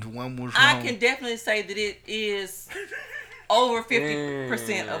wrong. The woman was wrong. I can definitely say that it is over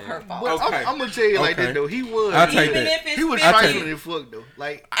 50% of her fault. Well, okay. I'm gonna tell you like that though. He was. I take that. He was trifling and fuck though.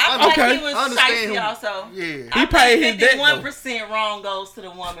 Like I think he was shicey also. Yeah. He paid his debt. 51% wrong goes to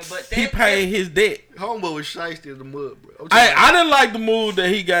the woman, but he paid his debt. Homeboy was shicey as the mud, bro. I didn't like the move that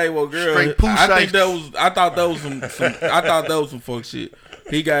he gave a girl. I thought that was some fuck shit.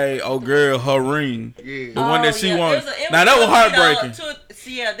 He gave old girl her ring. Yeah. The one that she wanted. Now that was heartbreaking.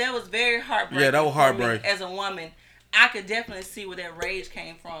 Yeah, that was very heartbreaking. Yeah, that was heartbreaking. As a woman, I could definitely see where that rage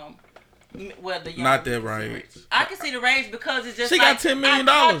came from. Well, the not that rage. I can see the rage because it's just she like, got $10 million.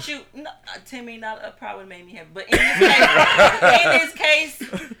 $10 million probably made me happy. But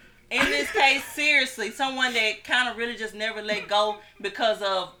in this case, seriously, someone that kind of really just never let go because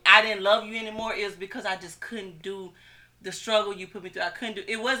of I didn't love you anymore is because I just couldn't do the struggle you put me through. I couldn't do.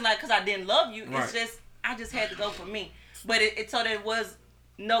 It wasn't like because I didn't love you. Right. It's just I just had to go for me. But so there was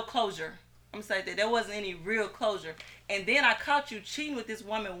no closure. I'm saying that there wasn't any real closure. And then I caught you cheating with this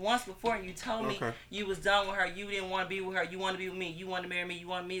woman once before, and you told me you was done with her. You didn't want to be with her. You want to be with me. You want to marry me. You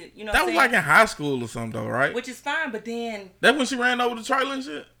want me to, you know. That was like in high school or something, though, right? Which is fine, but then that's when she ran over the trailer and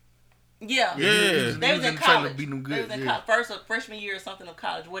shit. Yeah. They was in college. They was in college, freshman year or something of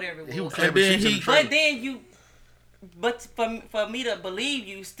college, whatever it was. But for me to believe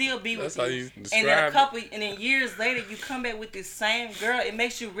you, still be with you, and then years later you come back with this same girl. It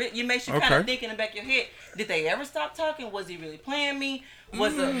makes you kind of think in the back of your head: did they ever stop talking? Was he really playing me? You know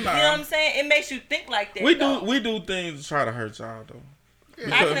what I'm saying? It makes you think like that. We do things to try to hurt y'all though.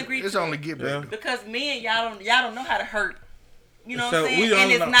 Yeah, I can agree. It's only get better because me and y'all don't know how to hurt. You know what I'm saying?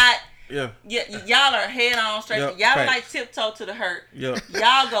 And it's not. Yeah, y'all are head on straight. Y'all don't like tiptoe to the hurt. Yeah.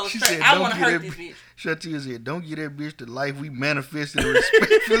 Y'all go straight. Said, I want to hurt this bitch. Shantia said, don't get that bitch the life we manifested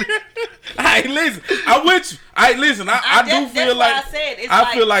respectfully. Hey, listen. I do feel like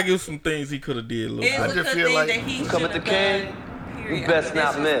I feel like it was some things he could have did a little bit. I just feel like you come at the king, you best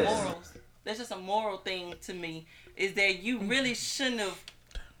not miss. That's just a moral thing to me. Is that you really shouldn't have.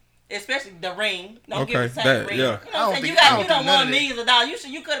 especially the ring. Don't Okay, give the same that, ring. yeah. You know what I'm saying? You don't want millions of dollars.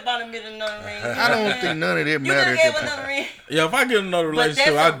 You could have bought $1 million ring. I don't think none of that You matters. could have gave another ring. Yeah, if I get another But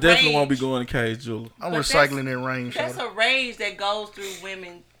relationship, that's I a definitely won't be rage. going to Cage Jeweler. I'm But recycling that range. That's a rage that goes through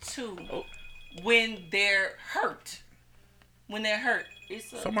women too when they're hurt. When they're hurt.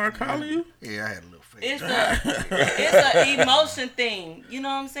 It's a, Somebody calling you? Yeah, I had a little face. It's an emotion thing. You know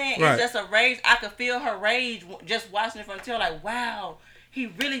what I'm saying? Right. It's just a rage. I could feel her rage just watching it from the tail. Like, wow, he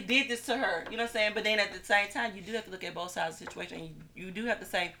really did this to her. You know what I'm saying? But then at the same time, you do have to look at both sides of the situation. You do have to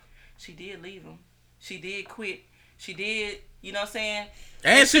say, she did leave him. She did quit. She did, you know what I'm saying?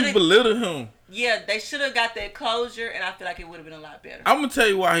 And she belittled him. Yeah, they should have got that closure, and I feel like it would have been a lot better. I'm going to tell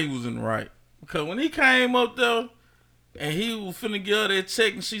you why he was in the right. Because when he came up there, and he was finna give her that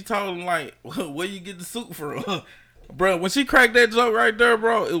check, and she told him, like, where you get the suit from? Bro, when she cracked that joke right there,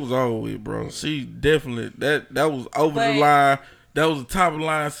 bro, it was over with, bro. She definitely, that was over the line. That was a top of the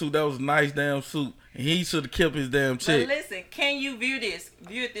line suit. That was a nice damn suit. And he should have kept his damn check. But listen, can you view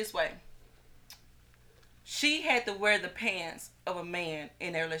it this way? She had to wear the pants of a man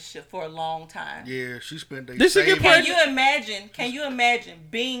in their relationship for a long time. Yeah, she spent that. Did she get Can you imagine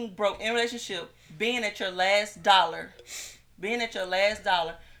being broke in a relationship, being at your last dollar,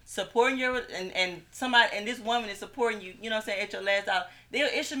 supporting your and somebody and this woman is supporting you, you know what I'm saying, at your last dollar.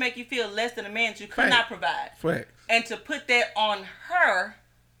 It should make you feel less than a man that you could not provide. Facts. And to put that on her,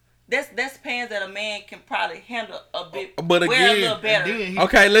 that's pants that a man can probably handle a bit, But wear a again, little better.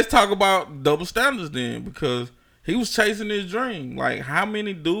 okay, let's talk about double standards then, because he was chasing his dream. Like, how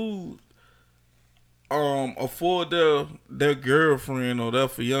many dudes afford their girlfriend or their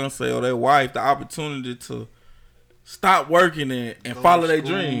fiance or their wife the opportunity to stop working and follow their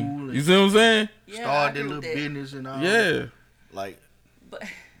dream? You see what I'm saying? Yeah, Start their little business and all. Yeah. Like,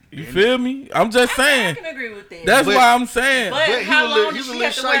 you feel me? I'm just saying. I can agree with that. That's why I'm saying. But how long did she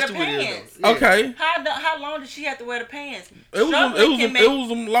have to wear the pants? Okay. How long did she have to wear the pants? It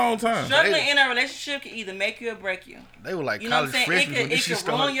was a long time. Struggling in a relationship can either make you or break you. They were like You know what college I'm saying? freshmen when It this shit could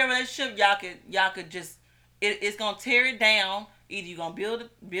ruin started. your relationship. Y'all could just it's gonna tear it down. Either you're gonna build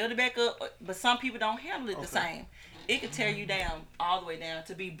it back up, but some people don't handle it the same. It could tear you down all the way down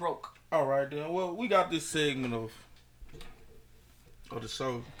to be broke. All right, then. Well, we got this segment of the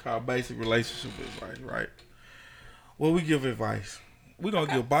show called Basic Relationship Advice, right? Well, we give advice. We're going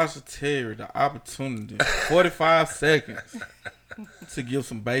to give Basha Terry the opportunity, 45 seconds, to give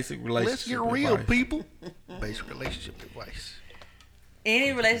some basic relationship Let's get real, advice. people. Basic relationship advice.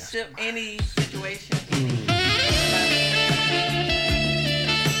 Any relationship, any situation.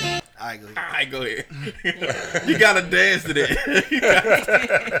 All right, go ahead. You got to dance to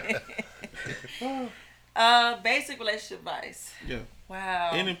that. Basic relationship advice. Yeah.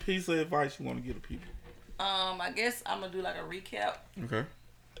 Wow. Any piece of advice you want to give to people? I guess I'm gonna do like a recap. Okay.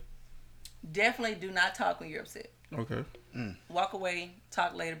 Definitely do not talk when you're upset. Okay. Walk away,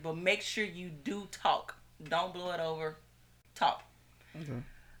 talk later, but make sure you do talk. Don't blow it over. Talk. Okay.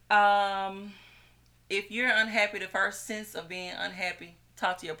 If you're unhappy, the first sense of being unhappy,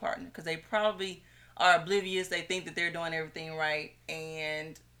 talk to your partner, because they probably are oblivious. They think that they're doing everything right,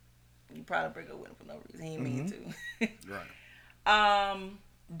 and you probably break up with him for no reason. He ain't mean to. Right.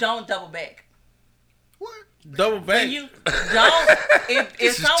 Don't double back. Double back? When you don't,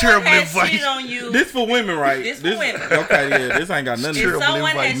 if someone has cheated on you. This for women, right? This for women. Okay, yeah, this ain't got nothing to do with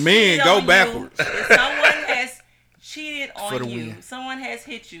has men. cheated Go on backwards. You, if someone has cheated For the on you, win. someone has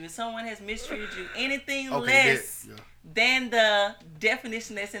hit you, if someone has mistreated you, anything Okay, less than the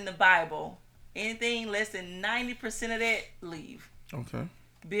definition that's in the Bible, anything less than 90% of that, leave. Okay.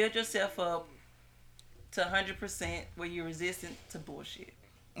 Build yourself up to 100% where you're resistant to bullshit.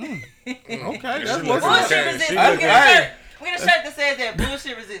 Okay, that's what's bullshit resistant. We get a shirt that says that,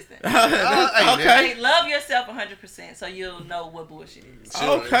 bullshit resistant. Okay. Love yourself 100% so you'll know what bullshit is.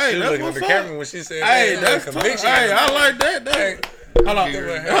 Okay, she that's looking what's at the up. camera when she said Hey, that. that's Conviction. hey, I like that. Hey. Hold on.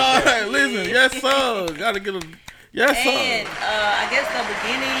 All right, listen, yes sir. Gotta get a yes sir. And I guess the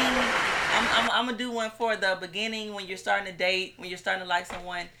beginning, I'm gonna do one for the beginning when you're starting to date, when you're starting to like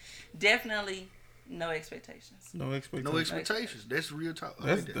someone. Definitely no expectations. No expectations. No expectations. That's real talk.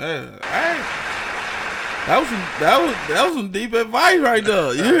 That's that. That was some deep advice right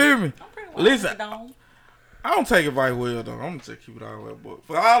there. You hear me? Listen, I don't take advice well though. I'm gonna just keep it all way. But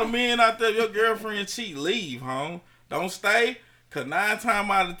for all the men out there, your girlfriend cheat, leave, home. Don't stay. Cause 9 times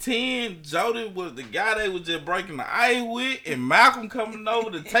out of 10, Jody was the guy they was just breaking the ice with, and Malcolm coming over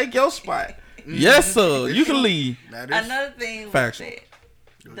to take your spot. Yes, sir. You can leave. Another thing was Factual.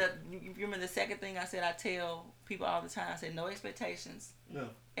 that you remember the second thing I said, I tell people all the time, I said no expectations. Yeah.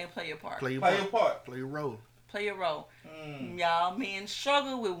 And play your part. Play your part. Play your role. Play your role. Y'all men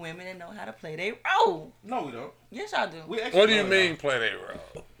struggle with women that know how to play their role. No, we don't. Yes, y'all do. What do you mean play their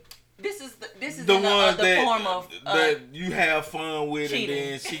role? This is the in ones the that, form of that you have fun with, cheating.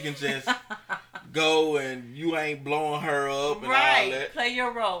 and then she can just go and you ain't blowing her up and all right. that. Play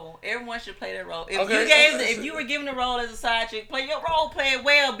your role. Everyone should play their role. If if you were given a role as a side chick, play your role. Play it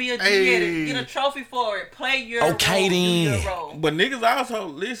well. Be a get a trophy for it. Play your role. Do your role. But niggas also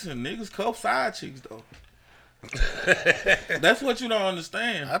listen. Niggas cuff side chicks though. That's what you don't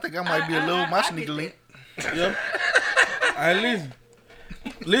understand. I think I might be a little my sneaker link. Yep. Hey,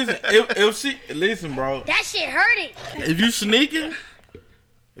 listen, if she listen, bro. That shit hurting. If you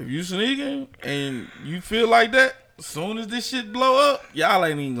sneaking and you feel like that, as soon as this shit blow up, y'all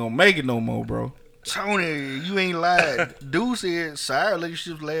ain't even gonna make it no more, bro. Tony, you ain't lied. Dude said side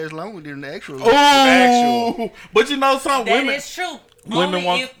relationships last longer than the actual. Oh, but you know something, That women. is true. Women Only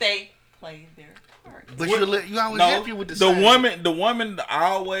want. if they play their part. But you always happy with the the side. woman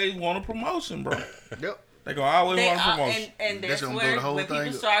always want a promotion, bro. Yep. They gonna always want a promotion. And that's where when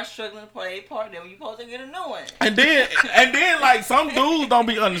people start struggling to play a part, then you supposed to get a new one. And then like some dudes don't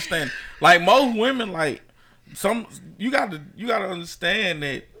be understanding. Like most women, like you gotta understand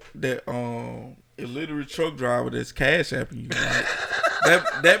that illiterate truck driver that's cash apping you.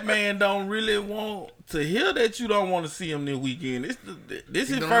 Like, that man don't really want to hear that you don't want to see him this weekend.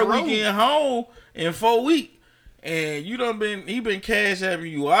 This is first weekend home in 4 weeks. And he been cash apping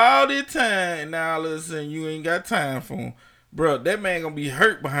you all this time, and now all of a sudden you ain't got time for him. Bro, that man gonna be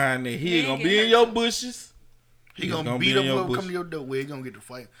hurt behind that. He ain't gonna be in your bushes. He gonna beat up whoever come to your door. Where he gonna get to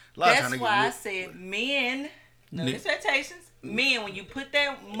fight. That's why I said men, no expectations. Men, when you put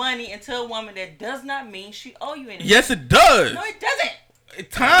that money into a woman, that does not mean she owe you anything. Yes, it does. No, it doesn't.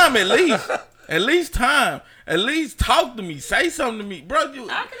 Time at least. At least time. At least talk to me. Say something to me, bro. I can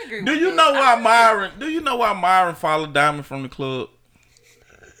agree with Do you know why Myron followed Diamond from the club?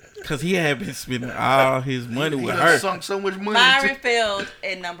 Because he had been spending all his money with her. Sunk so much money. Myron failed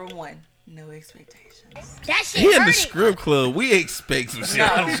at number 1. No expectations. That shit He in the strip club. We expect some shit.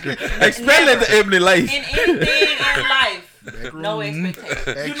 No. Especially at the Ebony Lace. In anything in life, no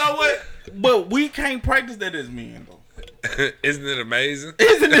expectations. You know what? But we can't practice that as men, though. Isn't it amazing?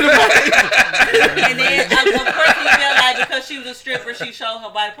 Isn't it amazing? And then, of course, he felt like because she was a stripper, she showed her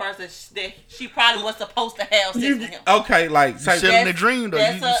body parts that she probably was supposed to have sex with him. Okay, like selling the dream though.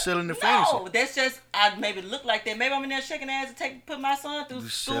 You just selling the fantasy. No, that's just I maybe look like that. Maybe I'm in there shaking ass and put my son through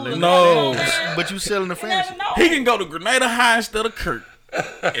school. No, but you selling the fantasy. He can go to Grenada High instead of Kirk.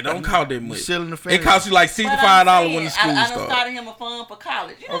 It don't cost that much. Selling the fantasy. It costs you like $65 when the school I starts. started him a fund for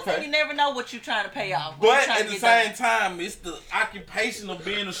college. You know what I'm saying? You never know what you're trying to pay off. But at the same time, it's the occupation of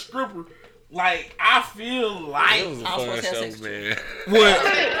being a stripper. Like, I feel like... It was a fun show, man. Well,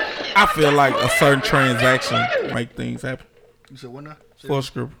 I feel like a certain transaction make things happen. You said what now? For a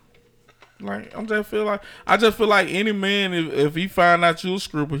stripper. Like, I just feel like any man, if he find out you a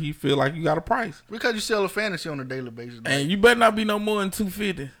stripper, he feel like you got a price. Because you sell a fantasy on a daily basis. And you better not be no more than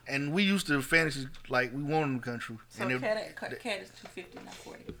 $250. And we used to fantasy like we want in the country. So and cat is $250, not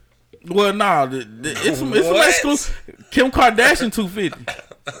 $40. Well, nah, it's some exclusive. Kim Kardashian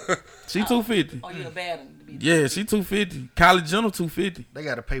 $250. She $250. Oh, you a bad one. Yeah, she $250. Kylie Jenner $250. They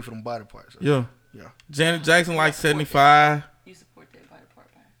got to pay for them body parts. Yeah. Yeah. Janet Jackson like $75. You support that body part,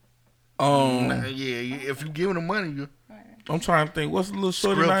 man. Yeah, if you giving them money, you. I'm trying to think. What's the little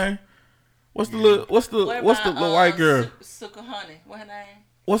shorty name? What's the little white girl? Suka Honey. What her name?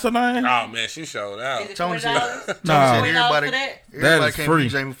 What's her name? Oh man, she showed out. Tony said $20 everybody that is can't free. be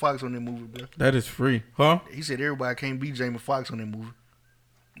Jamie Foxx on that movie, bro. That is free, huh? He said everybody can't be Jamie Foxx on that movie.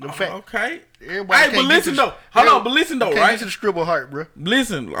 Okay. Everybody hey, but listen though. Hold on, but listen though, can't right? Get to the scribble heart, bro.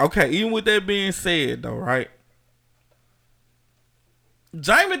 Listen, okay. Even with that being said, though, right?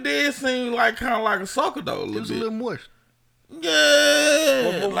 Jamie did seem like kind of like a sucker though. He was a little moist. Yeah.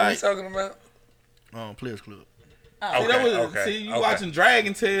 What movie are you talking about? Players Club. See, you watching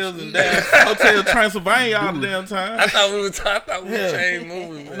Dragon Tales and damn Hotel Transylvania all the damn time. I thought we were the same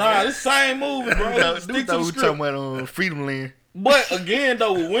movie. Man. Nah, this same movie, bro. Stick to the script. Talking about Freedom Land. But again,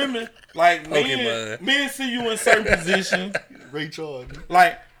 though, with women, like men see you in certain positions. Ray Charles.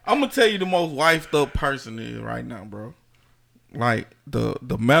 Like, I'm gonna tell you the most wifed up person is right now, bro. Like the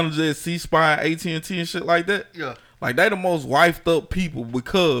manager at C-Spy, AT&T and shit like that. Yeah. Like they the most wifed up people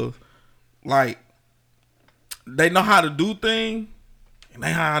because, like, they know how to do things and they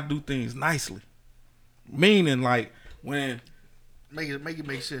know how to do things nicely. Meaning, like when make it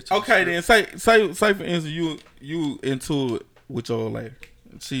make sense. Okay, then say for instance you into it with your old lady.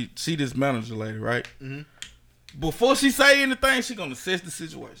 She this manager lady, right? Mm-hmm. Before she say anything, she gonna assess the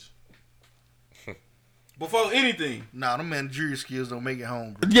situation. Before anything. Nah, them managerial skills don't make it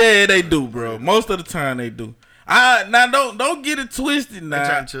home, bro. Yeah, they do, bro. Most of the time they do. Now don't get it twisted.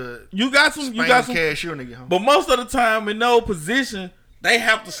 Now you got some cashier nigga home. But most of the time in no position, they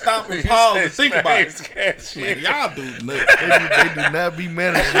have to stop and pause and think about it. Man, y'all do nuts. They do not be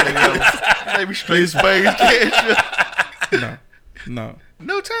managing. They be straight space cashier.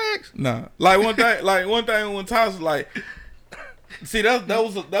 No tax. No. Like one thing when Tosh was like, see that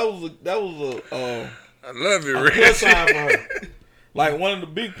was a I love it, a plus sign for her. Like one of the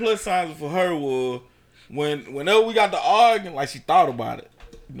big plus signs for her was whenever we got to arguing, like she thought about it.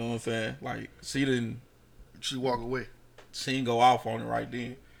 You know what I'm saying? Like she walk away. She didn't go off on it right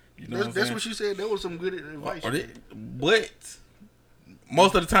then. You know that's what she said. That was some good advice. But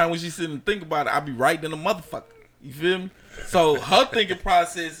most of the time when she sit and think about it, I be right in the motherfucker. You feel me? So her thinking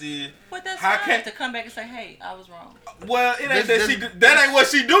process is, but that's fine to come back and say, "Hey, I was wrong." Well, it ain't that ain't what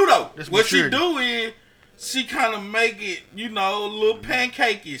she do though. What she do is she kind of make it, a little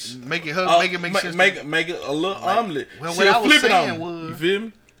pancake-ish. Make it make sense. Make it a little omelet. Well, what I was saying was, you feel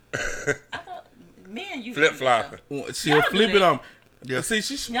me? I thought men you flip flop. She'll flip it on. Yeah. See,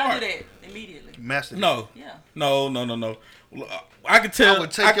 she's smart. Y'all do that immediately. Master. No. Yeah. No. I can tell. I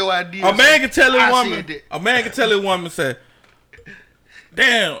would take your idea. A man can tell a woman. A man can tell a woman, say,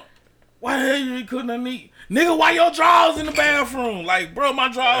 "Damn, why the hell you ain't cooking nothing to eat? Nigga, why your drawers in the bathroom? Like, bro,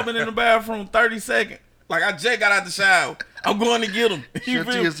 my drawers been in the bathroom 30 seconds. Like, I just got out the shower. I'm going to get them."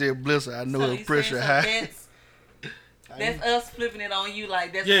 Shantia said, "Bless her. I know her pressure high." That's us flipping it on you,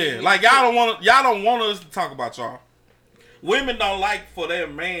 like that's. Yeah, like y'all don't want us to talk about y'all. Women don't like for their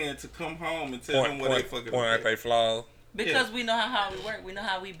man to come home and tell them what they fucking point at they flaws. Because we know how we work. We know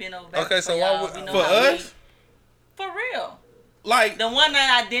how we been over. Okay, so why would for us? For real. Like the one night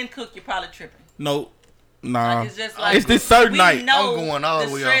I didn't cook, you're probably tripping. No, nah. Like, it's just like it's this certain night. I'm going all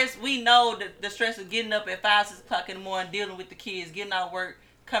the way stress. We know the stress of getting up at 5, 6 o'clock in the morning, dealing with the kids, getting out of work,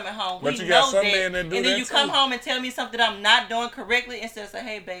 coming home. But we you got know some that. men that do and then that you too. come home and tell me something I'm not doing correctly instead of say,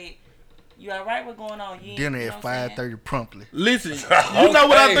 "Hey, babe, you all right? What's going on?" Dinner at 5:30 promptly. Listen, you know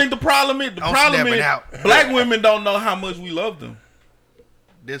what I think the problem is? The problem is black women don't know how much we love them.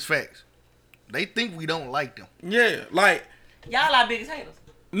 That's facts. They think we don't like them. Yeah, like y'all our biggest haters.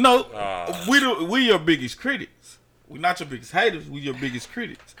 No, we your biggest critics. We not your biggest haters. We your biggest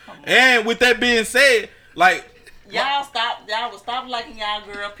critics. And with that being said, like y'all will stop liking y'all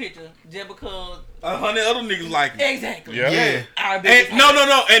girl picture just because 100 other niggas like it. Exactly. Yeah. And,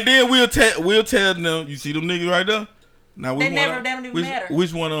 no. And then we'll tell them. You see them niggas right there. Now they don't even matter.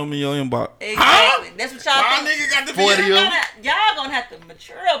 Which one of them in your inbox? Exactly. Huh? That's what y'all think. Nigga got the 40 of them. Y'all gonna have to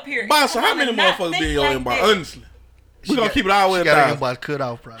mature up here. Boss, how many motherfuckers be in your inbox? Honestly, we gonna keep it all the way down. Got her inbox cut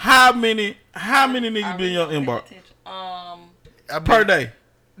off, probably. How many niggas be in your inbox? Per day.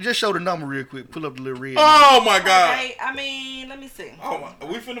 Just show the number real quick. Pull up the little red. Oh my god. Right, I mean, let me see. Oh,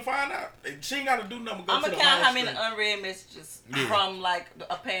 we finna find out. She ain't gotta do nothing. I'm gonna count how many unread messages from like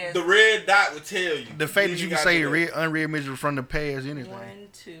a past. The red dot will tell you. The fact that you can say unread messages from the past, anything. 1,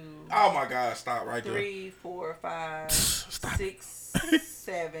 2. Oh my god! Stop right 3, 4, 5, 6,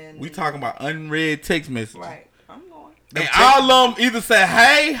 7. We talking about unread text messages. Right. I'm going. And all of them either say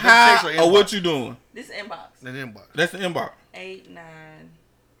hey, hi, or what you doing. This inbox. That's the inbox. 8, 9,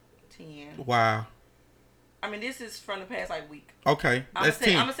 10. Wow. I mean, this is from the past like week. Okay, that's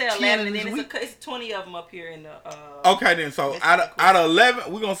 10. I'm gonna say 11, and then it's 20 of them up here in the. Okay, then so out of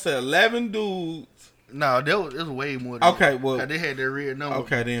 11, we're gonna say 11 dudes. No, it was way more. Than okay, well they had their red number.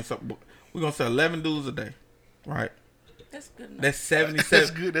 Okay, then so we're gonna say 11 dudes a day, right? That's good enough. That's 77.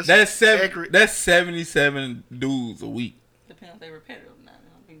 That's good. Accurate. That's 77 dudes a week. Depends if they repetitive or not.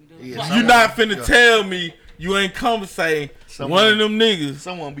 You're not finna tell me you ain't conversating one of them niggas.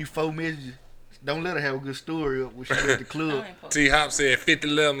 Someone be 4 messages. Don't let her have a good story up when she at the club. T Hop said 50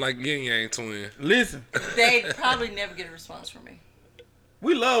 11 like Yin Yang twin. Listen, they probably never get a response from me.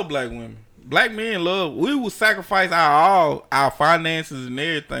 We love black women. Black men love. We will sacrifice our finances and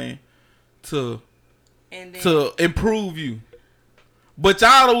everything to improve you. But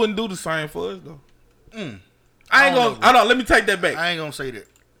y'all wouldn't do the same for us though. I ain't gonna. Let me take that back. I ain't gonna say that.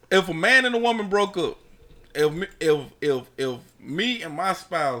 If a man and a woman broke up, if me and my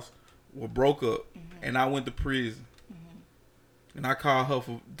spouse were broke up and I went to prison and I called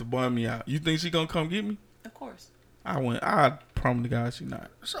her to bum me out, you think she gonna come get me? Of course. I promise to God she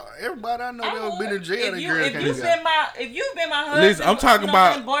not. So everybody I know that have been in jail. If you've been my husband, listen, I'm talking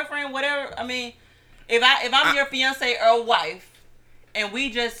about boyfriend, whatever. I mean, if I'm your fiance or wife, and we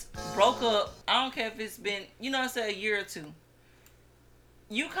just broke up, I don't care if it's been, a year or two.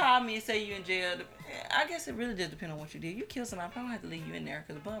 you call me and say you in jail. I guess it really does depend on what you did. You kill somebody, I probably have to leave you in there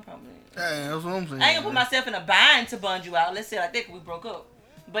because the bond probably. Hey, that's what I'm saying. I ain't gonna put myself in a bind to bond you out. Let's say like that, 'cause we broke up.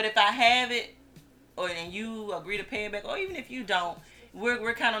 But if I have it, and you agree to pay it back, or even if you don't,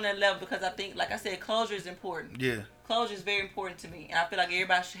 we're kind of on that level because I think, like I said, closure is important. Yeah. Closure is very important to me, and I feel like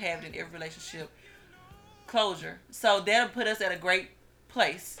everybody should have it in every relationship. Closure. So that'll put us at a great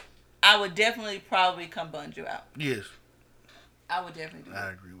place. I would definitely probably come bund you out. Yes. I would definitely do that.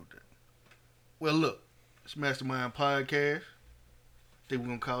 I agree with that. Well, look, it's Mastermind Podcast. I think we're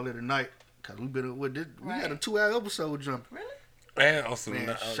gonna call it a night because we've been with this. We got a 2-hour episode jumping. Really? Man, awesome.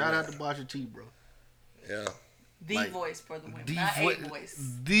 Man, shout out to Basha T, bro. Yeah. The voice for the women, not a voice.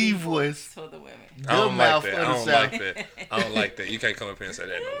 The voice for the women. I don't like that. I don't like that. You can't come up here and say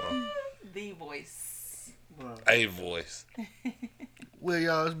that no more. The voice. A voice. Well,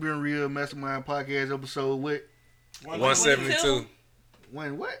 y'all, it's been real Mastermind Podcast episode with 172.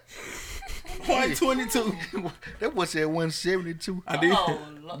 When what? 122. That was at 172. I did.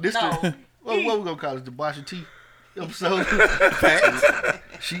 Oh, This no. what we gonna call it? The Basha T episode.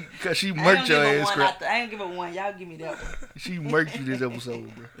 Cause she murked your ass. I ain't give her one. Y'all give me that one. She murked you this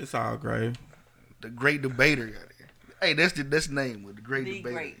episode, bro. It's all great. The Great Debater out there. Hey, that's the name of the Great Debater.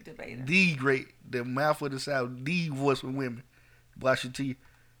 The Great Debater. The Great, the mouth of the South, the voice for women. Basha T.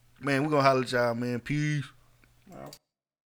 Man, we're gonna holler at y'all, man. Peace. Wow.